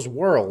people's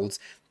worlds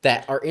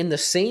that are in the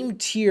same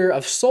tier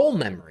of soul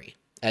memory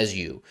as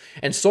you.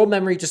 And soul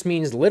memory just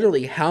means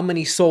literally how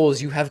many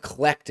souls you have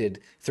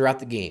collected throughout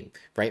the game,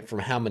 right? From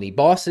how many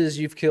bosses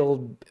you've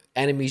killed,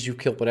 enemies you've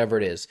killed, whatever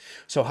it is.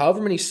 So however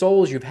many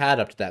souls you've had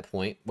up to that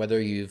point, whether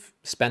you've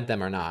spent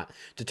them or not,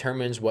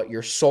 determines what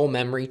your soul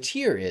memory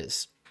tier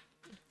is.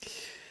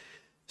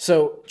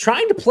 So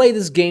trying to play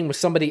this game with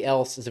somebody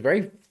else is a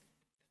very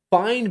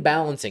fine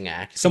balancing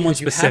act. Someone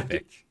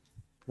specific.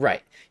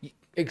 Right.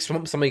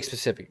 Somebody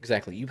specific,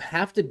 exactly. You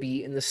have to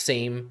be in the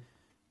same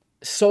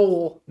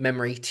soul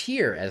memory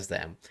tier as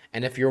them.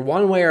 And if you're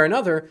one way or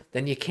another,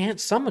 then you can't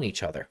summon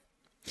each other.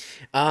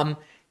 And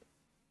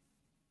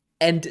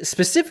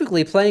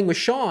specifically playing with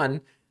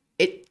Sean,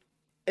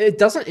 it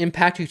doesn't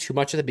impact you too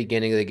much at the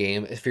beginning of the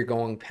game if you're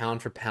going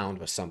pound for pound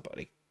with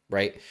somebody,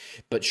 right?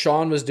 But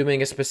Sean was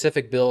doing a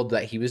specific build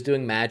that he was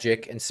doing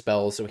magic and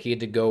spells, so he had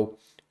to go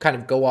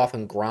off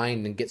and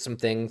grind and get some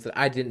things that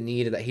I didn't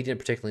need, that he didn't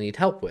particularly need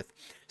help with.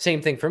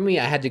 Same thing for me.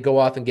 I had to go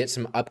off and get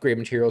some upgrade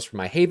materials for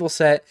my Havel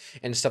set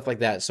and stuff like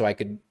that so I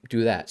could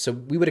do that. So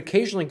we would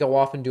occasionally go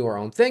off and do our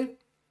own thing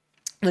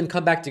and then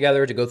come back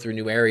together to go through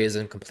new areas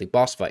and complete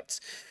boss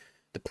fights.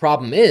 The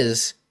problem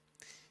is,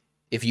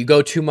 if you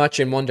go too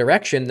much in one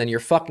direction, then you're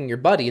fucking your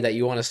buddy that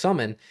you want to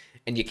summon,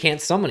 and you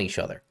can't summon each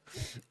other.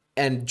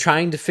 And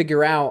trying to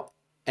figure out,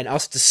 and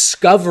us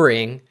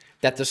discovering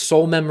that the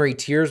soul memory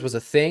tiers was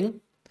a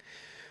thing,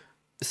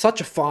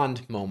 such a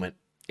fond moment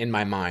in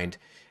my mind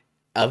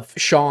of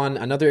Sean,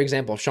 another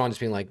example of Sean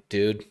just being like,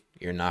 dude,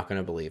 you're not going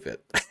to believe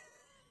it.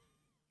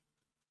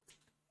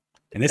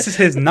 And this is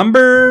his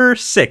number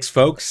 6,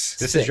 folks.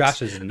 This is 6.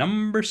 Josh's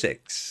number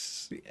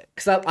 6.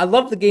 because I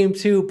love the game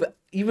too, but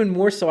even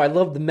more so, I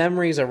love the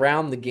memories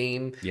around the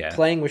game, Yeah.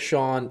 playing with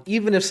Sean,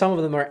 even if some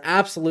of them are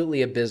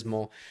absolutely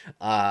abysmal.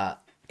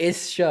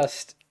 It's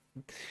just,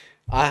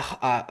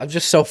 I'm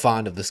just so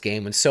fond of this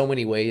game in so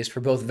many ways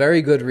for both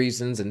very good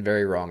reasons and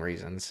very wrong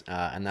reasons.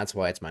 And that's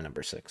why it's my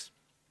number 6.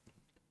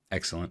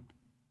 Excellent.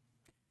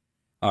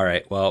 All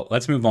right. Well,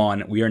 let's move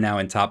on. We are now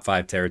in top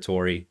 5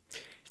 territory.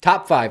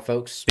 Top 5,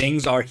 folks.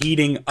 Things are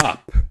heating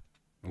up.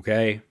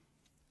 Okay.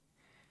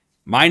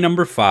 My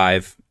number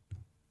 5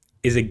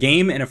 is a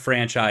game in a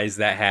franchise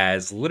that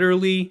has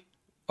literally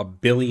a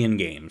billion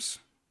games.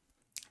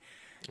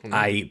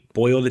 I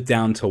boiled it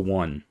down to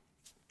one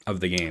of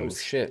the games. Oh,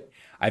 shit.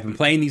 I've been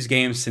playing these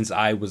games since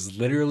I was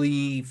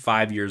literally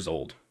 5 years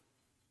old.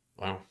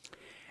 Wow.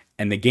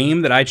 And the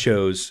game that I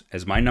chose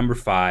as my number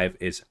 5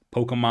 is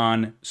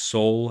Pokemon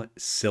Soul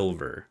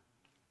Silver.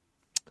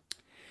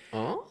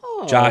 Oh.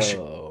 Josh,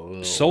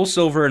 Soul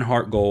Silver and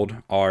Heart Gold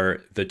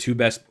are the 2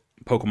 best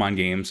Pokemon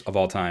games of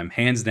all time.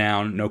 Hands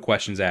down, no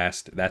questions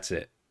asked. That's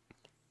it.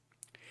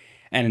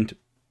 And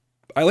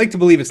I like to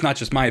believe it's not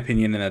just my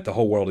opinion and that the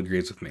whole world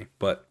agrees with me,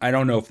 but I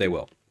don't know if they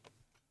will.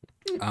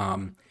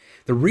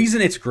 The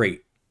reason it's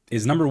great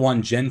is number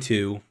 1, Gen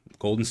 2,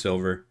 Gold and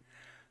Silver,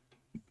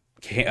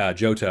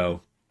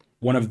 Johto,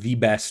 one of the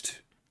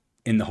best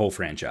in the whole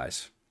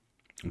franchise.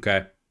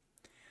 Okay?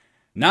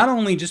 Not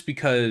only just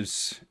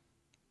because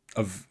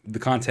of the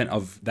content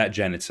of that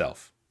gen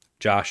itself.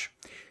 Josh,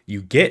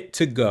 you get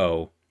to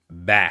go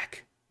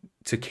back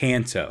to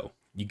Kanto.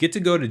 You get to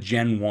go to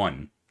Gen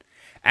 1.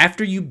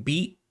 After you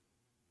beat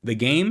the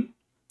game,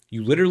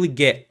 you literally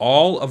get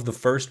all of the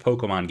first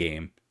Pokemon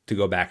game to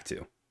go back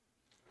to.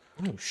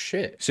 Oh,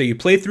 shit. So you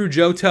play through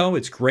Johto.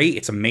 It's great.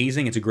 It's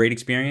amazing. It's a great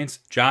experience.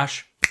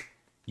 Josh,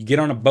 you get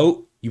on a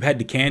boat. You head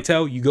to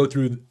Kanto. You go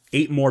through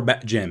 8 more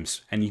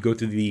gyms. And you go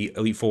through the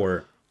Elite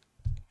Four.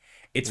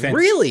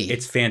 Really?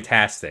 It's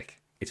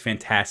fantastic. It's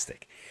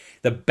fantastic.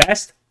 The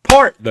best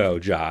part, though,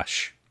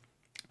 Josh,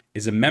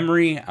 is a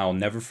memory I'll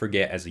never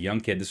forget as a young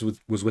kid. This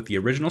was with the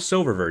original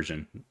Silver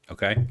version,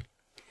 okay?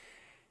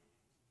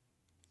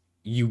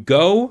 You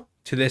go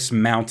to this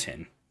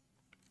mountain,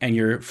 and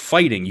you're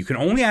fighting. You can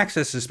only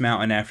access this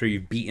mountain after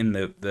you've beaten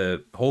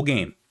the whole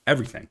game,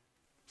 everything.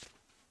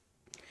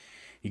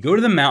 You go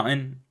to the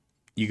mountain.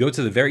 You go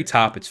to the very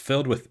top. It's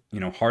filled with,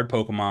 hard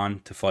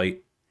Pokemon to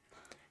fight.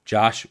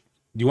 Josh,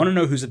 do you want to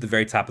know who's at the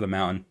very top of the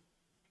mountain?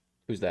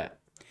 Who's that?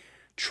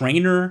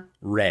 Trainer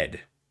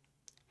Red.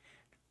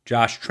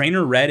 Josh,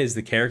 Trainer Red is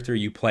the character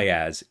you play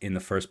as in the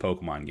first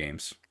Pokemon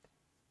games.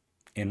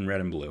 In Red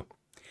and Blue.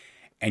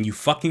 And you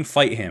fucking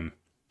fight him.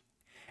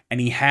 And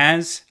he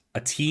has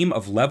a team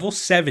of level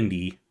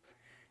 70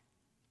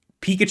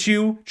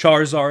 Pikachu,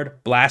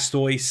 Charizard,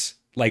 Blastoise,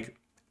 like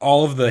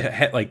all of the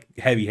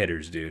heavy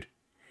hitters, dude.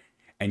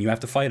 And you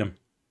have to fight him.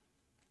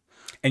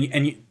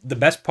 And the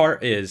best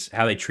part is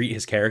how they treat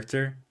his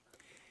character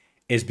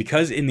is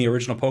because in the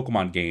original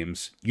Pokemon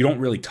games, you don't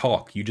really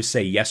talk. You just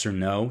say yes or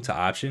no to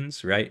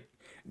options, right?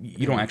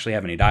 You don't actually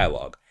have any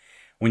dialogue.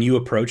 When you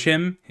approach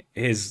him,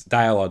 his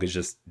dialogue is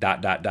just ...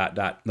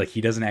 Like he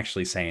doesn't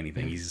actually say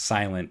anything. He's a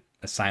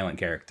silent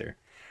character.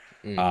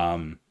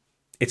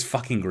 It's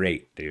fucking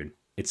great, dude.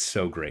 It's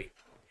so great.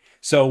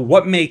 So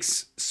what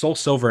makes Soul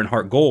Silver and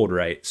Heart Gold,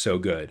 right, so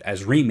good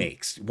as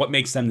remakes? What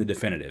makes them the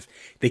definitive?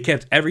 They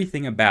kept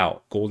everything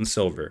about Gold and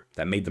Silver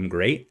that made them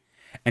great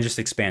and just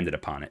expanded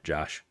upon it,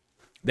 Josh.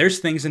 There's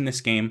things in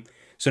this game.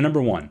 So number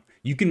 1,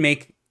 you can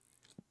make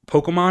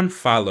Pokemon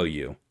follow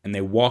you and they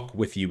walk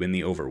with you in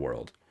the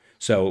overworld.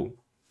 So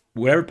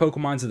whatever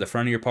Pokemon's at the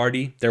front of your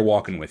party, they're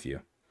walking with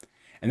you.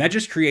 And that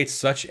just creates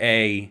such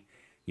a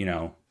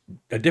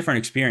different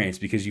experience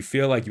because you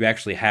feel like you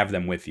actually have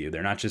them with you.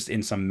 They're not just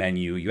in some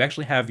menu. You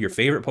actually have your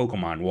favorite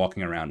Pokemon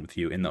walking around with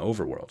you in the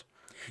overworld.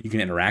 You can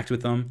interact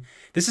with them.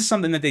 This is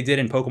something that they did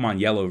in Pokemon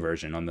Yellow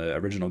version on the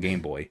original Game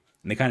Boy.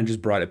 And they kind of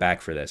just brought it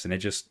back for this. And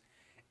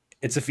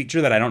it's a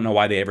feature that I don't know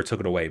why they ever took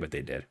it away, but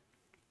they did.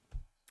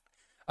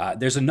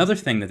 There's another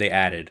thing that they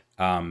added.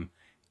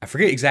 I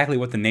forget exactly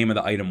what the name of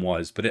the item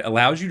was, but it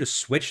allows you to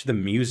switch the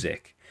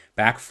music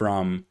back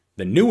from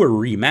the newer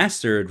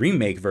remastered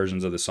remake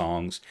versions of the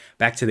songs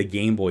back to the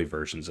Game Boy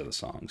versions of the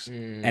songs.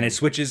 And it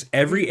switches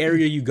every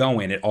area you go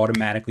in. It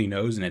automatically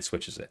knows and it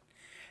switches it.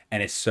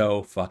 And it's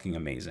so fucking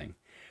amazing.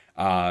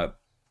 They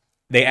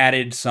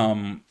added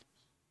some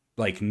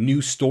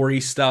new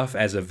story stuff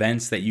as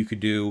events that you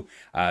could do,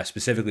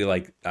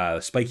 specifically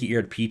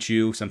spiky-eared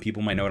Pichu. Some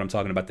people might know what I'm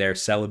talking about there.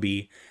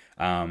 Celebi.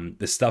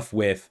 The stuff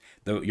with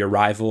your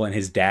rival and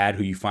his dad,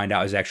 who you find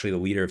out is actually the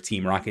leader of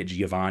Team Rocket,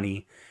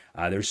 Giovanni.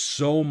 There's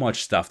so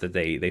much stuff that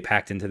they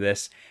packed into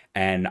this,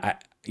 and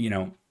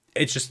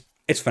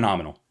it's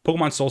phenomenal.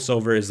 Pokemon Soul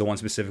Silver is the one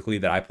specifically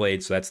that I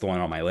played, so that's the one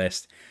on my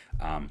list.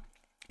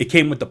 It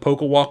came with the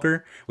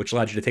Pokewalker, which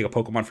allowed you to take a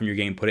Pokemon from your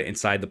game, put it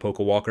inside the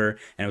Pokewalker,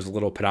 and it was a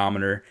little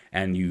pedometer,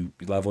 and you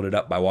leveled it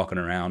up by walking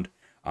around.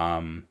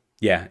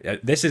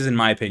 This is, in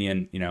my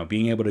opinion,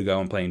 being able to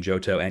go and play in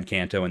Johto and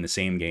Kanto in the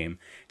same game.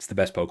 It's the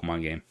best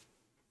Pokemon game,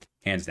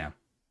 hands down.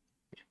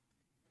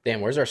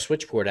 Damn, where's our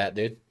switchboard at,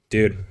 dude?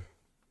 Dude,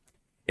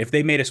 if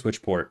they made a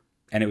Switch port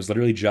and it was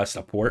literally just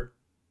a port,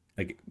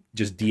 like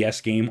just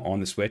DS game on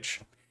the Switch,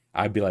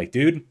 I'd be like,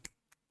 dude,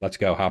 let's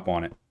go, hop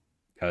on it,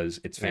 because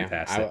it's Yeah,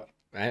 fantastic.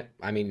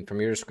 I mean,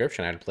 from your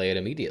description, I'd play it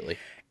immediately.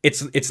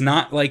 It's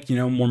not like,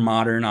 more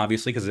modern,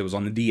 obviously, because it was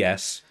on the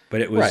DS,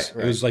 but it Right, was it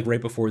right. was like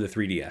right before the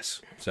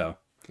 3DS. So,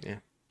 Yeah.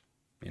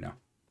 you know,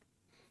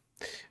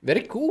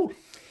 Very cool.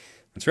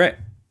 that's right.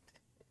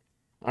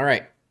 All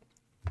right.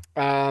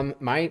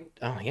 My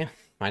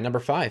number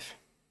five,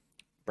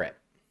 Brett.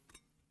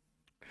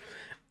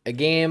 A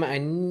game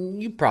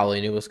you probably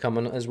knew was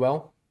coming as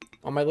well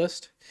on my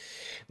list.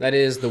 That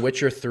is The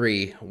Witcher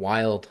 3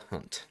 Wild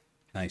Hunt.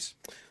 Nice.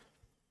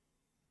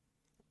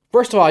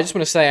 First of all, I just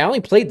want to say I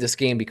only played this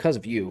game because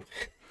of you.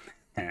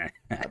 And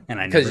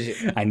I never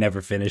Because I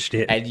never finished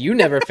it. and you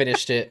never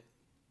finished it,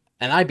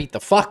 and I beat the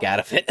fuck out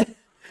of it.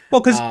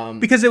 Well, Um,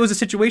 because it was a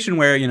situation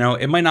where,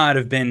 it might not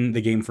have been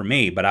the game for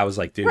me, but I was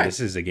like, dude, right. this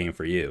is a game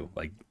for you.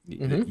 Like,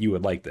 you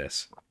would like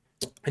this.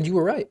 And you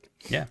were right.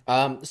 Yeah.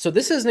 So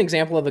this is an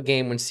example of a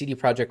game when CD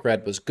Projekt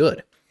Red was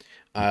good.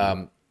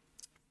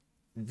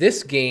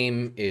 This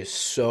game is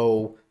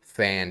so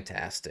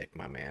fantastic,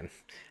 my man.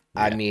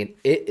 I Yeah. mean,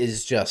 it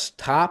is just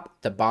top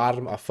to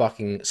bottom a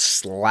fucking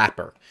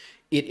slapper.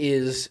 It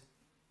is,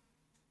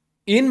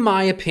 in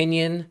my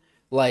opinion,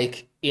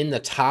 like in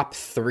the top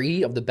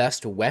three of the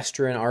best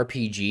Western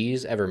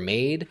RPGs ever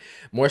made.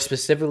 More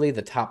specifically,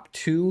 the top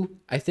two,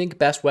 I think,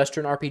 best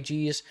Western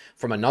RPGs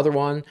from another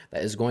one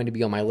that is going to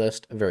be on my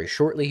list very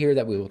shortly here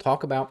that we will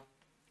talk about.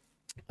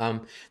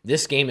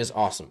 This game is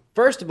awesome.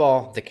 First of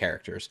all, the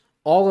characters.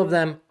 All of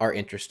them are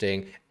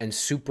interesting and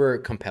super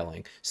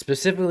compelling.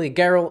 Specifically,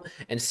 Geralt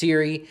and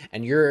Ciri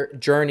and your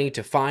journey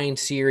to find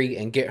Ciri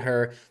and get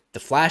her, the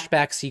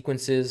flashback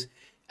sequences.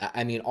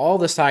 I mean, all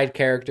the side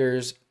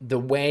characters, the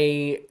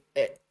way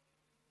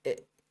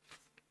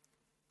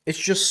it's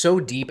just so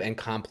deep and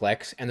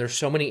complex, and there's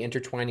so many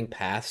intertwining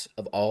paths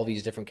of all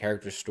these different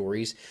characters'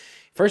 stories.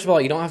 First of all,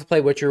 you don't have to play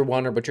Witcher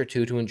 1 or Witcher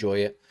 2 to enjoy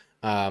it.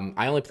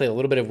 I only played a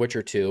little bit of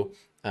Witcher 2,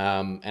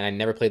 and I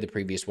never played the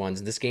previous ones.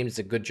 And this game does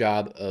a good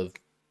job of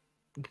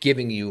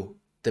giving you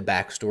the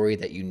backstory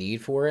that you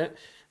need for it,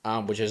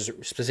 which is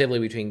specifically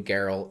between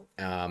Geralt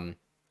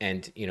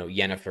and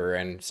Yennefer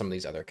and some of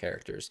these other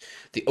characters.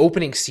 The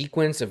opening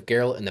sequence of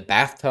Geralt in the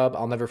bathtub,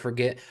 I'll never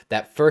forget.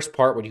 That first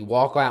part when you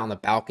walk out on the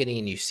balcony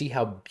and you see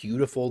how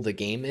beautiful the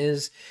game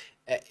is.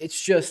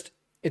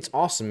 It's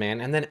awesome,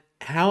 man. And then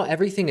how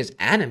everything is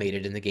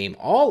animated in the game,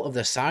 all of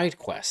the side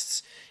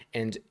quests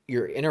and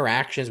your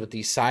interactions with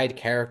these side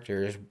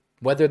characters,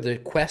 whether the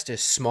quest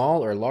is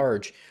small or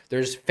large,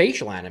 there's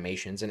facial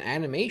animations and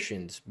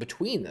animations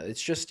between them.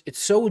 It's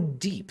so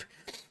deep.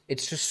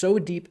 It's just so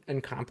deep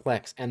and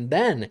complex. And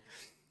then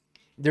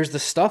there's the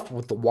stuff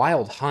with the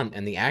wild hunt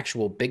and the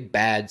actual big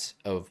bads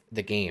of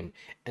the game.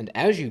 And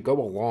as you go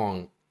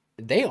along,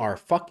 they are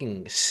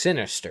fucking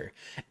sinister.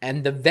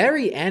 And the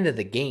very end of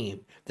the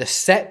game, the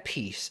set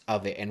piece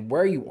of it and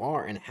where you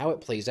are and how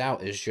it plays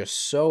out is just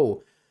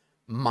so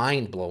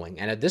mind blowing.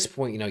 And at this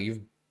point,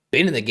 you've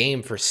been in the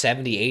game for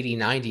 70, 80,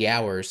 90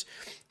 hours.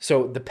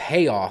 So the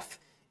payoff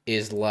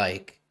is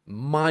like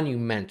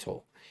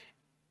monumental.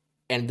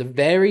 And the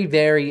very,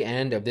 very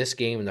end of this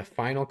game and the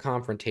final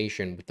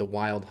confrontation with the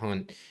Wild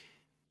Hunt,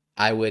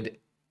 I would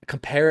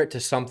compare it to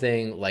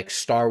something like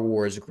Star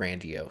Wars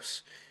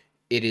Grandiose.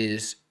 It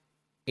is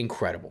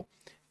incredible.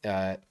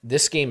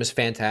 This game is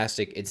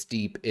fantastic. It's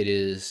deep. It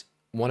is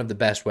one of the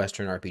best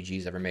Western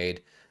RPGs ever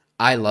made.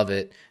 I love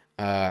it.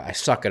 I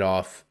suck it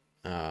off.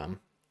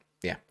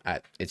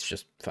 It's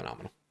just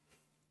phenomenal.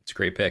 It's a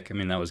great pick. I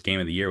mean, that was game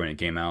of the year when it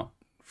came out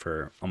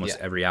for almost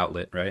every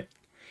outlet, right?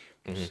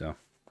 Mm-hmm. So,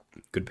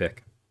 good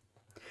pick.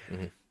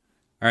 Mm-hmm.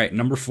 All right,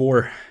 number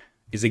 4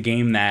 is a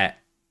game that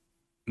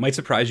might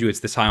surprise you. It's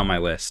this high on my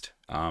list,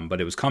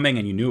 but it was coming,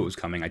 and you knew it was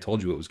coming. I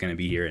told you it was going to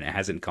be here, and it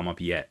hasn't come up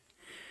yet.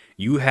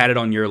 You had it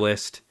on your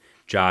list,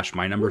 Josh.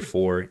 My number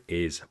 4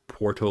 is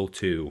Portal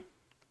 2.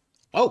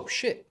 Oh,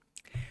 shit.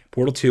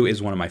 Portal 2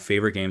 is one of my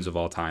favorite games of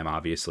all time,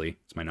 obviously.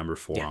 It's my number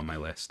 4 on my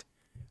list.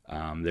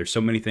 There's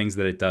so many things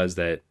that it does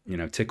that,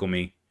 tickle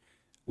me.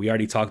 We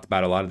already talked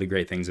about a lot of the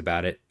great things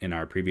about it in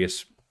our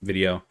previous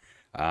video.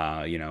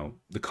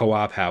 The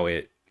co-op, how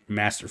it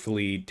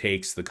masterfully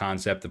takes the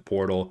concept of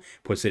Portal,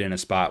 puts it in a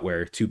spot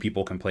where two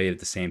people can play it at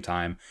the same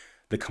time.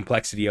 The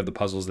complexity of the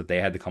puzzles that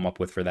they had to come up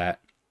with for that.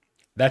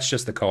 That's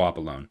just the co-op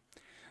alone.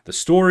 The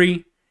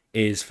story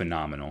is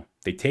phenomenal.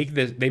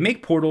 They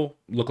make Portal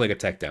look like a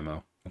tech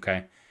demo,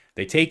 okay?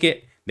 They take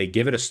it, they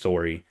give it a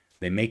story,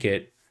 they make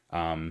it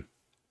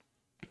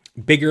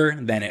bigger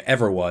than it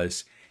ever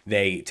was.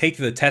 They take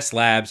the test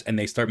labs and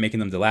they start making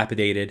them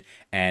dilapidated,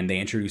 and they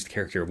introduce the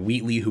character of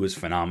Wheatley, who is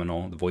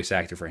phenomenal. The voice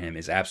actor for him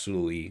is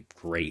absolutely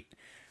great.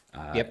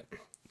 Yep.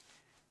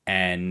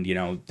 And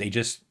they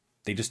just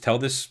tell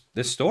this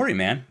story,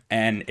 man,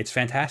 and it's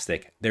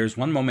fantastic. There's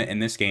one moment in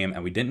this game,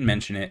 and we didn't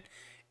mention it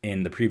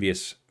in the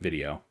previous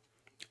video,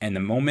 and the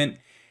moment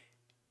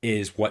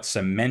is what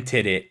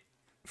cemented it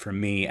for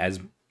me as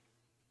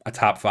a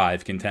top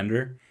 5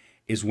 contender.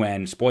 Is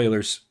when,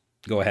 spoilers,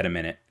 go ahead a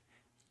minute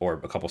or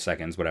a couple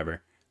seconds,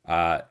 whatever.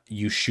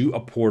 You shoot a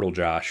portal,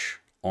 Josh,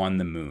 on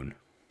the moon.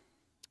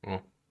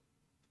 Oh,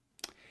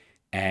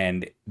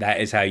 And that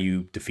is how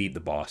you defeat the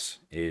boss,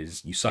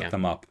 is you suck yeah,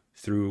 them up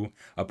through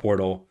a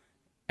portal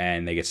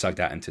and they get sucked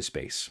out into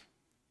space.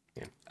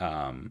 yeah.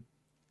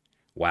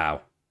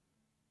 Wow.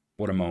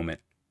 What a moment.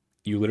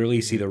 You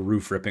literally see Hmm. the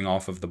roof ripping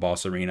off of the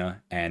boss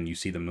arena and you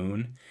see the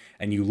moon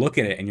and you look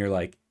at it and you're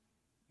like,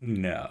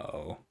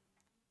 no.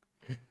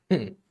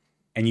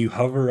 And you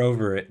hover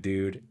over it,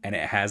 dude, and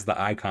it has the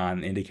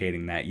icon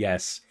indicating that,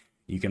 yes,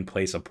 you can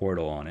place a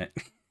portal on it.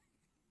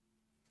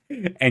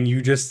 And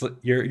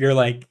you're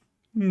like,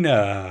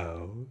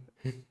 no.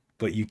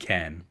 But you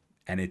can,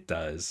 and it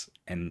does,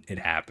 and it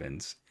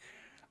happens.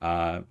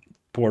 Uh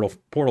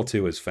Portal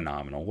 2 is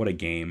phenomenal. What a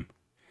game.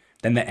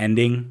 Then the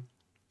ending,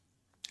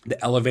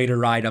 the elevator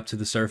ride up to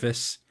the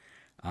surface.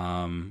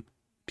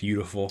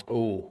 Beautiful.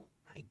 Oh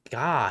my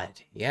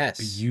God.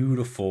 Yes.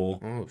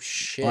 Beautiful, Oh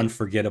shit.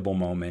 unforgettable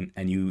moment.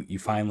 And you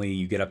finally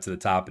you get up to the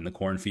top in the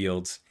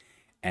cornfields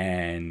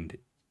and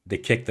they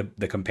kick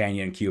the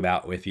companion cube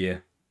out with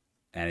you,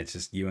 and it's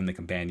just you and the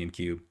companion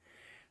cube.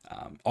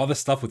 All the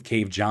stuff with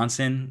Cave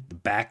Johnson, the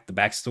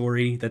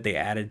backstory that they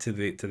added to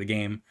the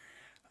game,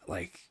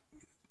 like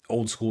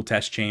old school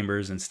test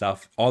chambers and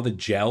stuff, all the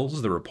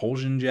gels, the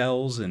repulsion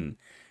gels, and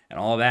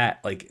all of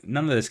that. Like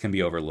none of this can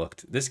be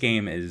overlooked. This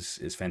game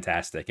is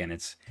fantastic, and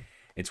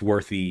it's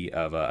worthy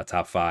of a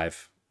top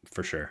five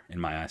for sure in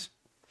my eyes.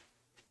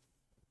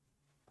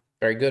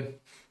 Very good.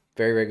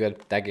 Very, very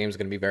good. That game's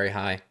gonna be very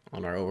high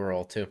on our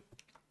overall too.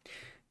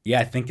 Yeah,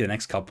 I think the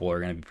next couple are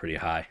going to be pretty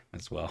high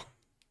as well.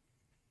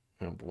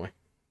 Oh boy.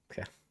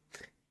 Okay.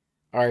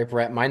 All right,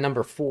 Brett. My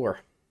number four.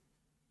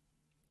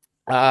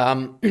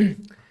 Um,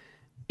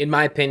 in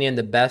my opinion,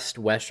 the best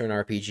Western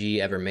RPG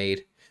ever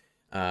made,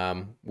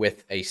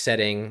 with a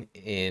setting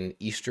in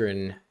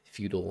Eastern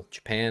feudal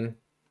Japan,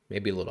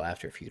 maybe a little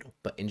after feudal,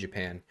 but in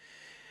Japan,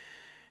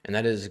 and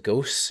that is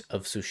Ghosts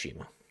of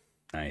Tsushima.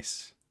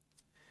 Nice.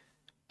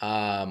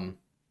 Um,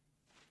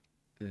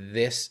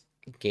 this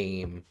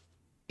game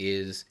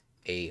is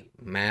a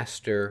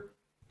masterpiece.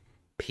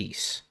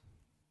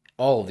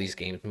 All of these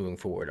games moving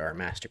forward are a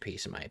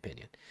masterpiece, in my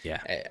opinion.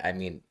 Yeah. I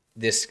mean,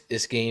 this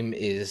game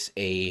is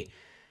a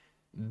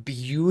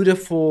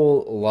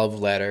beautiful love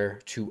letter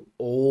to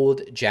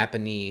old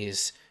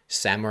Japanese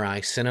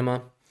samurai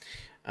cinema,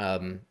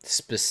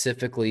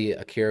 specifically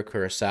Akira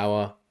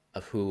Kurosawa,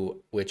 of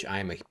which I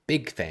am a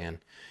big fan.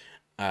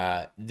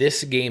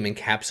 This game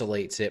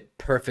encapsulates it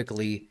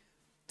perfectly.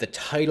 The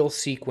title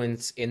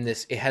sequence in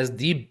this, it has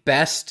the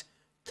best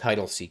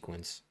title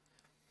sequence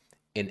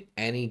in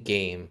any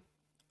game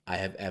I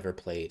have ever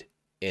played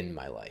in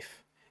my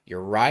life.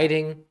 You're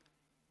riding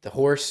the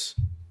horse,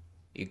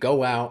 you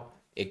go out,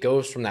 it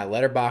goes from that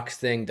letterbox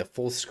thing to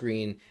full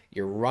screen.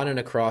 You're running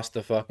across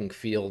the fucking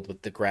field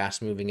with the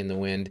grass moving in the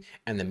wind,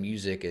 and the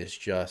music is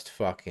just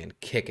fucking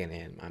kicking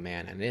in, my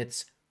man. And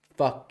it's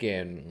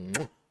fucking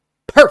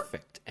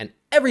perfect. And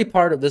every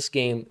part of this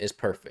game is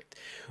perfect.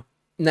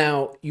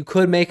 Now, you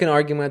could make an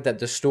argument that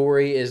the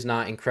story is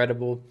not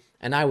incredible,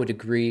 and I would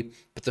agree,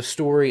 but the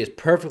story is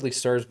perfectly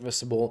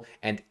serviceable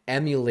and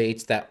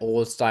emulates that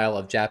old style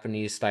of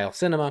Japanese style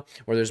cinema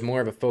where there's more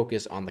of a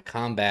focus on the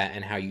combat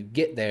and how you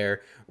get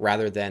there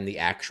rather than the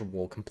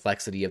actual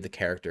complexity of the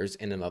characters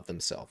in and of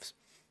themselves.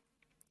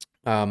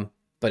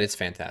 But it's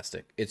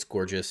fantastic. It's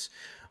gorgeous.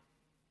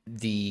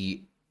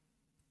 The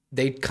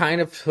They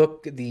kind of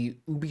took the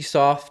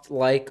Ubisoft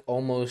like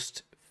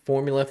almost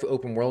formula for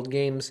open world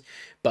games,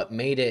 but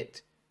made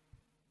it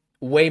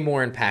way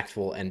more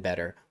impactful and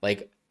better.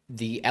 Like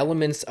the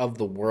elements of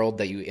the world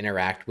that you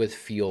interact with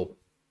feel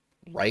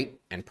right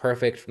and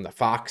perfect, from the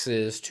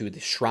foxes to the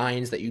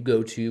shrines that you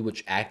go to,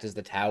 which act as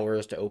the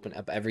towers to open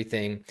up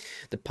everything,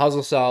 the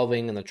puzzle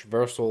solving and the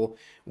traversal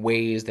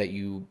ways that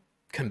you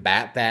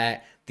combat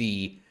that,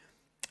 the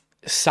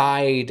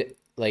side,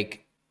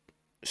 like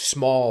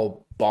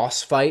small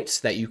boss fights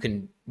that you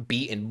can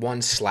beat in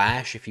one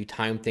slash if you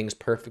time things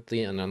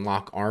perfectly and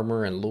unlock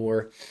armor and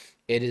lore.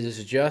 It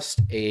is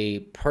just a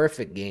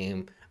perfect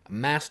game, a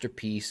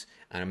masterpiece,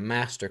 and a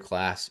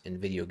masterclass in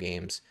video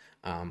games.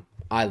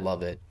 I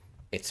love it.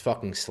 It's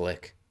fucking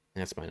slick.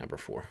 That's my number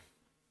four.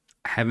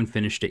 I haven't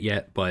finished it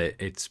yet, but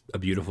it's a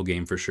beautiful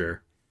game for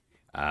sure.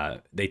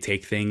 They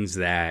take things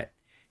that,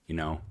 you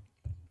know,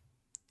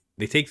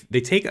 they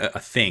take a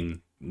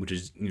thing which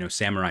is, you know,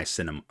 samurai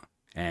cinema,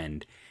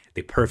 and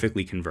they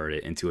perfectly convert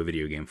it into a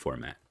video game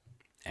format.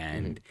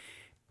 And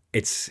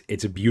it's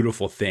a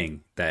beautiful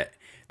thing that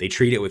they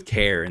treat it with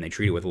care and they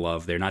treat it with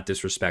love. They're not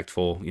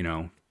disrespectful, you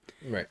know.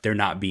 Right. They're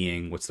not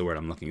being, what's the word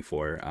I'm looking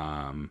for?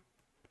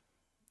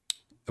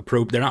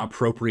 They're not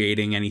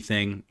appropriating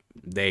anything.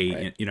 They,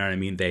 Right. you know what I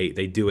mean? They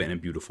do it in a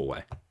beautiful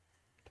way.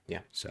 Yeah.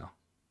 So,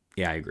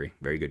 yeah, I agree.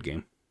 Very good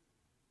game.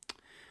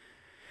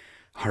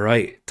 All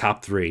right,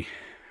 top three.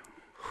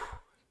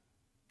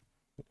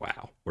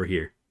 Wow, we're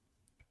here.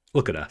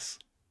 Look at us.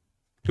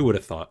 Who would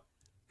have thought?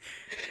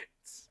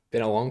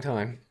 Been a long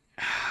time.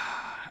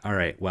 All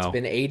right, It's well,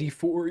 been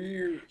 84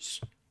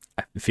 years.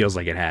 It feels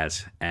like it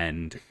has,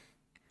 and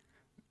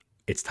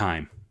it's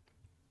time.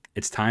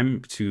 It's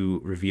time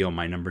to reveal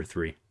my number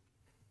 3.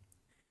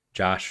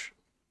 Josh,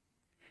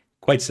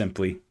 quite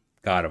simply,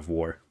 God of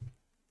War.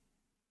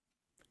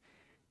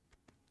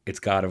 It's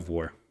God of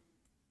War.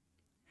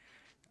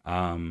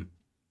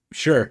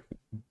 Sure.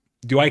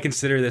 Do I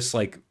consider this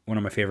like one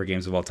of my favorite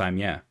games of all time?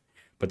 Yeah.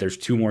 But there's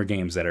 2 more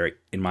games that are,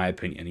 in my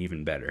opinion,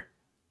 even better,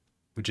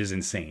 which is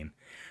insane.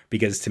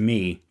 Because to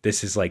me,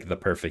 this is like the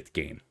perfect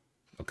game.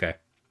 Okay.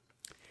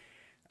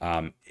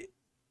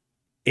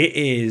 It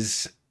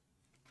is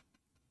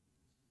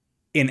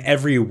in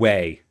every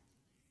way,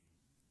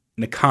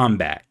 in the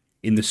combat,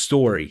 in the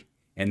story,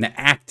 and the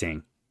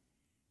acting.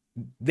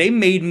 They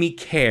made me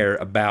care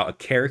about a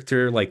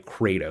character like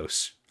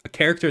Kratos, a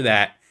character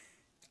that,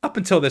 up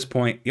until this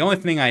point, the only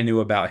thing I knew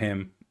about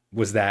him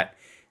was that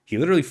he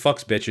literally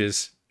fucks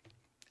bitches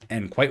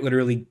and quite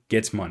literally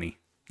gets money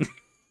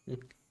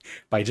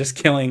by just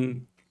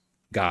killing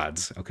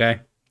gods,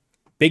 okay?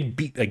 Big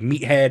beat, like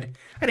meathead.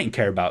 I didn't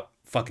care about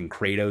fucking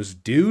Kratos,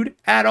 dude,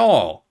 at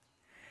all.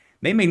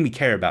 They made me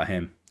care about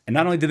him. And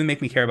not only did they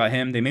make me care about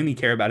him, they made me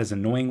care about his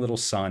annoying little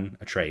son,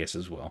 Atreus,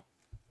 as well.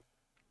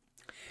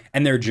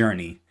 And their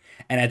journey.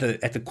 And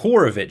at the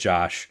core of it,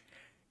 Josh,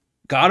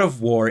 God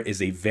of War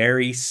is a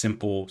very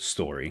simple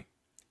story.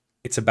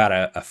 It's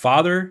about a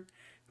father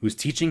who's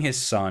teaching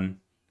his son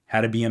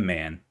how to be a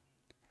man,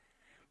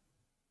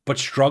 but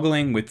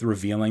struggling with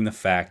revealing the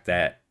fact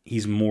that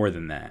he's more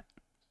than that.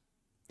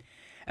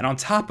 And on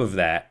top of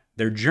that,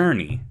 their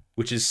journey,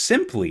 which is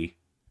simply,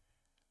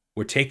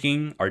 we're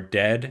taking our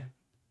dead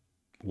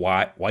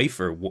wife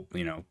or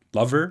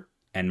lover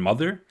and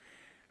mother,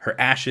 her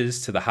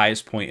ashes to the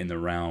highest point in the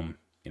realm,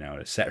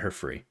 to set her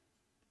free.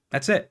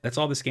 That's it. That's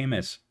all this game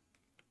is.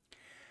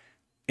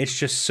 It's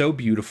just so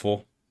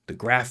beautiful. The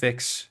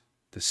graphics,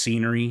 the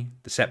scenery,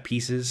 the set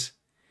pieces,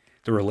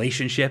 the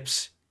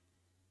relationships.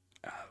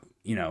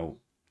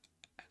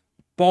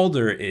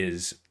 Baldur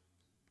is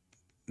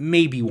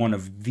maybe one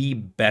of the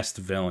best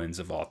villains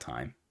of all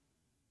time.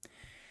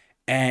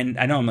 And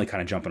I know I'm like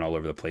kind of jumping all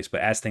over the place,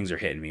 but as things are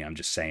hitting me, I'm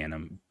just saying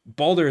them.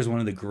 Baldur is one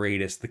of the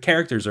greatest. The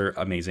characters are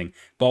amazing.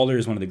 Baldur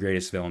is one of the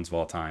greatest villains of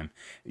all time.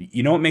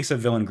 You know what makes a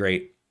villain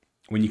great?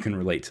 When you can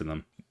relate to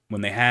them.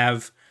 When they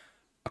have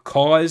a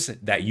cause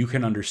that you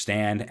can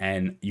understand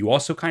and you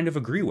also kind of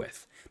agree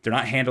with. They're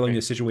not handling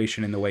the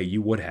situation in the way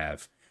you would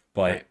have,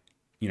 but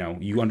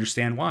you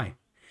understand why.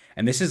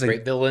 And this is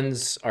Great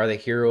villains are the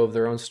hero of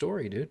their own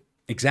story, dude.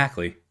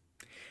 Exactly.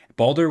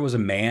 Baldur was a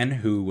man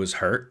who was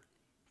hurt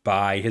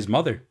by his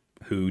mother,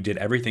 who did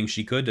everything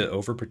she could to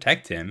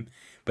overprotect him,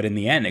 but in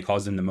the end, it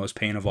caused him the most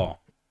pain of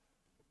all.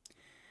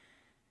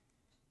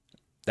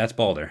 That's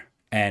Baldur.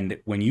 And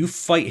when you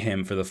fight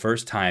him for the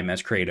first time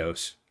as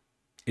Kratos,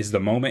 is the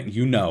moment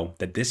you know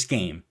that this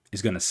game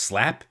is going to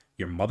slap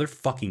your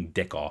motherfucking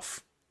dick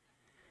off.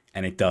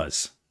 And it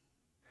does.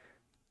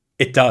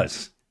 It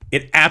does.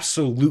 It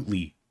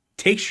absolutely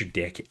takes your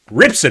dick,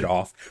 rips it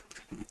off,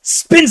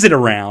 spins it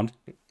around,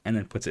 and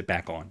then puts it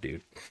back on,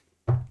 dude.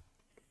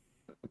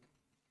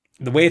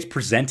 The way it's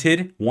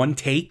presented, one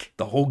take,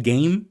 the whole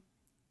game.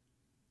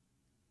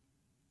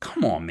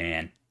 Come on,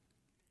 man.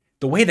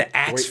 The way the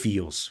axe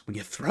feels when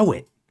you throw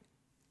it.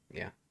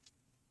 Yeah.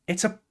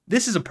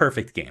 This is a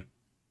perfect game.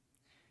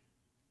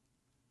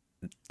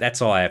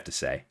 That's all I have to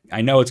say.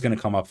 I know it's going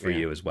to come up for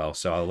you as well,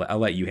 so I'll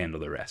let you handle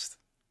the rest.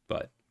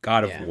 But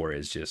God of War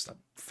is just a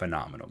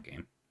phenomenal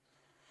game.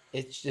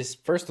 It's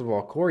just, first of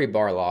all, Cory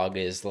Barlog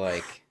is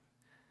like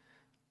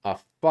a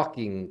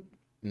fucking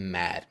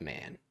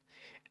madman.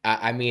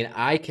 I mean,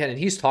 and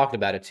he's talked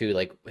about it too,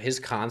 like his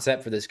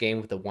concept for this game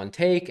with the one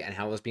take and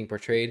how it was being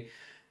portrayed.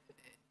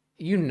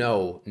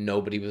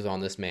 Nobody was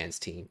on this man's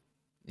team.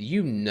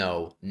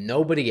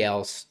 Nobody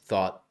else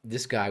thought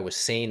this guy was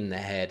sane in the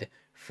head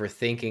for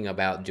thinking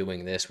about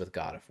doing this with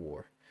God of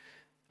War.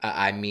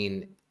 I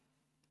mean,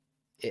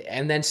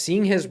 and then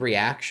seeing his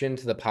reaction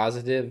to the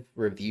positive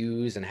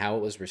reviews and how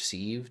it was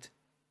received.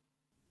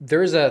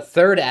 There's a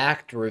third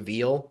act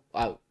reveal.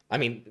 I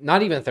mean,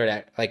 not even a third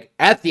act. Like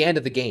at the end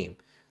of the game,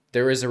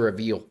 there is a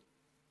reveal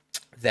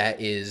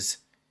that is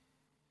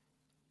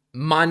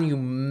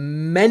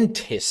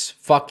monumentous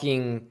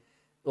fucking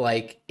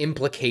like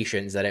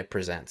implications that it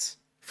presents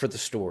for the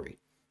story.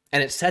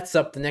 And it sets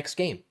up the next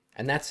game.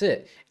 And that's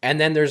it.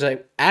 And then there's a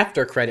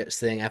after credits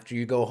thing after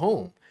you go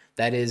home.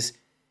 That is...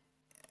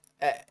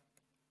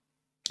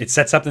 it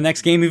sets up the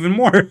next game even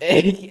more.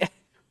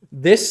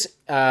 This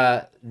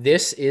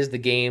is the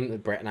game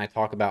that Brett and I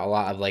talk about a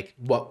lot of, like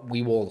what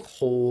we will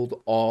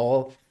hold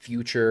all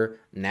future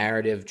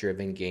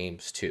narrative-driven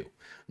games to.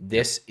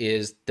 This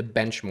is the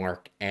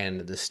benchmark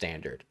and the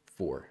standard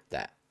for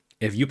that.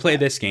 If you play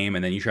this game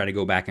and then you try to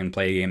go back and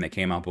play a game that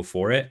came out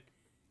before it,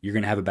 you're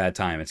going to have a bad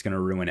time. It's going to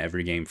ruin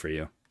every game for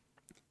you.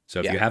 So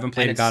if you haven't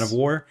played God of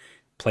War,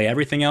 play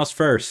everything else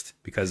first,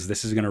 because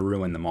this is going to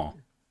ruin them all.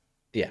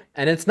 Yeah,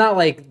 and it's not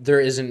like there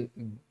isn't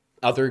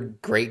other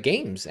great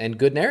games and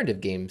good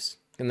narrative games,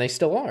 and they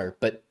still are,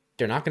 but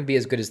they're not going to be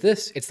as good as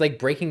this. It's like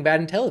Breaking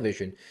Bad in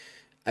television.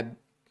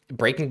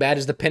 Breaking Bad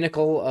is the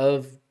pinnacle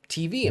of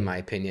TV, in my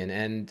opinion,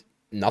 and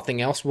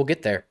nothing else will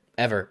get there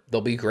ever.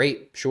 They'll be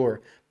great,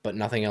 sure, but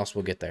nothing else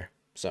will get there.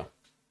 So,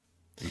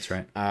 That's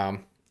right. all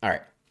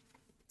right,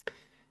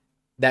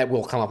 that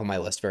will come up on my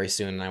list very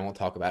soon, and I won't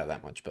talk about it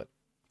that much. But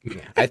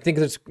yeah, I think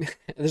there's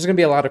gonna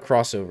be a lot of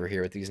crossover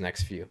here with these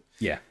next few.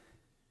 Yeah.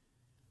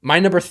 My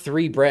number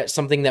 3, Brett,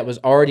 something that was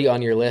already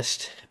on your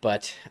list,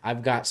 but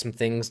I've got some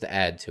things to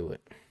add to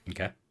it.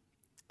 Okay.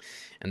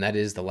 And that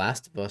is The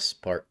Last of Us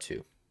Part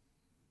 2.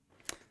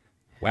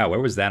 Wow,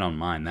 where was that on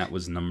mine? That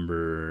was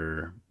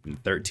number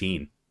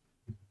 13.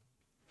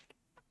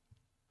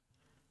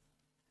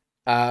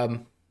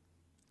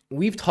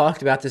 We've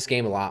talked about this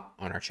game a lot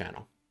on our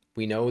channel.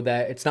 We know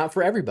that it's not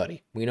for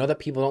everybody. We know that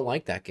people don't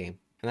like that game,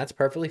 and that's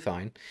perfectly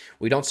fine.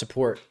 We don't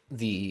support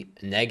the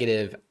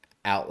negative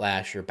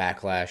outlash or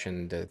backlash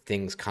and the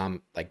things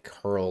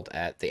hurled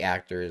at the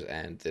actors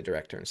and the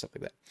director and stuff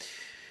like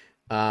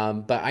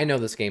that. But I know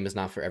this game is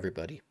not for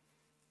everybody.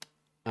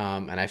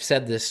 And I've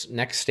said this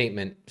next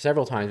statement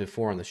several times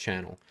before on this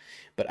channel,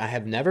 but I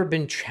have never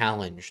been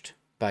challenged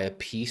by a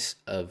piece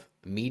of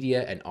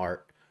media and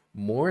art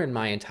more in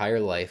my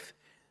entire life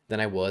than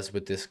I was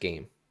with this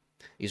game.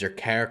 These are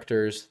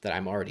characters that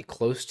I'm already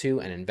close to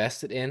and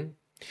invested in.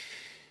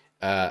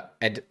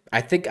 And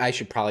I think I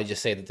should probably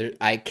just say that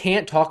I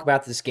can't talk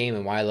about this game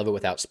and why I love it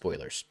without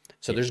spoilers.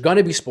 So there's going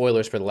to be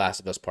spoilers for The Last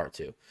of Us Part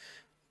 2.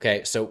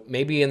 Okay, so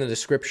maybe in the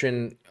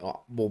description,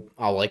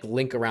 I'll like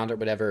link around it,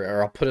 whatever,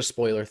 or I'll put a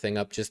spoiler thing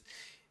up. Just,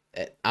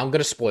 I'm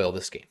going to spoil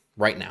this game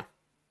right now.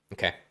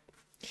 Okay.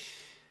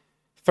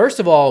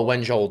 First of all,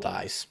 when Joel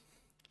dies,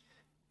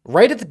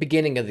 right at the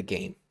beginning of the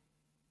game,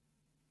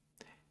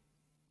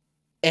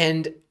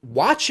 and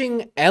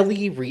watching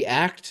Ellie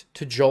react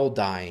to Joel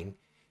dying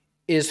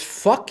is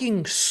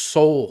fucking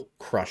soul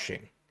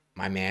crushing,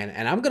 my man.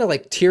 And I'm going to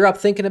like tear up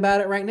thinking about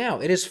it right now.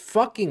 It is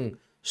fucking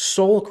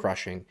soul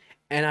crushing.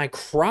 And I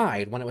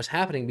cried when it was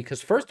happening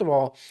because, first of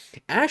all,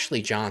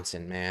 Ashley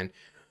Johnson, man,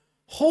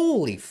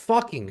 holy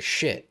fucking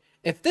shit.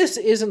 If this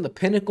isn't the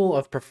pinnacle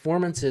of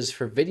performances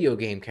for video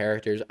game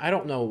characters, I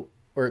don't know,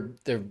 or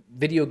the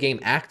video game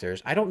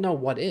actors, I don't know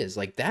what is.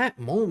 Like, that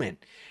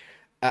moment,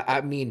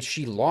 I mean,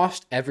 she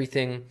lost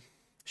everything.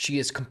 She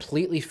is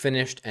completely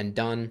finished and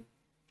done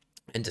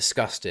and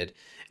disgusted.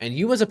 And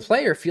you as a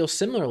player feel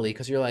similarly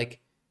because you're like,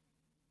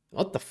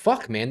 what the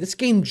fuck, man? This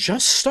game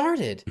just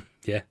started.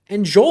 Yeah.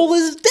 And Joel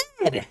is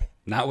dead.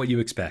 Not what you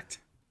expect.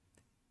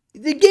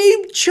 The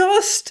game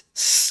just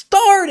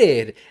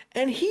started.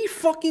 And he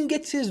fucking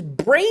gets his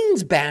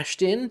brains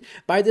bashed in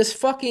by this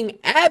fucking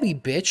Abby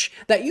bitch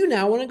that you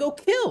now want to go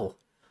kill.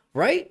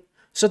 Right?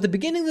 So at the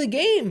beginning of the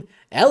game,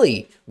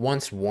 Ellie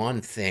wants one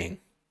thing.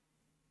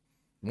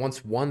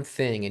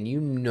 And you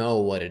know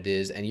what it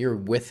is, and you're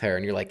with her,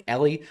 and you're like,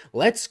 Ellie,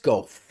 let's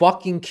go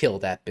fucking kill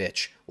that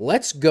bitch.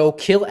 Let's go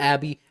kill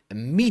Abby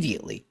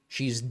immediately.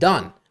 She's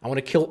done. I want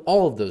to kill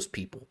all of those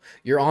people.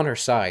 You're on her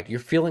side. You're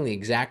feeling the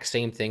exact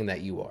same thing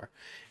that you are.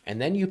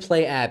 And then you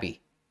play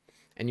Abby,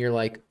 and you're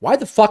like, why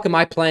the fuck am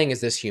I playing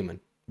as this human?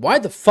 Why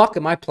the fuck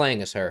am I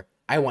playing as her?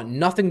 I want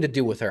nothing to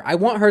do with her. I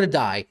want her to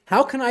die.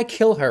 How can I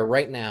kill her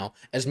right now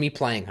as me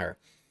playing her?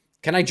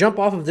 Can I jump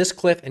off of this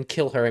cliff and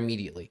kill her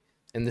immediately?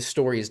 And the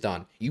story is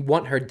done. You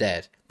want her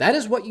dead. That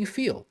is what you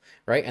feel,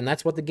 right? And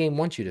that's what the game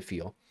wants you to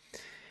feel.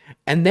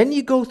 And then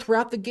you go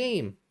throughout the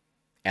game.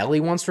 Ellie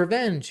wants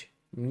revenge.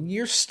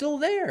 You're still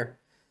there.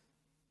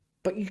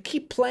 But you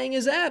keep playing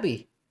as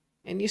Abby.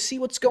 And you see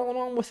what's going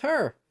on with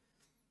her.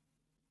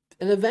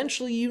 And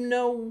eventually you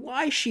know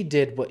why she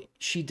did what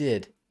she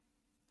did.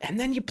 And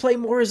then you play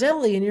more as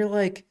Ellie and you're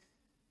like,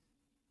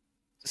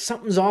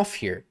 something's off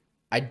here.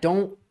 I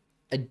don't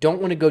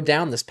want to go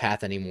down this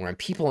path anymore. And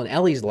people in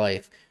Ellie's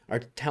life are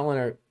telling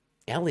her,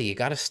 Ellie, you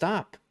got to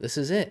stop. This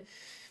is it.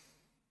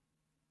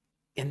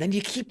 And then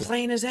you keep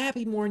playing as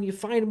Abby more and you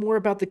find more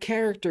about the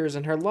characters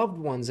and her loved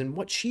ones and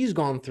what she's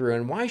gone through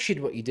and why she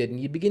did what you did. And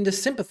you begin to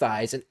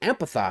sympathize and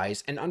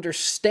empathize and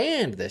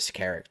understand this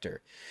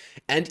character.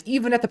 And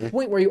even at the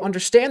point where you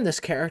understand this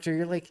character,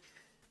 you're like,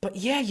 but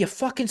yeah, you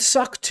fucking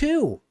suck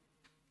too.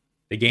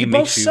 The game you makes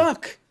both you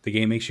suck. The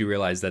game makes you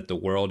realize that the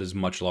world is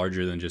much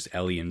larger than just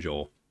Ellie and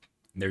Joel.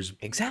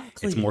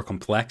 Exactly. It's more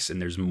complex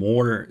and there's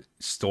more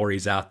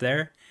stories out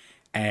there,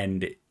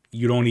 and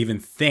you don't even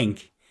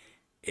think.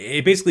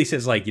 It basically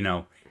says, like, you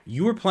know,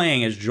 you were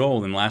playing as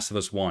Joel in Last of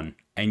Us 1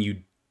 and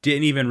you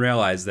didn't even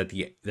realize that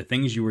the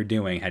things you were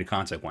doing had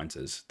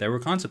consequences. There were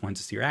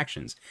consequences to your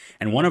actions.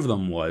 And one of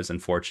them was,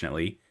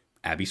 unfortunately,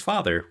 Abby's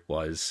father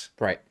was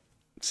right.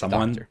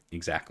 Someone Doctor.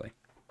 Exactly.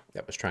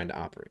 That was trying to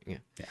operate. Yeah.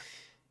 Yeah.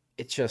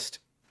 It's just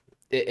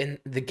in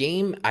the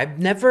game, I've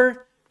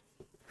never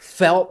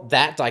felt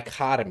that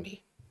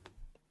dichotomy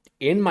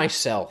in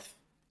myself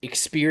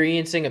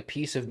experiencing a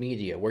piece of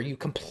media where you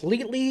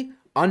completely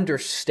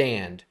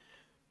understand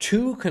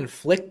two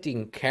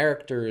conflicting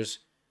characters'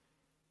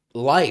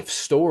 life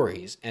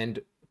stories and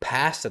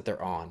paths that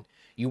they're on.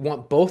 You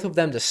want both of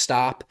them to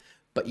stop,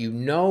 but you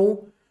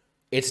know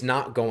it's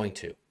not going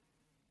to.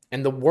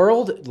 And the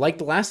world, like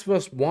The Last of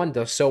Us 1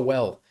 does so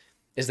well,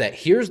 is that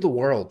here's the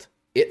world.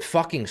 It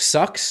fucking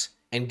sucks.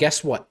 And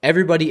guess what?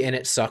 Everybody in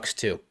it sucks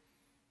too.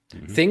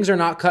 Mm-hmm. Things are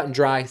not cut and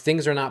dry.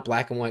 Things are not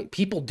black and white.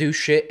 People do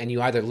shit and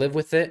you either live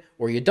with it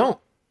or you don't.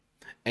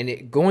 And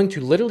it's going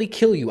to literally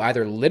kill you,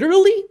 either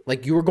literally,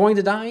 like you are going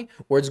to die,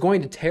 or it's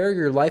going to tear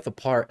your life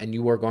apart and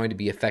you are going to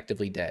be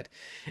effectively dead.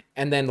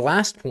 And then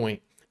last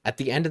point, at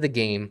the end of the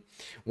game,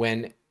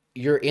 when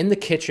you're in the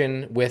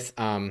kitchen with,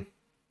 oh,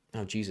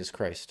 Jesus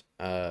Christ.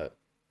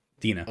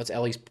 Dina. What's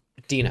Ellie's?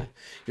 Dina.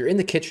 You're in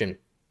the kitchen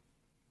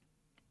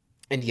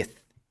and you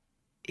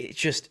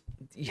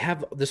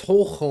have this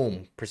whole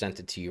home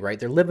presented to you, right?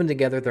 They're living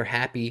together. They're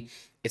happy.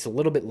 It's a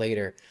little bit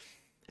later.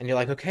 And you're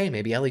like, okay,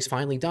 maybe Ellie's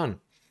finally done.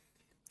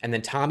 And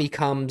then Tommy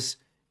comes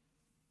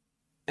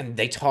and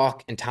they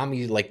talk, and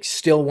Tommy like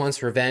still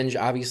wants revenge,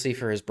 obviously,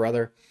 for his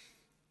brother.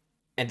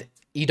 And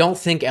you don't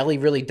think Ellie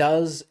really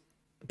does,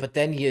 but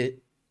then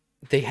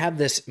they have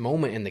this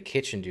moment in the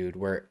kitchen, dude,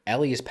 where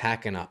Ellie is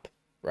packing up,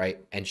 right?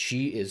 And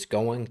she is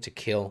going to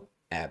kill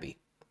Abby.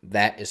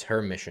 That is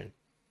her mission.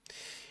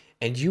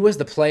 And you as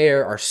the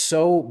player are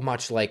so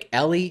much like,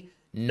 Ellie,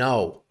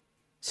 no,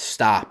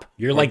 stop.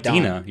 You're like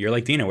Dina. You're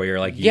like Dina, where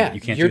you're like,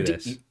 you can't do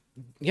this.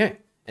 Yeah.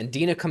 And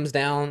Dina comes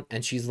down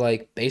and she's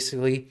like,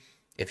 basically,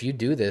 if you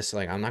do this,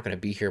 like, I'm not going to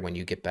be here when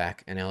you get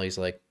back. And Ellie's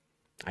like,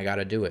 I got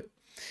to do it.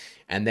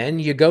 And then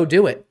you go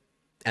do it.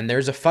 And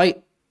there's a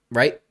fight,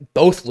 right?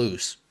 Both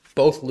lose.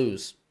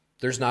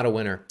 There's not a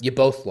winner. You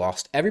both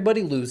lost.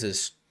 Everybody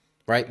loses,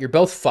 right? You're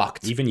both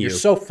fucked. Even you. You're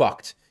so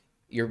fucked.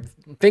 Your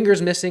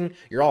finger's missing.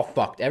 You're all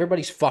fucked.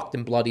 Everybody's fucked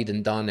and bloodied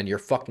and done. And you're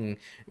fucking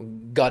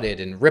gutted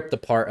and ripped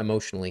apart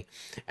emotionally.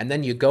 And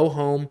then you go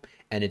home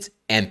and it's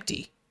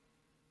empty.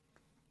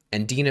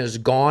 And Dina's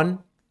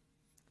gone,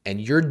 and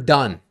you're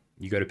done.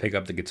 You go to pick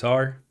up the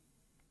guitar.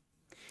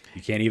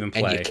 You can't even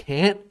play. And you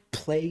can't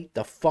play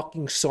the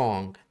fucking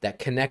song that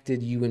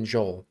connected you and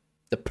Joel.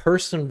 The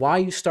person why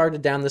you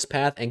started down this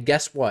path. And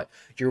guess what?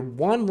 Your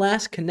one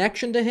last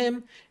connection to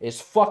him is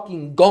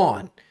fucking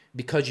gone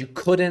because you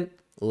couldn't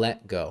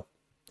let go.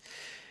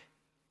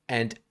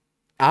 And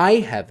I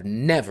have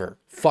never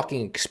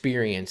fucking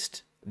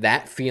experienced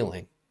that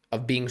feeling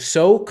of being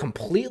so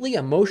completely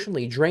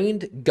emotionally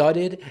drained,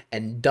 gutted,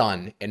 and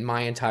done in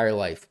my entire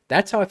life.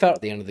 That's how I felt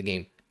at the end of the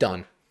game.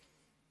 Done.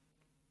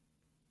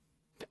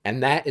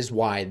 And that is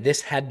why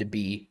this had to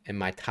be in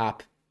my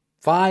top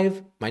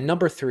 5, my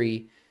number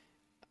 3.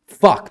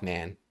 Fuck,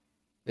 man.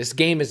 This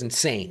game is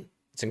insane.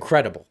 It's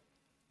incredible.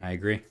 I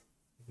agree.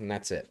 And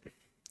that's it.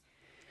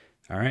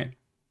 All right.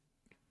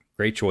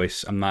 Great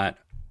choice. I'm not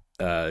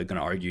going to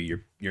argue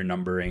your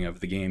numbering of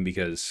the game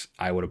because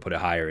I would have put it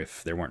higher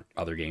if there weren't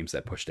other games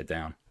that pushed it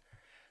down.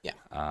 Yeah.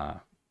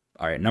 All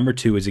right. Number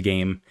 2 is a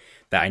game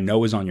that I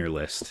know is on your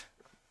list,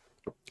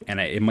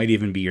 and it might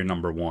even be your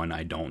number 1.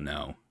 I don't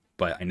know,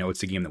 but I know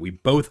it's a game that we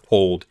both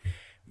hold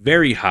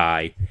very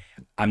high.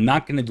 I'm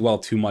not going to dwell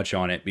too much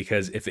on it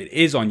because if it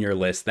is on your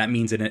list, that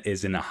means it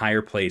is in a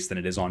higher place than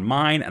it is on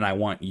mine, and I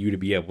want you to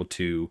be able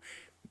to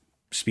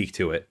speak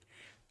to it.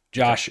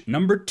 Josh,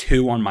 number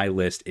 2 on my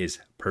list is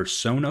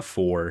Persona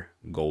 4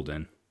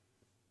 Golden.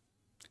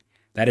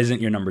 That isn't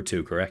your number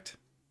 2, correct?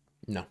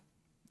 No.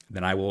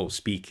 Then I will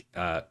speak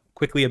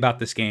quickly about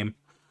this game.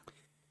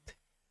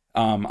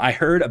 I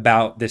heard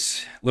about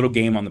this little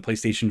game on the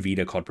PlayStation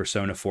Vita called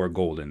Persona 4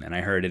 Golden, and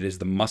I heard it is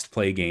the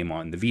must-play game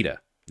on the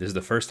Vita. This is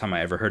the first time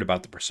I ever heard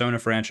about the Persona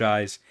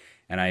franchise,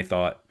 and I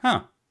thought,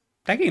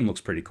 that game looks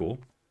pretty cool.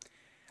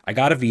 I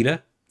got a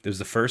Vita. It was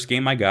the first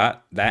game I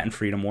got, that and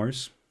Freedom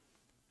Wars.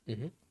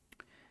 Mm-hmm.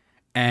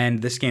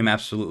 And this game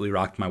absolutely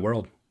rocked my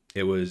world.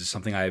 It was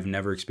something I've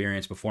never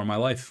experienced before in my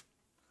life.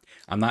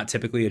 I'm not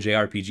typically a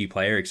JRPG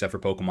player except for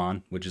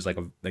Pokemon, which is like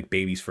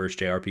baby's first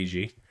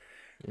JRPG.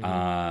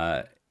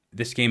 Mm-hmm.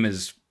 This game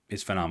is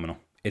phenomenal.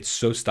 It's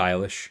so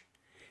stylish.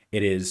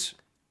 It is,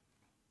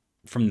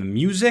 from the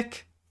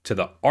music to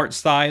the art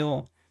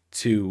style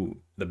to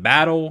the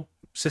battle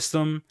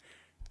system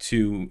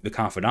to the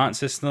confidant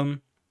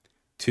system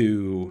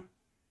to,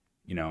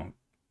 the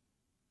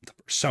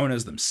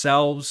personas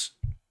themselves.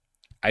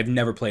 I've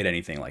never played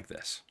anything like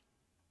this.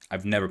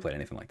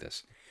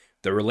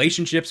 The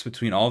relationships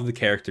between all of the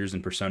characters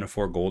in Persona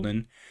 4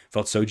 Golden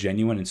felt so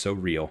genuine and so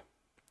real.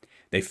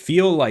 They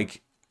feel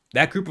like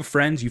that group of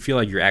friends, you feel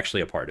like you're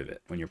actually a part of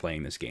it when you're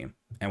playing this game.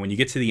 And when you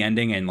get to the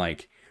ending and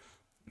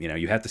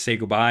you have to say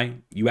goodbye,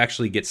 you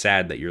actually get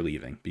sad that you're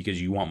leaving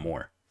because you want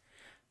more.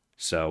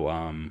 So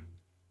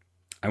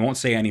I won't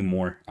say any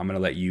more. I'm going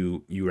to let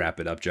you wrap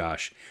it up,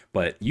 Josh.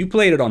 But you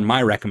played it on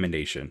my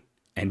recommendation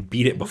and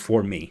beat it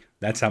before me.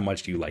 That's how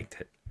much you liked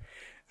it.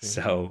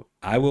 So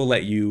I will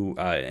let you,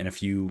 in a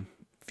few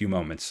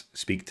moments,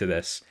 speak to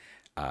this.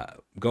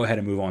 Go ahead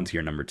and move on to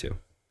your number 2.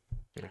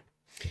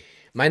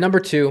 My number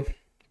 2,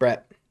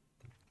 Brett.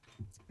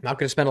 I'm not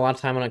going to spend a lot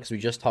of time on it because we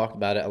just talked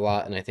about it a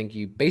lot, and I think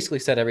you basically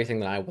said everything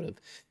that I would have. And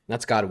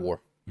that's God of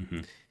War.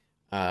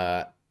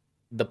 Mm-hmm.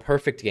 The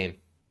perfect game.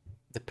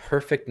 The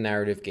perfect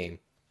narrative game.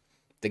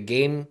 The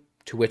game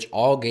to which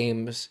all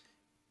games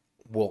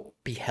will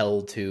be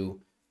held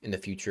to in the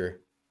future,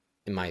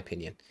 in my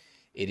opinion.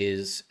 It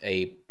is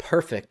a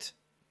perfect,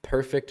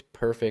 perfect,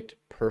 perfect,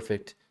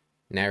 perfect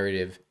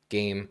narrative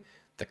game.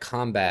 The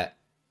combat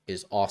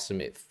is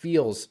awesome. It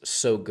feels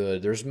so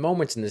good. There's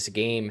moments in this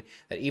game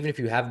that even if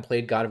you haven't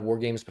played God of War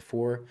games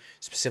before,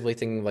 specifically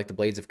thinking like the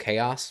Blades of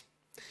Chaos,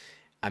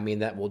 I mean,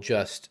 that will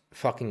just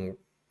fucking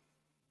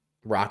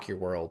rock your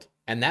world.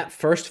 And that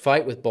first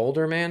fight with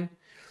Boulder, man,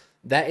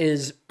 that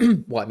is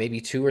what,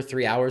 maybe 2 or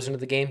 3 hours into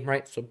the game,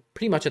 right? So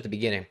pretty much at the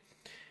beginning.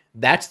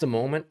 That's the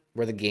moment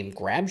where the game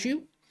grabs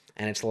you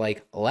and it's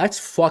like, let's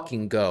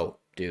fucking go,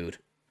 dude.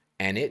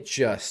 And it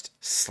just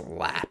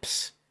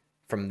slaps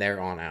from there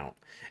on out.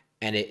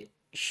 And it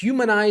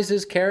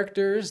humanizes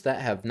characters that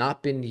have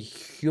not been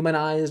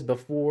humanized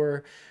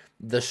before.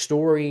 The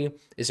story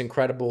is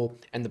incredible,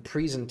 and the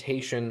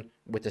presentation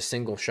with a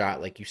single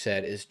shot, like you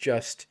said, is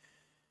just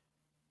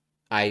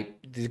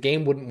the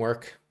game wouldn't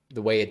work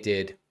the way it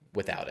did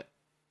without it.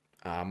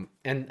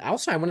 And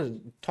also, I want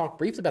to talk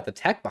briefly about the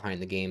tech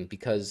behind the game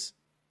because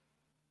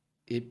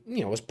it,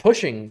 was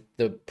pushing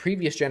the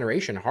previous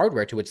generation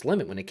hardware to its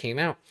limit when it came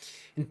out.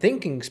 And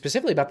thinking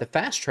specifically about the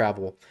fast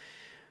travel,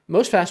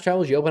 most fast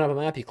travels, you open up a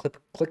map, you click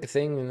a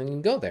thing, and then you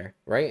can go there,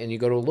 right? And you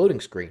go to a loading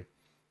screen.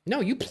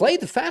 No, you play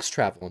the fast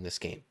travel in this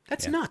game.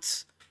 That's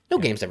nuts. No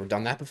game's ever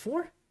done that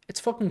before. It's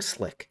fucking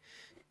slick.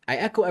 I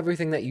echo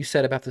everything that you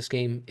said about this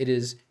game. It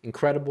is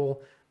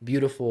incredible,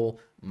 beautiful,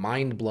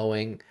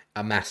 mind-blowing,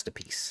 a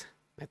masterpiece.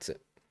 That's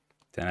it.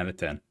 10 out of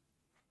 10.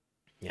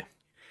 Yeah.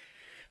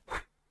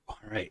 All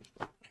right.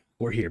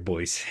 We're here,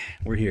 boys.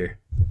 We're here.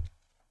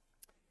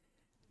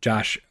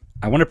 Josh,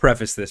 I want to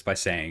preface this by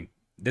saying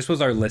this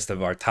was our list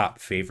of our top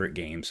favorite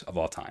games of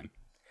all time.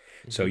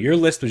 So your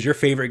list was your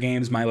favorite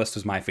games. My list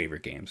was my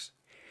favorite games.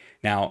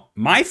 Now,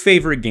 my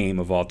favorite game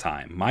of all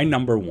time, my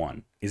number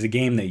one, is a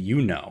game that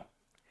you know.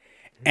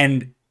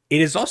 And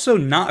it is also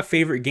not a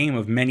favorite game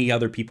of many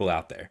other people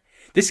out there.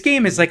 This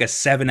game is like a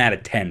 7 out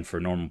of 10 for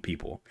normal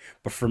people.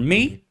 But for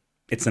me,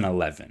 it's an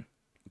 11.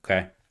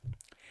 Okay?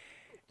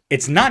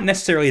 It's not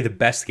necessarily the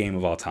best game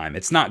of all time.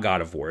 It's not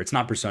God of War. It's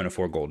not Persona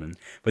 4 Golden.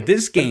 But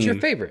this game... It's your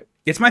favorite.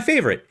 It's my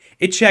favorite.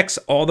 It checks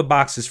all the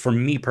boxes for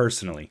me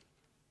personally.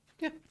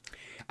 Yeah.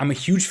 I'm a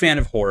huge fan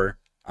of horror.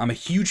 I'm a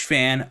huge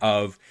fan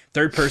of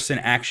third-person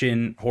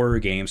action horror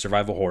games,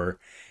 survival horror.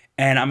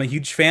 And I'm a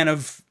huge fan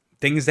of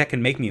things that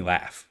can make me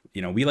laugh.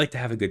 We like to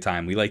have a good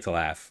time. We like to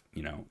laugh.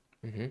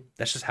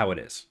 That's just how it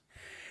is.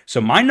 So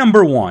my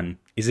number one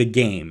is a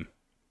game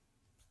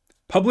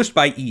published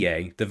by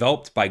EA,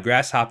 developed by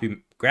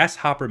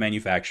Grasshopper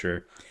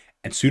manufacturer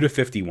and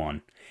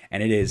Suda51,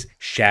 and it is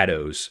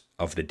Shadows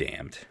of the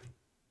Damned.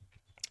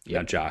 Yep.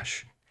 Now,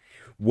 Josh,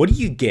 what do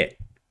you get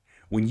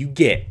when you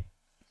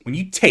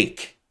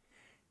take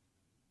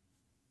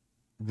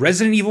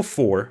Resident Evil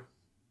 4,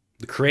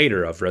 the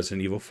creator of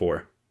Resident Evil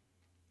 4,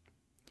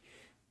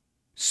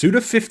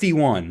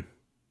 Suda51,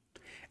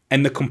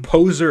 and the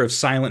composer of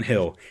Silent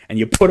Hill, and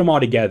you put them all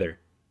together?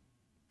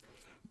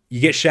 You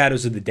get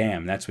Shadows of the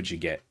Damned. That's what you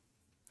get.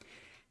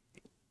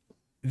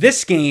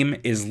 This game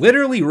is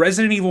literally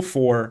Resident Evil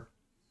 4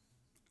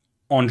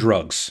 on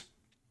drugs.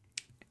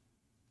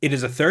 It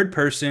is a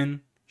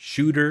third-person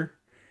shooter,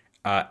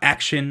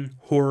 action,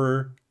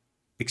 horror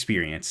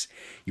experience.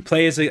 You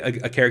play as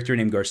a character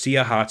named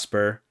Garcia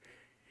Hotspur.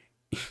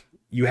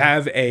 You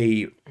have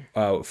a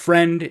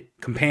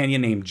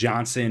companion named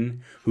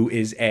Johnson, who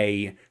is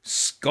a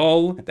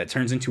skull that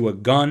turns into a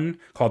gun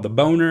called the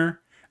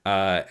Boner,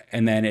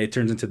 and then it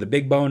turns into the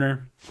Big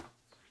Boner.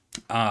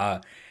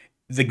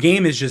 The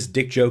game is just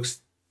dick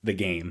jokes the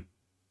game,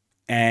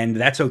 and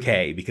that's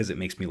okay because it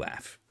makes me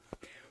laugh.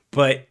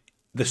 But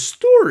the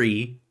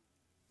story,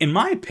 in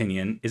my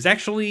opinion, is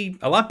actually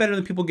a lot better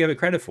than people give it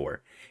credit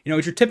for.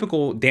 It's your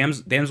typical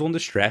damsel in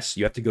distress.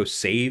 You have to go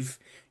save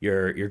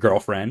your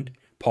girlfriend,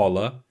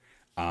 Paula.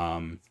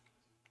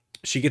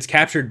 She gets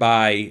captured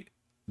by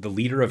the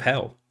leader of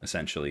hell,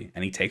 essentially,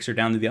 and he takes her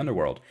down to the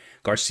underworld.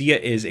 Garcia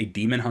is a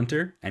demon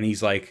hunter, and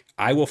he's like,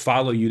 I will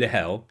follow you to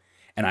hell,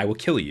 and I will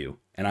kill you,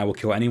 and I will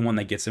kill anyone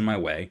that gets in my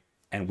way,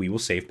 and we will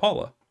save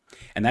Paula.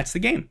 And that's the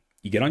game.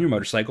 You get on your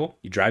motorcycle,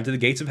 you drive to the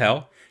gates of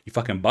hell, you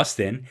fucking bust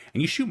in,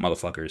 and you shoot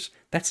motherfuckers.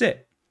 That's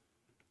it.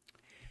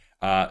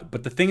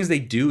 But the things they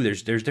do,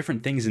 there's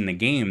different things in the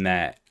game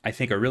that I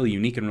think are really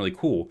unique and really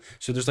cool.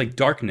 So there's like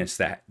darkness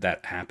that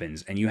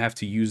happens, and you have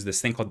to use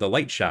this thing called the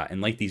light shot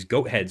and light these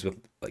goat heads with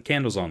like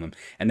candles on them,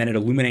 and then it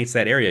illuminates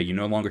that area. You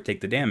no longer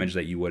take the damage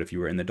that you would if you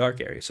were in the dark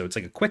area. So it's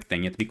like a quick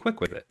thing. You have to be quick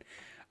with it.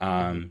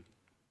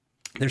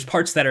 There's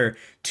parts that are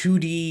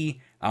 2D.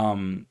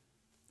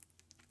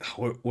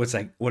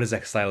 What is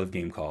that style of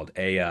game called?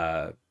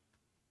 A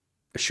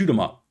shoot 'em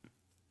up.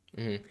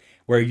 Mm-hmm.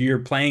 Where you're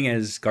playing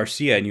as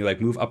Garcia and you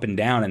like move up and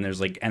down, and there's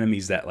like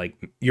enemies that like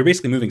you're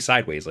basically moving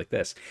sideways like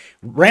this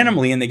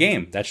randomly in the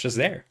game. That's just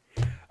there.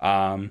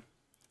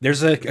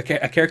 There's a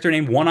character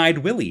named One-Eyed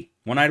William,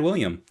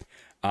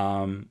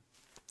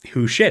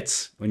 who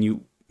shits when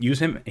you use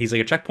him. He's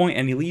like a checkpoint,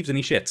 and he leaves and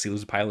he shits. He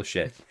leaves a pile of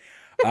shit.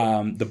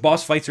 The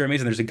boss fights are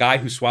amazing. There's a guy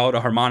who swallowed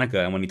a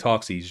harmonica, and when he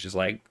talks, he's just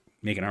like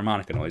making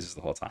harmonica noises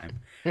the whole time.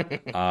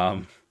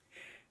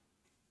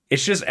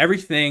 it's just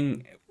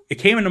everything. It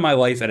came into my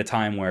life at a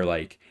time where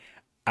like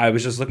I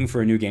was just looking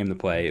for a new game to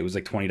play. It was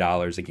like $20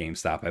 at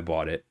GameStop. I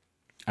bought it,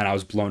 and I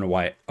was blown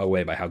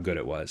away by how good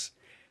it was.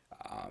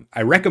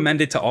 I recommend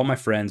it to all my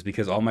friends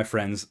because all my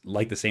friends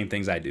like the same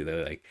things I do.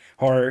 They like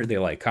horror, they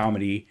like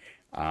comedy,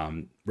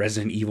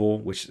 Resident Evil,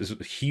 which is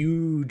a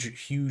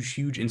huge, huge,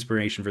 huge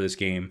inspiration for this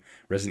game.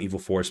 Resident Evil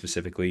 4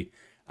 specifically.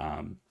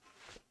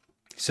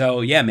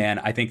 So yeah, man,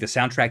 I think the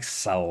soundtrack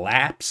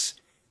slaps.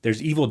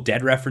 There's Evil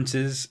Dead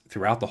references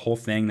throughout the whole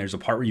thing. There's a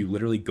part where you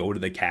literally go to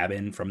the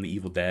cabin from the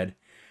Evil Dead.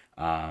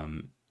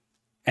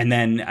 And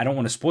then I don't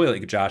want to spoil it,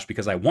 Josh,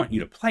 because I want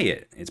you to play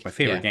it. It's my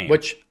favorite game.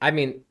 Which, I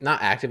mean,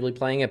 not actively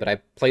playing it, but I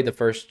played the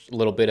first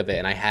little bit of it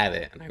and I have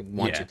it and I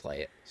want to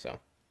play it. So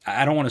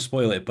I don't want to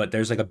spoil it, but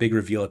there's like a big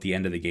reveal at the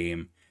end of the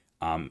game.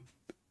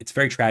 It's a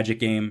very tragic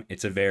game.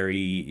 It's a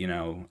very,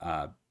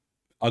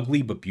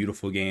 ugly but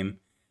beautiful game.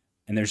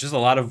 And there's just a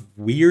lot of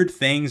weird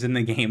things in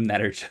the game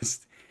that are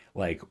just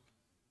like,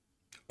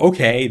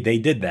 okay, they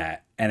did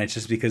that. And it's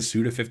just because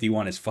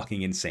Suda51 is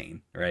fucking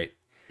insane, right?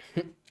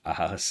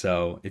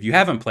 So if you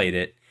haven't played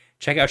it,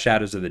 check out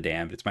Shadows of the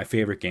Damned. It's my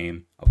favorite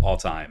game of all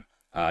time.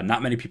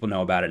 Not many people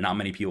know about it. Not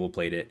many people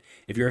played it.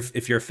 If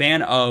you're a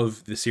fan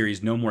of the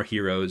series No More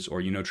Heroes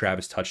or you know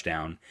Travis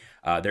Touchdown,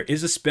 there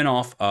is a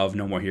spinoff of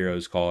No More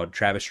Heroes called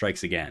Travis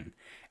Strikes Again,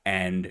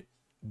 and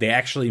they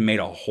actually made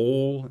a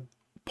whole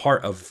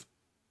part of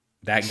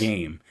that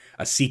game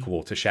a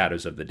sequel to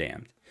Shadows of the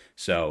Damned.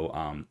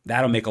 So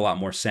that'll make a lot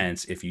more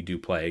sense if you do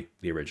play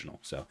the original.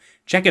 So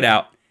check it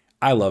out.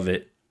 I love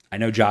it. I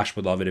know Josh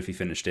would love it if he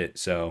finished it.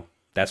 So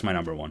that's my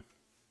number one.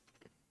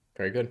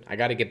 very good. I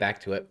got to get back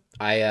to it.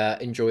 I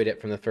enjoyed it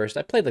from the first.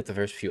 I played like the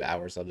first few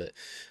hours of it,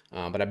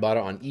 but I bought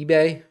it on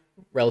eBay,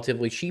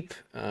 relatively cheap,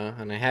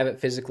 and I have it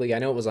physically. I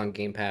know it was on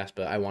Game Pass,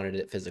 but I wanted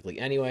it physically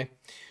anyway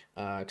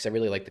because I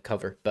really like the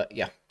cover. But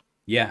yeah.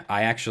 Yeah,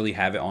 I actually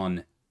have it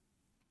on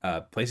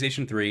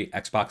PlayStation 3,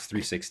 Xbox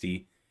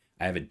 360.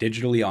 I have it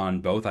digitally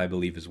on both, I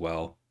believe, as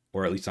well,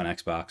 or at least on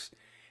Xbox.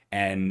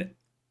 And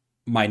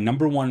my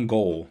number one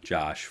goal,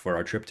 Josh, for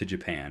our trip to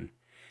Japan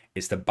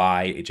is to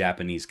buy a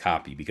Japanese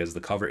copy because the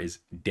cover is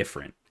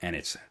different and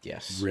it's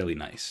really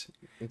nice.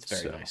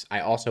 It's very nice. I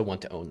also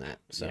want to own that.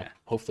 So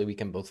hopefully we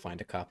can both find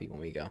a copy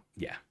when we go.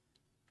 Yeah.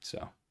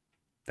 So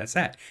that's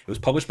that. It was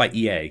published by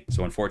EA.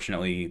 So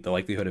unfortunately, the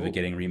likelihood of it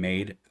getting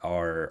remade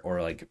or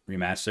like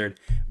remastered,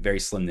 very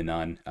slim to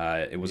none.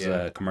 It was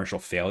a commercial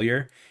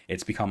failure.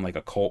 It's become like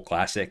a cult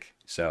classic.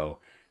 So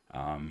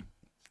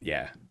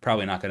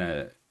probably not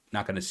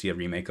gonna see a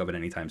remake of it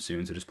anytime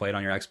soon. So just play it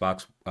on your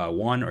Xbox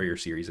One or your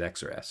Series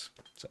X or S.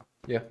 So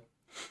yeah.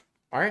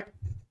 All right.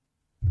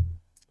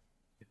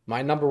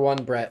 My number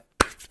one, Brett,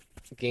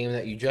 game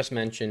that you just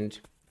mentioned,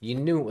 you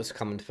knew it was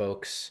coming,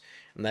 folks,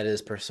 and that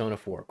is Persona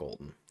 4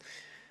 Golden.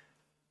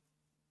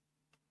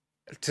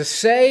 To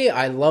say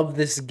I love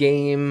this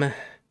game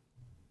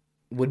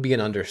would be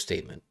an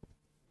understatement.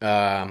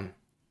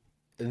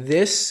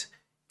 This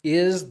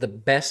is the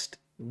best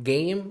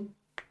game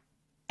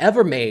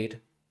ever made,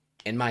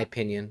 in my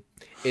opinion.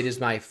 It is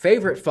my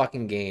favorite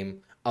fucking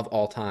game of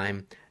all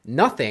time.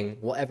 Nothing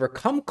will ever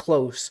come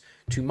close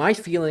to my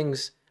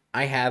feelings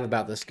I have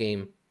about this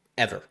game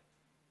ever.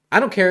 I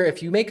don't care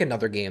if you make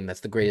another game that's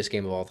the greatest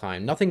game of all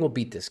time. Nothing will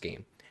beat this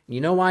game.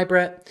 You know why,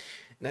 Brett?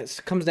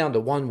 That comes down to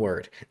one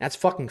word. That's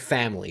fucking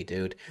family,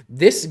 dude.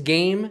 This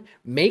game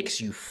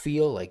makes you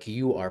feel like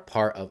you are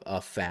part of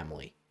a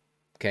family.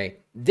 Okay?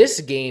 This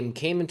game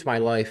came into my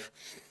life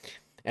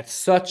at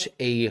such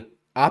a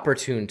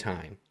opportune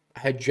time.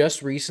 I had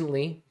just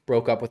recently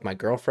broke up with my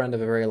girlfriend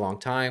of a very long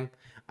time.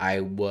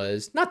 I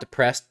was not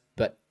depressed,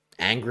 but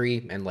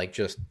angry and like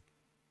just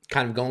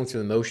kind of going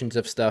through the motions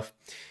of stuff.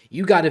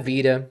 You got a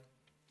Vita.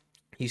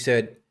 He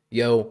said,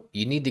 yo,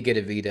 you need to get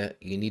a Vita.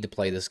 You need to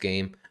play this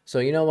game. So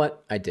you know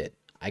what? I did.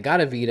 I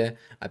got a Vita.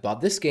 I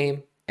bought this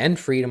game and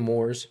Freedom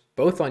Wars,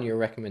 both on your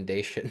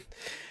recommendation.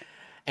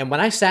 And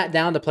when I sat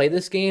down to play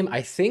this game,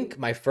 I think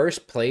my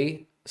first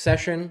play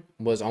session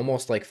was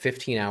almost like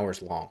 15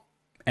 hours long.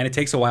 And it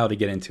takes a while to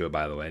get into it,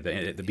 by the way.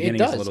 The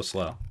beginning is a little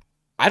slow.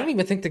 I don't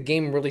even think the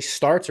game really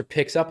starts or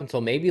picks up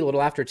until maybe a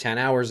little after 10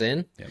 hours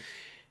in. Yep.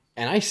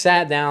 And I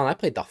sat down, I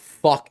played the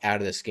fuck out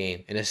of this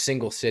game in a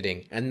single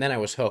sitting, and then I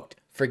was hooked.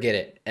 Forget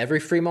it. Every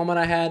free moment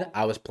I had,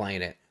 I was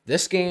playing it.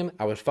 This game,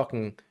 I was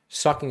fucking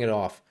sucking it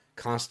off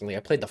constantly. I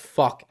played the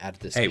fuck out of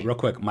this game. Hey, real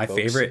quick, my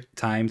favorite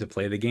time to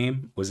play the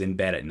game was in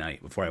bed at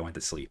night before I went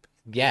to sleep.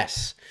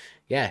 Yes.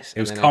 Yes. It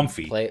was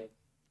comfy.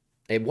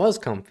 It was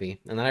comfy.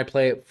 And then I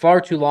play it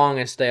far too long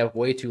and stay up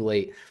way too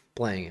late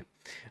playing it.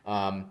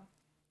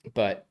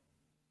 But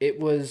it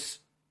was...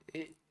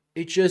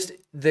 It just...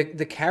 The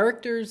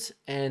characters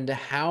and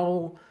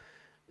how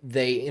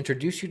they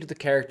introduce you to the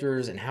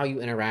characters and how you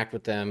interact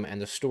with them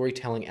and the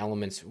storytelling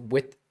elements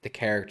with the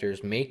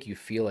characters make you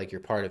feel like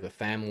you're part of a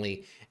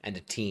family and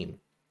a team.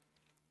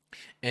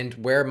 And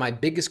where my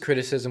biggest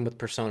criticism with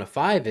Persona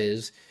 5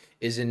 is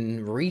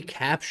in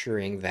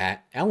recapturing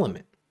that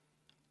element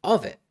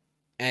of it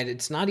And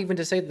it's not even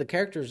to say that the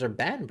characters are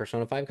bad in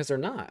Persona 5 because they're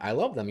not. I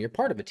love them. You're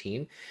part of a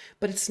team,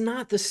 but it's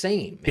not the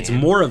same, It's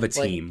man. more of a Like,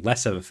 team,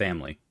 less of a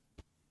family.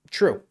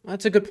 true.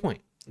 That's a good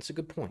point. That's a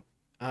good point.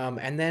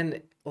 And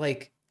then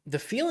like the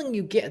feeling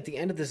you get at the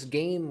end of this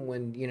game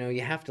when,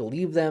 you have to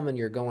leave them and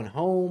you're going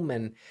home,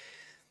 and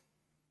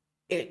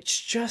it's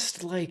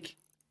just like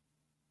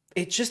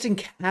it just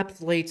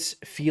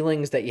encapsulates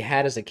feelings that you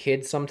had as a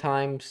kid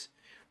sometimes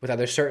with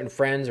either certain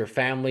friends or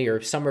family or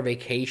summer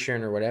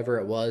vacation or whatever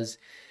it was.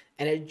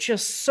 And it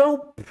just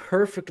so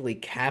perfectly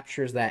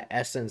captures that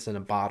essence in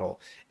a bottle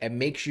and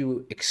makes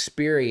you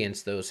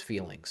experience those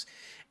feelings.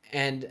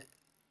 And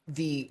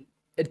the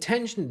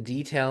attention to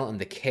detail and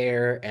the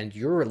care and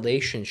your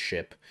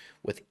relationship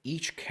with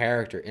each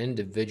character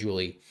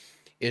individually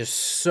is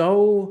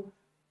so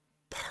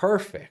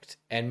perfect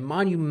and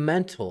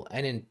monumental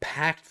and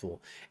impactful.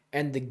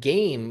 And the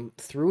game,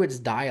 through its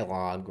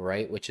dialogue,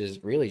 right, which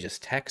is really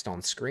just text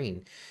on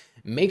screen,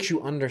 makes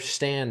you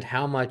understand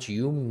how much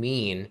you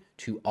mean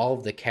to all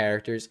of the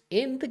characters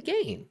in the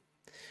game.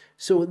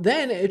 So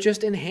then it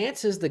just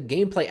enhances the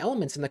gameplay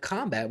elements in the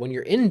combat when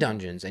you're in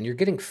dungeons and you're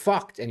getting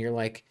fucked and you're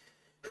like,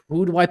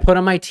 who do I put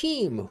on my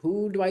team?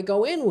 Who do I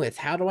go in with?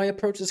 How do I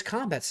approach this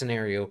combat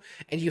scenario?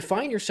 And you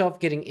find yourself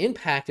getting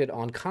impacted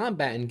on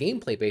combat and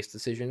gameplay based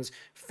decisions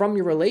from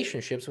your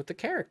relationships with the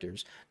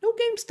characters. No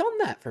game's done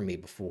that for me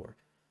before.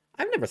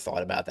 I've never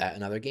thought about that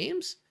in other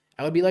games.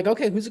 I would be like,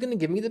 okay, who's going to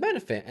give me the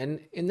benefit? And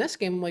in this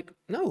game, I'm like,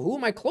 no, who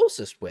am I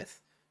closest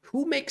with?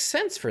 Who makes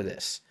sense for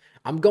this?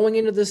 I'm going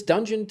into this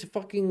dungeon to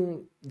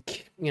fucking,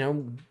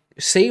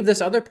 save this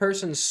other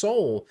person's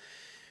soul.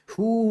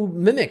 Who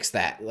mimics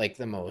that like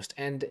the most?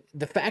 And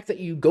the fact that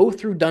you go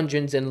through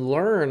dungeons and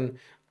learn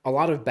a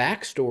lot of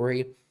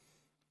backstory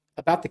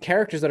about the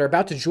characters that are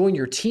about to join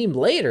your team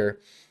later,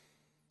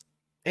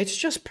 it's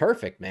just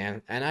perfect,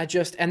 man.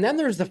 And then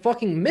there's the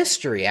fucking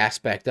mystery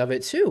aspect of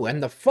it too.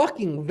 And the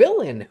fucking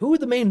villain, who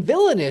the main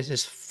villain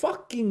is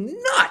fucking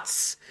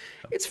nuts.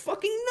 It's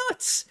fucking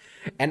nuts.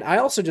 And I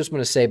also just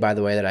want to say, by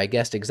the way, that I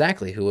guessed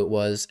exactly who it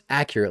was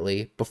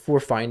accurately before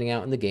finding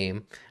out in the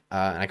game.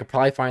 And I could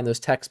probably find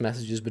those text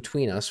messages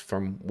between us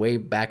from way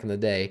back in the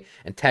day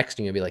and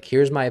texting you and be like,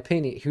 here's my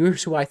opinion.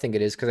 Here's who I think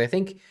it is. Because I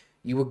think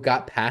you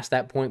got past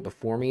that point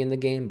before me in the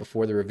game,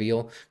 before the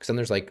reveal. Because then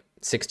there's like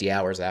 60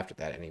 hours after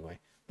that anyway.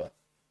 But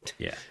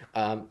Yeah.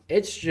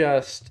 it's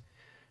just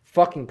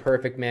fucking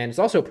perfect, man. It's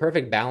also a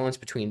perfect balance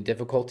between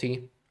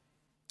difficulty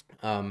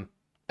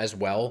as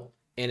well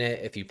in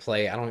it. If you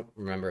play, I don't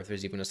remember if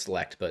there's even a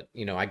select, but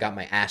I got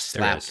my ass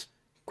slapped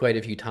quite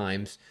a few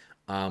times.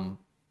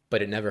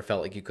 But it never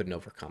felt like you couldn't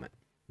overcome it.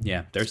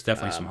 Yeah, there's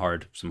definitely some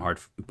hard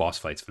boss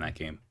fights in that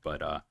game,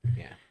 but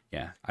Yeah.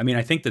 yeah. I mean,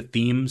 I think the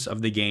themes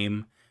of the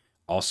game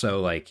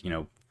also, like,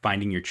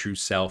 finding your true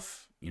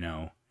self,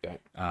 Okay.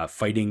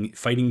 fighting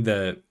fighting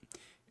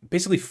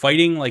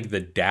like the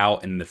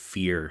doubt and the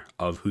fear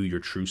of who your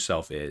true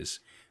self is.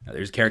 Now,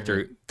 there's a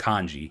character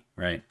Kanji,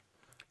 right?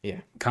 Yeah.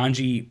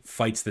 Kanji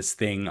fights this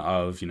thing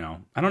of,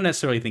 I don't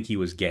necessarily think he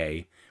was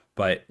gay,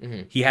 but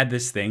he had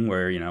this thing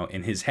where,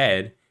 in his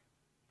head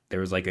there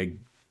was like I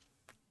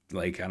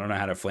don't know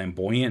how to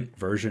flamboyant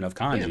version of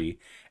Kanji,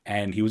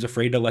 and he was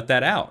afraid to let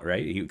that out,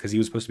 right? Because he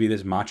was supposed to be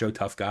this macho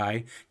tough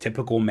guy,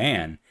 typical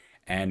man,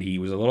 and he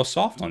was a little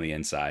soft on the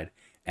inside.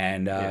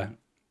 And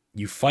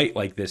you fight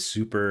like this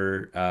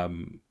super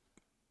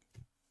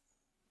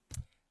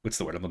what's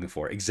the word I'm looking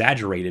for?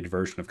 Exaggerated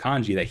version of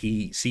Kanji that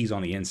he sees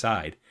on the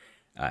inside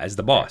as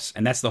the boss,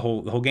 and that's the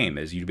whole game.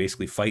 Is you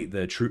basically fight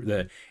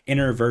the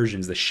inner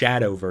versions, the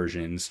shadow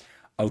versions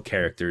of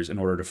characters in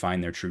order to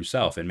find their true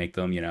self and make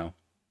them,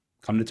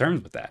 come to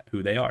terms with that,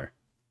 who they are.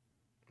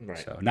 Right.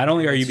 So not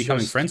only are you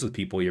becoming friends with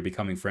people, you're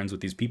becoming friends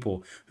with these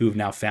people who have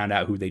now found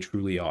out who they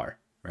truly are,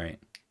 right?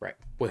 Right.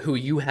 Well, who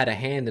you had a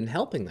hand in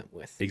helping them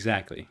with.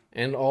 Exactly.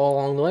 And all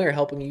along the way are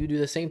helping you do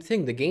the same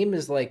thing. The game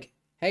is like,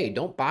 hey,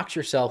 don't box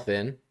yourself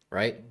in,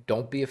 right?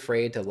 Don't be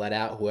afraid to let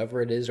out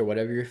whoever it is or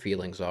whatever your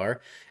feelings are.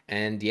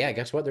 And yeah,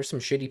 guess what? There's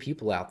some shitty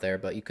people out there,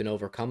 but you can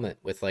overcome it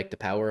with like the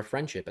power of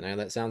friendship. And I know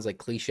that sounds like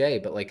cliche,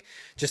 but like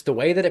just the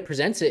way that it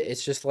presents it,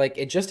 it's just like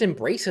it just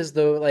embraces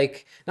the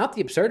like not the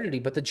absurdity,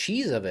 but the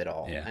cheese of it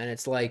all. Yeah. And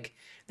it's like,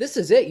 this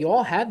is it. You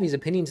all have these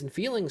opinions and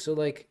feelings, so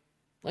like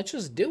let's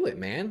just do it,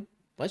 man.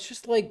 Let's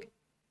just like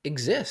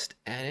exist.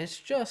 And it's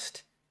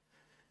just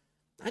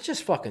I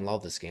just fucking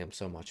love this game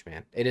so much,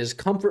 man. It is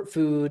comfort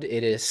food.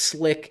 It is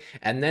slick.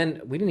 And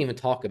then we didn't even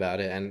talk about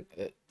it. And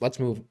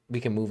we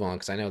can move on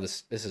because I know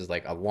this is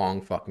like a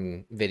long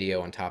fucking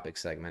video and topic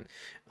segment.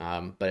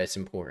 But it's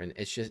important.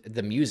 It's just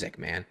the music,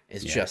 man.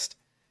 It's just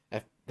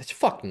it's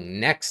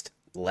fucking next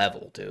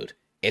level, dude.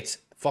 It's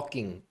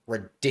fucking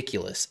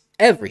ridiculous.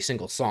 Every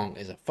single song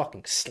is a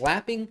fucking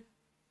slapping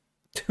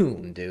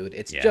tune, dude.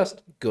 It's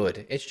just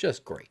good. It's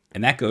just great.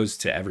 And that goes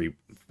to every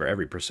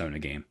Persona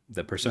game.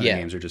 The Persona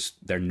games are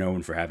they're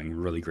known for having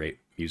really great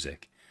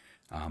music.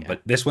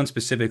 But this one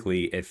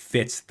specifically, it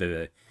fits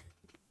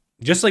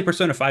just like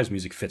Persona 5's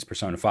music fits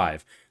Persona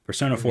 5,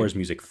 Persona 4's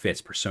music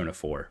fits Persona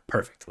 4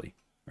 perfectly,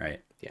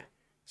 right? Yeah.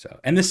 So,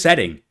 and the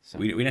setting, So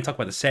we didn't talk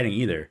about the setting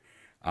either.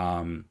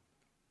 Um,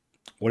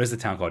 what is the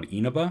town called?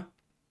 Inaba?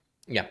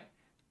 yeah.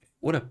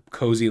 What a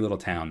cozy little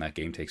town that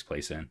game takes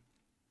place in.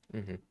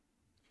 Hmm.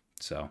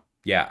 So,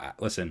 yeah,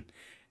 listen,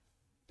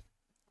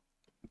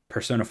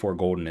 Persona 4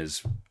 Golden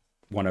is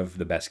one of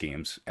the best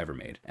games ever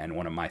made and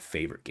one of my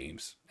favorite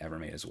games ever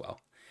made as well.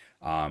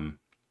 Um,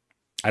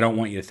 I don't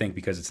want you to think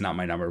because it's not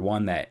my number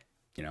one that,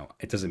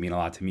 it doesn't mean a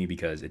lot to me,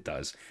 because it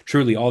does.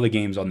 Truly, all the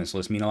games on this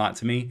list mean a lot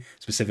to me,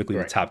 specifically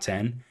the Right. top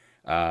 10.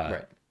 Uh,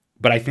 Right.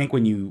 but I think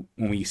when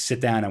we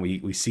sit down and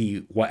we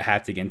see what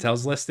Haptic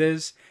Intel's list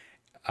is,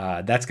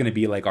 that's going to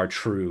be like our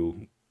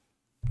true,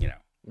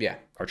 Yeah.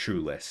 our true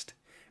list.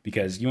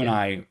 Because you and Yeah.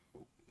 I,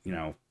 you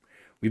know,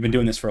 we've been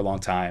doing this for a long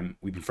time.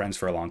 We've been friends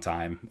for a long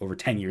time, over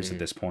 10 years at Hmm.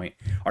 this point.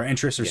 Our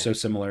interests are Yeah. so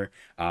similar.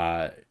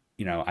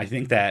 I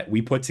think that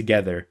we put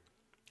together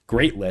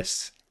great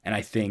lists. And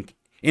I think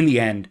in the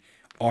end,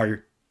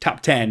 our top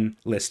 10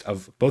 list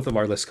of both of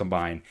our lists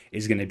combined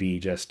is going to be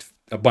just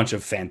a bunch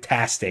of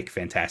fantastic,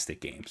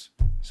 fantastic games.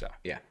 So,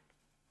 Yeah.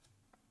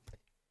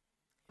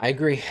 I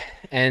agree.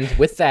 And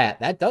with that,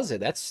 that does it.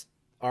 That's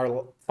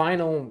our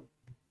final,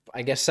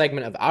 I guess,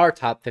 segment of our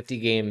top 50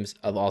 games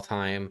of all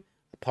time,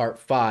 part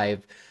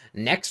 5.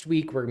 Next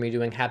week, we're going to be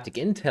doing Haptic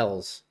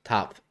Intel's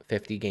top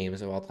 50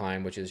 games of all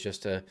time, which is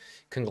just a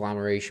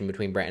conglomeration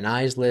between Brett and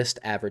I's list,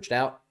 averaged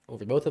out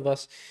over both of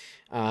us.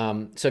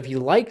 So if you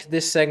liked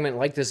this segment,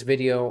 like this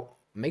video,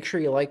 make sure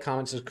you like,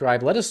 comment,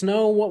 subscribe. Let us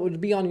know what would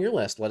be on your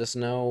list. Let us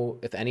know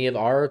if any of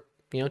our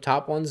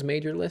top ones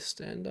made your list.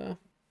 And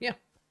yeah.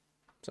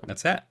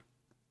 that's that.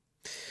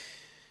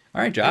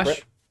 All right, Hey, Josh,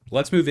 Brett.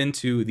 let's move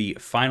into the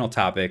final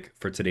topic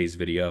for today's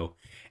video.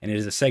 And it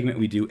is a segment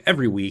we do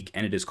every week,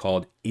 and it is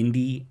called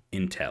Indie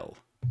Intel.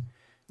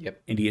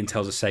 Yep. Indie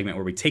Intel is a segment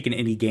where we take an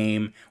indie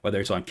game,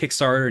 whether it's on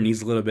Kickstarter,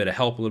 needs a little bit of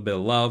help, a little bit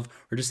of love,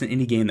 or just an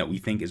indie game that we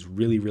think is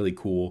really, really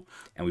cool,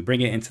 and we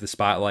bring it into the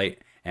spotlight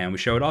and we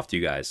show it off to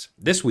you guys.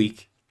 This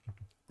week,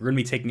 we're going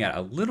to be taking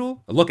a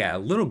look at a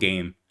little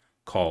game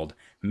called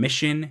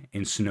Mission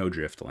in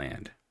Snowdrift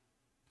Land.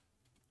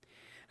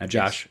 Now,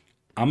 Josh,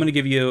 I'm going to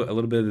give you a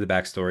little bit of the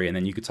backstory, and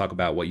then you could talk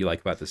about what you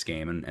like about this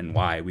game and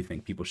why we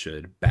think people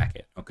should back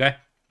it, okay?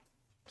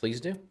 Please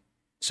do.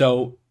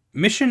 So,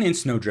 Mission in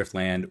Snowdrift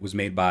Land was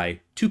made by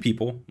two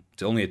people.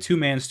 It's only a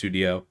two-man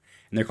studio,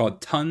 and they're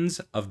called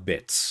Tons of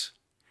Bits.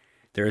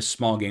 They're a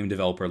small game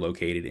developer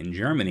located in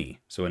Germany,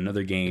 so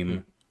another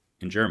game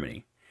in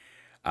Germany.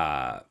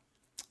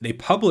 They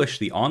published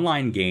the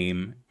online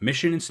game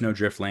Mission in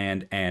Snowdrift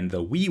Land and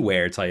the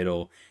WiiWare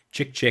title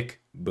Chick Chick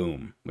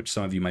Boom, which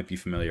some of you might be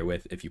familiar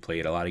with if you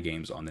played a lot of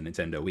games on the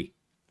Nintendo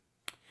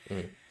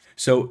Wii.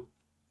 So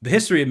the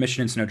history of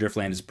Mission in Snowdrift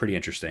Land is pretty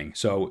interesting.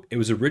 So it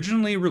was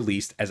originally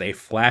released as a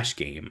Flash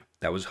game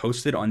that was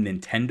hosted on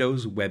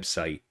Nintendo's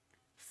website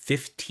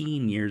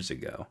 15 years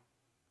ago.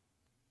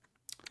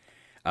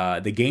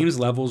 The game's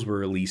levels were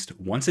released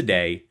once a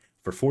day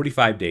for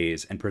 45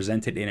 days and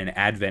presented in an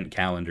advent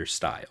calendar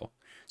style.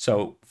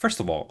 So first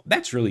of all,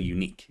 that's really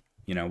unique.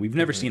 We've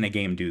never seen a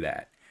game do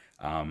that.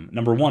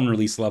 Number one,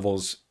 release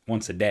levels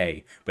once a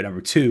day, but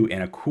number two,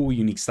 in a cool,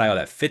 unique style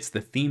that fits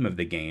the theme of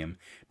the game,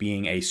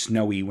 being a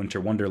snowy winter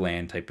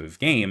wonderland type of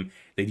game,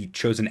 they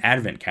chose an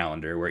advent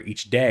calendar where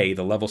each day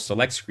the level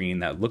select screen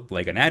that looked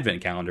like an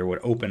advent calendar would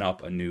open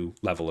up a new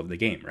level of the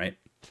game, right?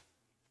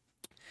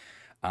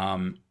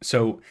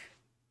 So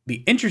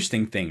the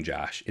interesting thing,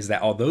 Josh, is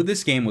that although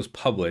this game was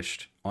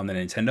published on the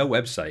Nintendo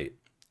website,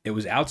 it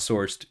was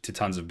outsourced to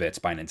Tons of Bits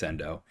by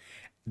Nintendo.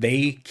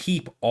 They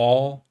keep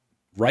all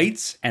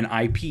rights and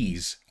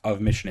IPs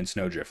of Mission in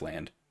Snowdrift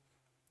Land.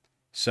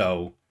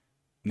 So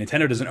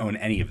Nintendo doesn't own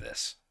any of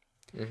this.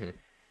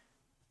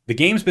 The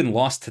game's been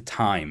lost to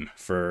time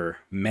for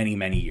many,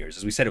 many years.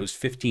 As we said, it was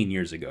 15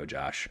 years ago,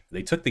 Josh.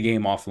 They took the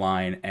game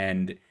offline,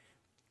 and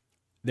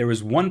there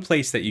was one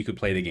place that you could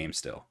play the game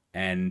still.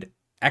 And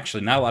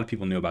actually, not a lot of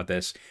people knew about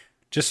this.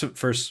 Just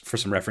for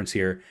some reference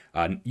here,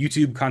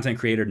 YouTube content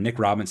creator Nick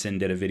Robinson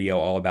did a video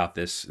all about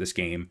this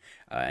game,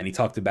 and he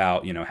talked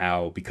about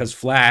how because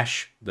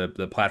Flash, the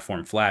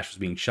platform Flash, was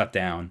being shut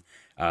down,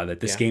 that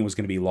this game was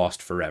going to be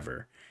lost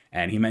forever.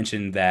 And he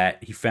mentioned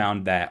that he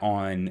found that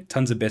on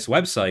Tons of Bits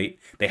website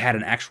they had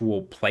an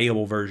actual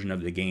playable version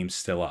of the game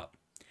still up.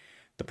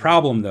 The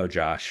problem, though,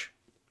 Josh,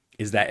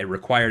 is that it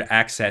required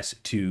access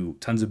to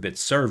Tons of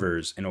Bits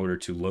servers in order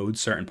to load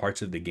certain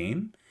parts of the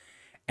game.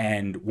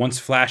 And once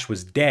Flash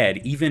was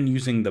dead, even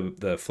using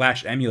the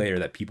Flash emulator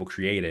that people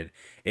created,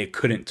 it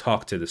couldn't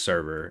talk to the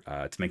server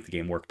to make the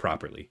game work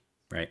properly,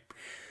 right?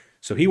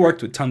 So he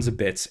worked with Tons of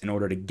Bits in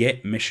order to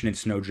get Mission in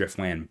Snowdrift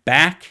Land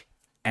back.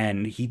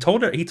 And he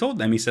told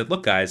them, he said,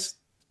 "Look, guys,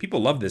 people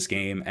love this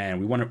game,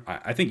 and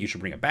I think you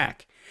should bring it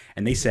back."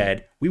 And they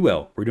said, "We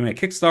will. We're doing a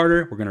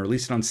Kickstarter. We're going to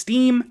release it on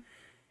Steam,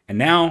 and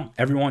now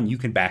everyone, you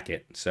can back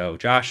it." So,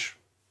 Josh,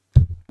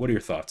 what are your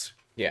thoughts?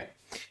 Yeah.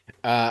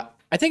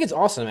 I think it's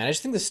awesome, man. I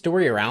just think the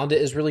story around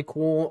it is really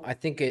cool. I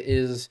think it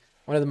is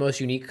one of the most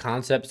unique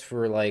concepts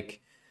for,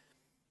 like,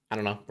 I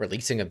don't know,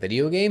 releasing a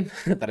video game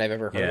that I've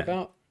ever heard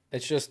about.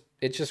 it's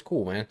just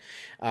cool, man.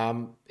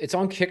 It's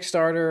on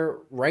Kickstarter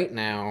right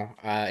now.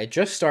 It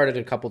just started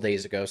a couple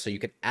days ago, so you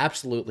can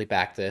absolutely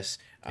back this.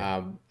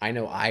 I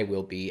know I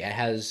will be. It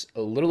has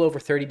a little over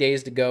 30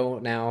 days to go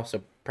now,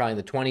 so probably in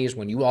the 20s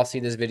when you all see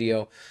this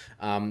video.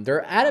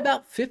 They're at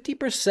about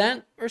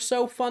 50% or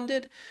so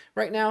funded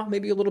right now,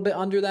 maybe a little bit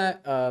under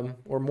that,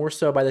 or more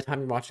so by the time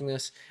you're watching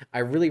this. I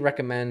really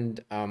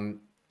recommend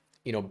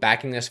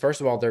backing this.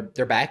 First of all,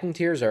 their backing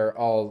tiers are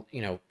all,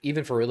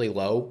 even for really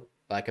low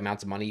like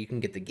amounts of money, you can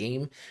get the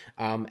game.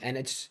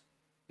 And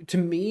to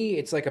me,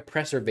 it's like a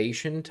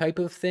preservation type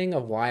of thing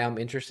of why I'm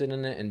interested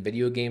in it, and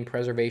video game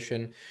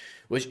preservation,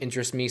 which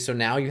interests me. So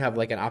now you have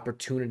like an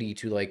opportunity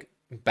to like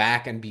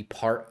back and be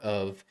part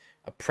of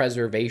a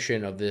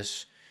preservation of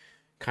this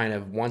kind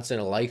of once in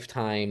a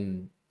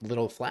lifetime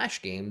little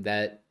Flash game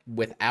that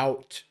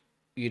without,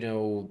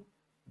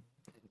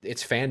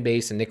 its fan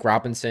base and Nick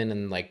Robinson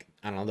and like,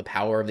 I don't know, the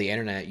power of the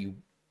internet,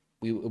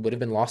 we would have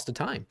been lost to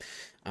time.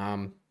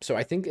 So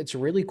I think it's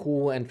really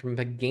cool, and from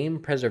the game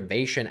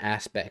preservation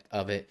aspect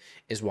of it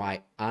is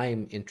why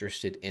I'm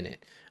interested in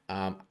it.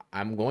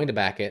 I'm going to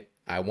back it.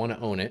 I want to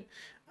own it,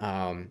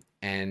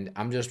 and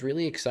I'm just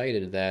really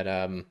excited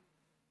that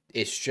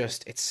it's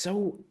just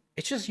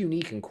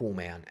unique and cool,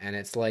 man. And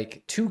it's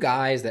like two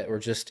guys that were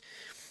just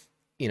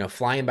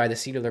flying by the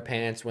seat of their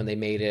pants when they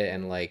made it,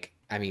 and like,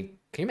 I mean,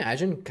 can you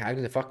imagine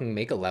having to fucking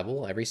make a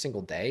level every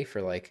single day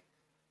for like,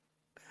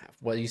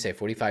 what do you say,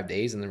 45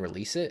 days and then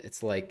release it?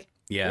 It's like,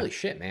 holy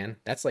shit, man.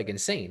 That's like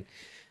insane.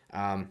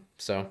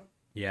 So.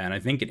 Yeah, and I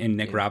think in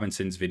Nick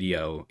Robinson's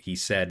video, he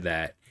said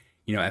that,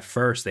 at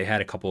first they had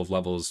a couple of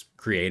levels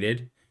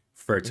created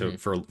for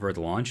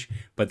the launch,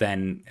 but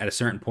then at a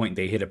certain point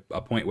they hit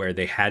a point where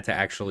they had to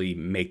actually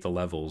make the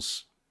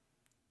levels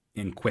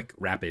in quick,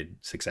 rapid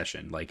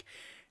succession. Like,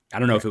 I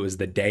don't know if it was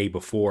the day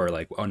before,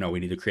 like, oh no, we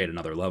need to create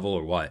another level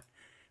or what.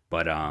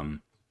 But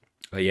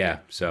yeah,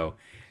 so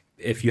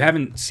if you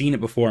haven't seen it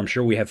before, I'm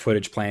sure we have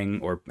footage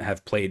playing or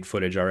have played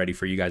footage already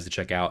for you guys to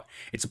check out.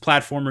 It's a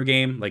platformer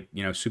game, like,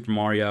 Super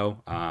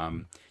Mario.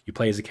 You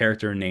play as a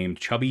character named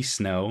Chubby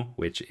Snow,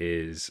 which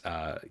is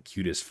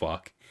cute as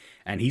fuck.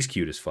 And he's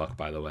cute as fuck,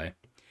 by the way.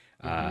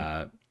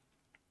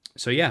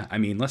 So yeah, I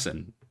mean,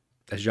 listen,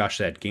 as Josh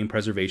said, game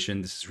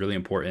preservation, this is really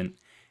important.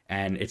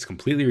 And it's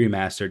completely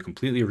remastered,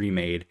 completely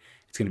remade.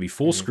 It's going to be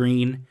full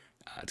screen.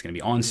 It's going to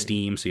be on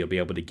Steam, so you'll be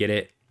able to get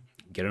it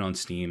on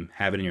Steam,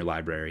 have it in your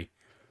library.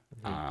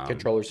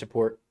 Controller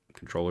support,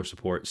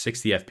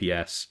 60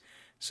 FPS.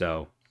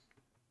 So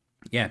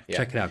yeah,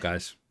 check it out,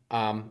 guys.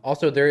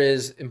 Also, there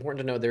is important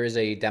to know there is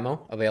a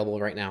demo available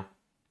right now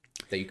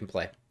that you can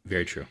play.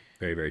 Very true.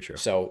 Very, very true.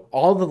 So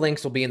all the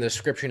links will be in the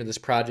description of this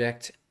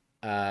project.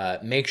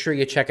 Make sure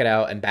you check it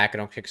out and back it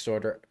on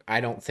Kickstarter.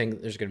 I don't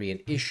think there's going to be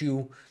an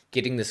issue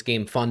getting this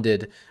game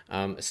funded,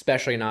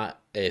 especially not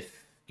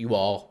if you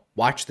all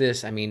watch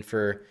this. I mean,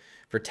 for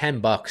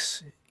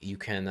 $10, you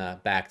can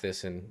back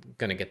this and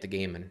gonna get the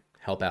game and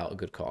help out a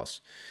good cause.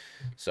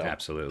 So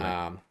absolutely,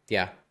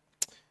 yeah.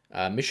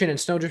 Mission in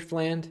Snowdrift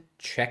Land,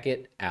 check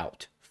it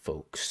out,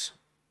 folks.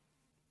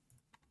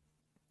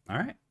 All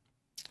right.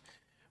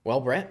 Well,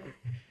 Brett,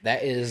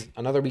 that is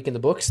another week in the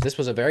books. This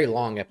was a very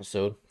long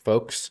episode,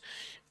 folks.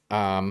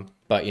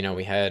 But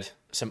we had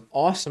some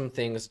awesome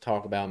things to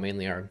talk about,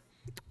 mainly our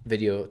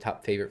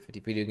top favorite 50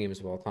 video games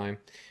of all time.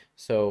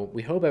 So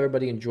we hope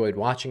everybody enjoyed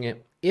watching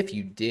it. If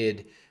you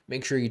did,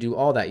 make sure you do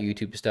all that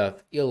YouTube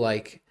stuff.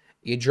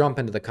 You jump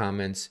into the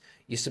comments,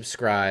 you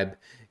subscribe,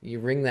 you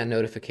ring that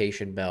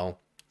notification bell,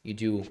 you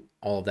do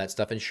all of that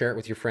stuff and share it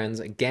with your friends.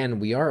 Again,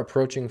 we are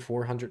approaching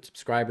 400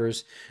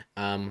 subscribers.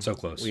 So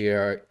close.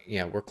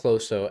 We're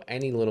close. So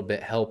any little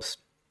bit helps.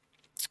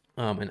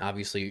 And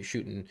obviously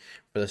shooting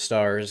for the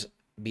stars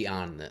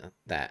beyond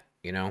that.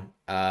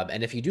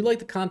 And if you do like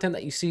the content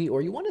that you see,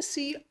 or you want to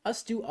see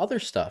us do other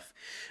stuff,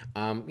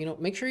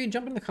 make sure you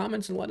jump in the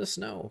comments and let us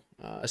know,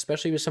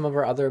 especially with some of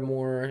our other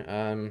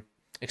more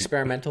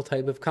experimental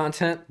type of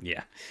content.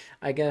 Yeah,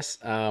 I guess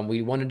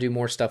we want to do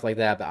more stuff like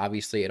that, but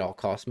obviously it all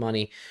costs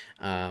money.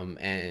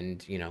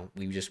 And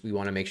we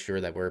want to make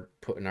sure that we're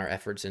putting our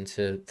efforts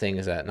into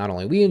things that not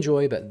only we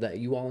enjoy, but that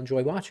you all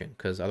enjoy watching,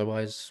 because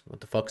otherwise what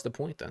the fuck's the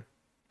point then?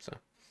 So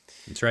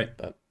that's right.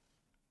 But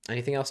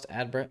anything else to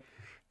add, Brett?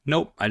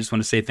 Nope. I just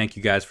want to say thank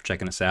you guys for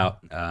checking us out.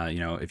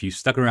 If you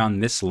stuck around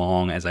this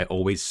long, as I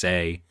always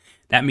say,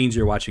 that means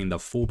you're watching the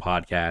full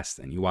podcast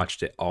and you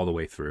watched it all the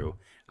way through.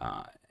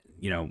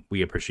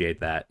 We appreciate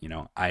that.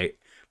 I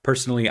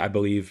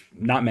believe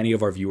not many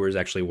of our viewers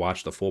actually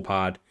watch the full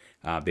pod.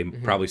 They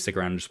probably stick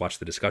around and just watch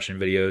the discussion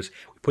videos.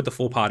 We put the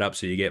full pod up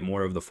so you get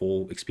more of the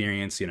full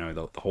experience,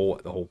 the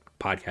whole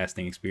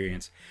podcasting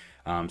experience.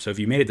 So if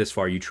you made it this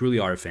far, you truly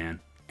are a fan,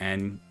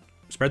 and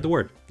spread the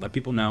word. Let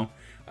people know.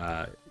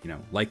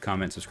 Like,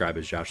 comment, subscribe,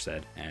 as Josh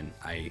said, and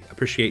I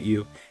appreciate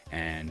you.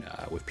 And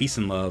with peace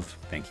and love,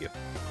 thank you.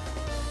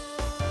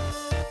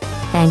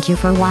 Thank you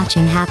for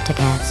watching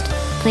Hapticast.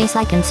 Please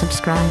like and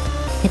subscribe.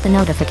 Hit the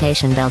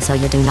notification bell so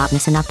you do not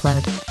miss an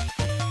upload.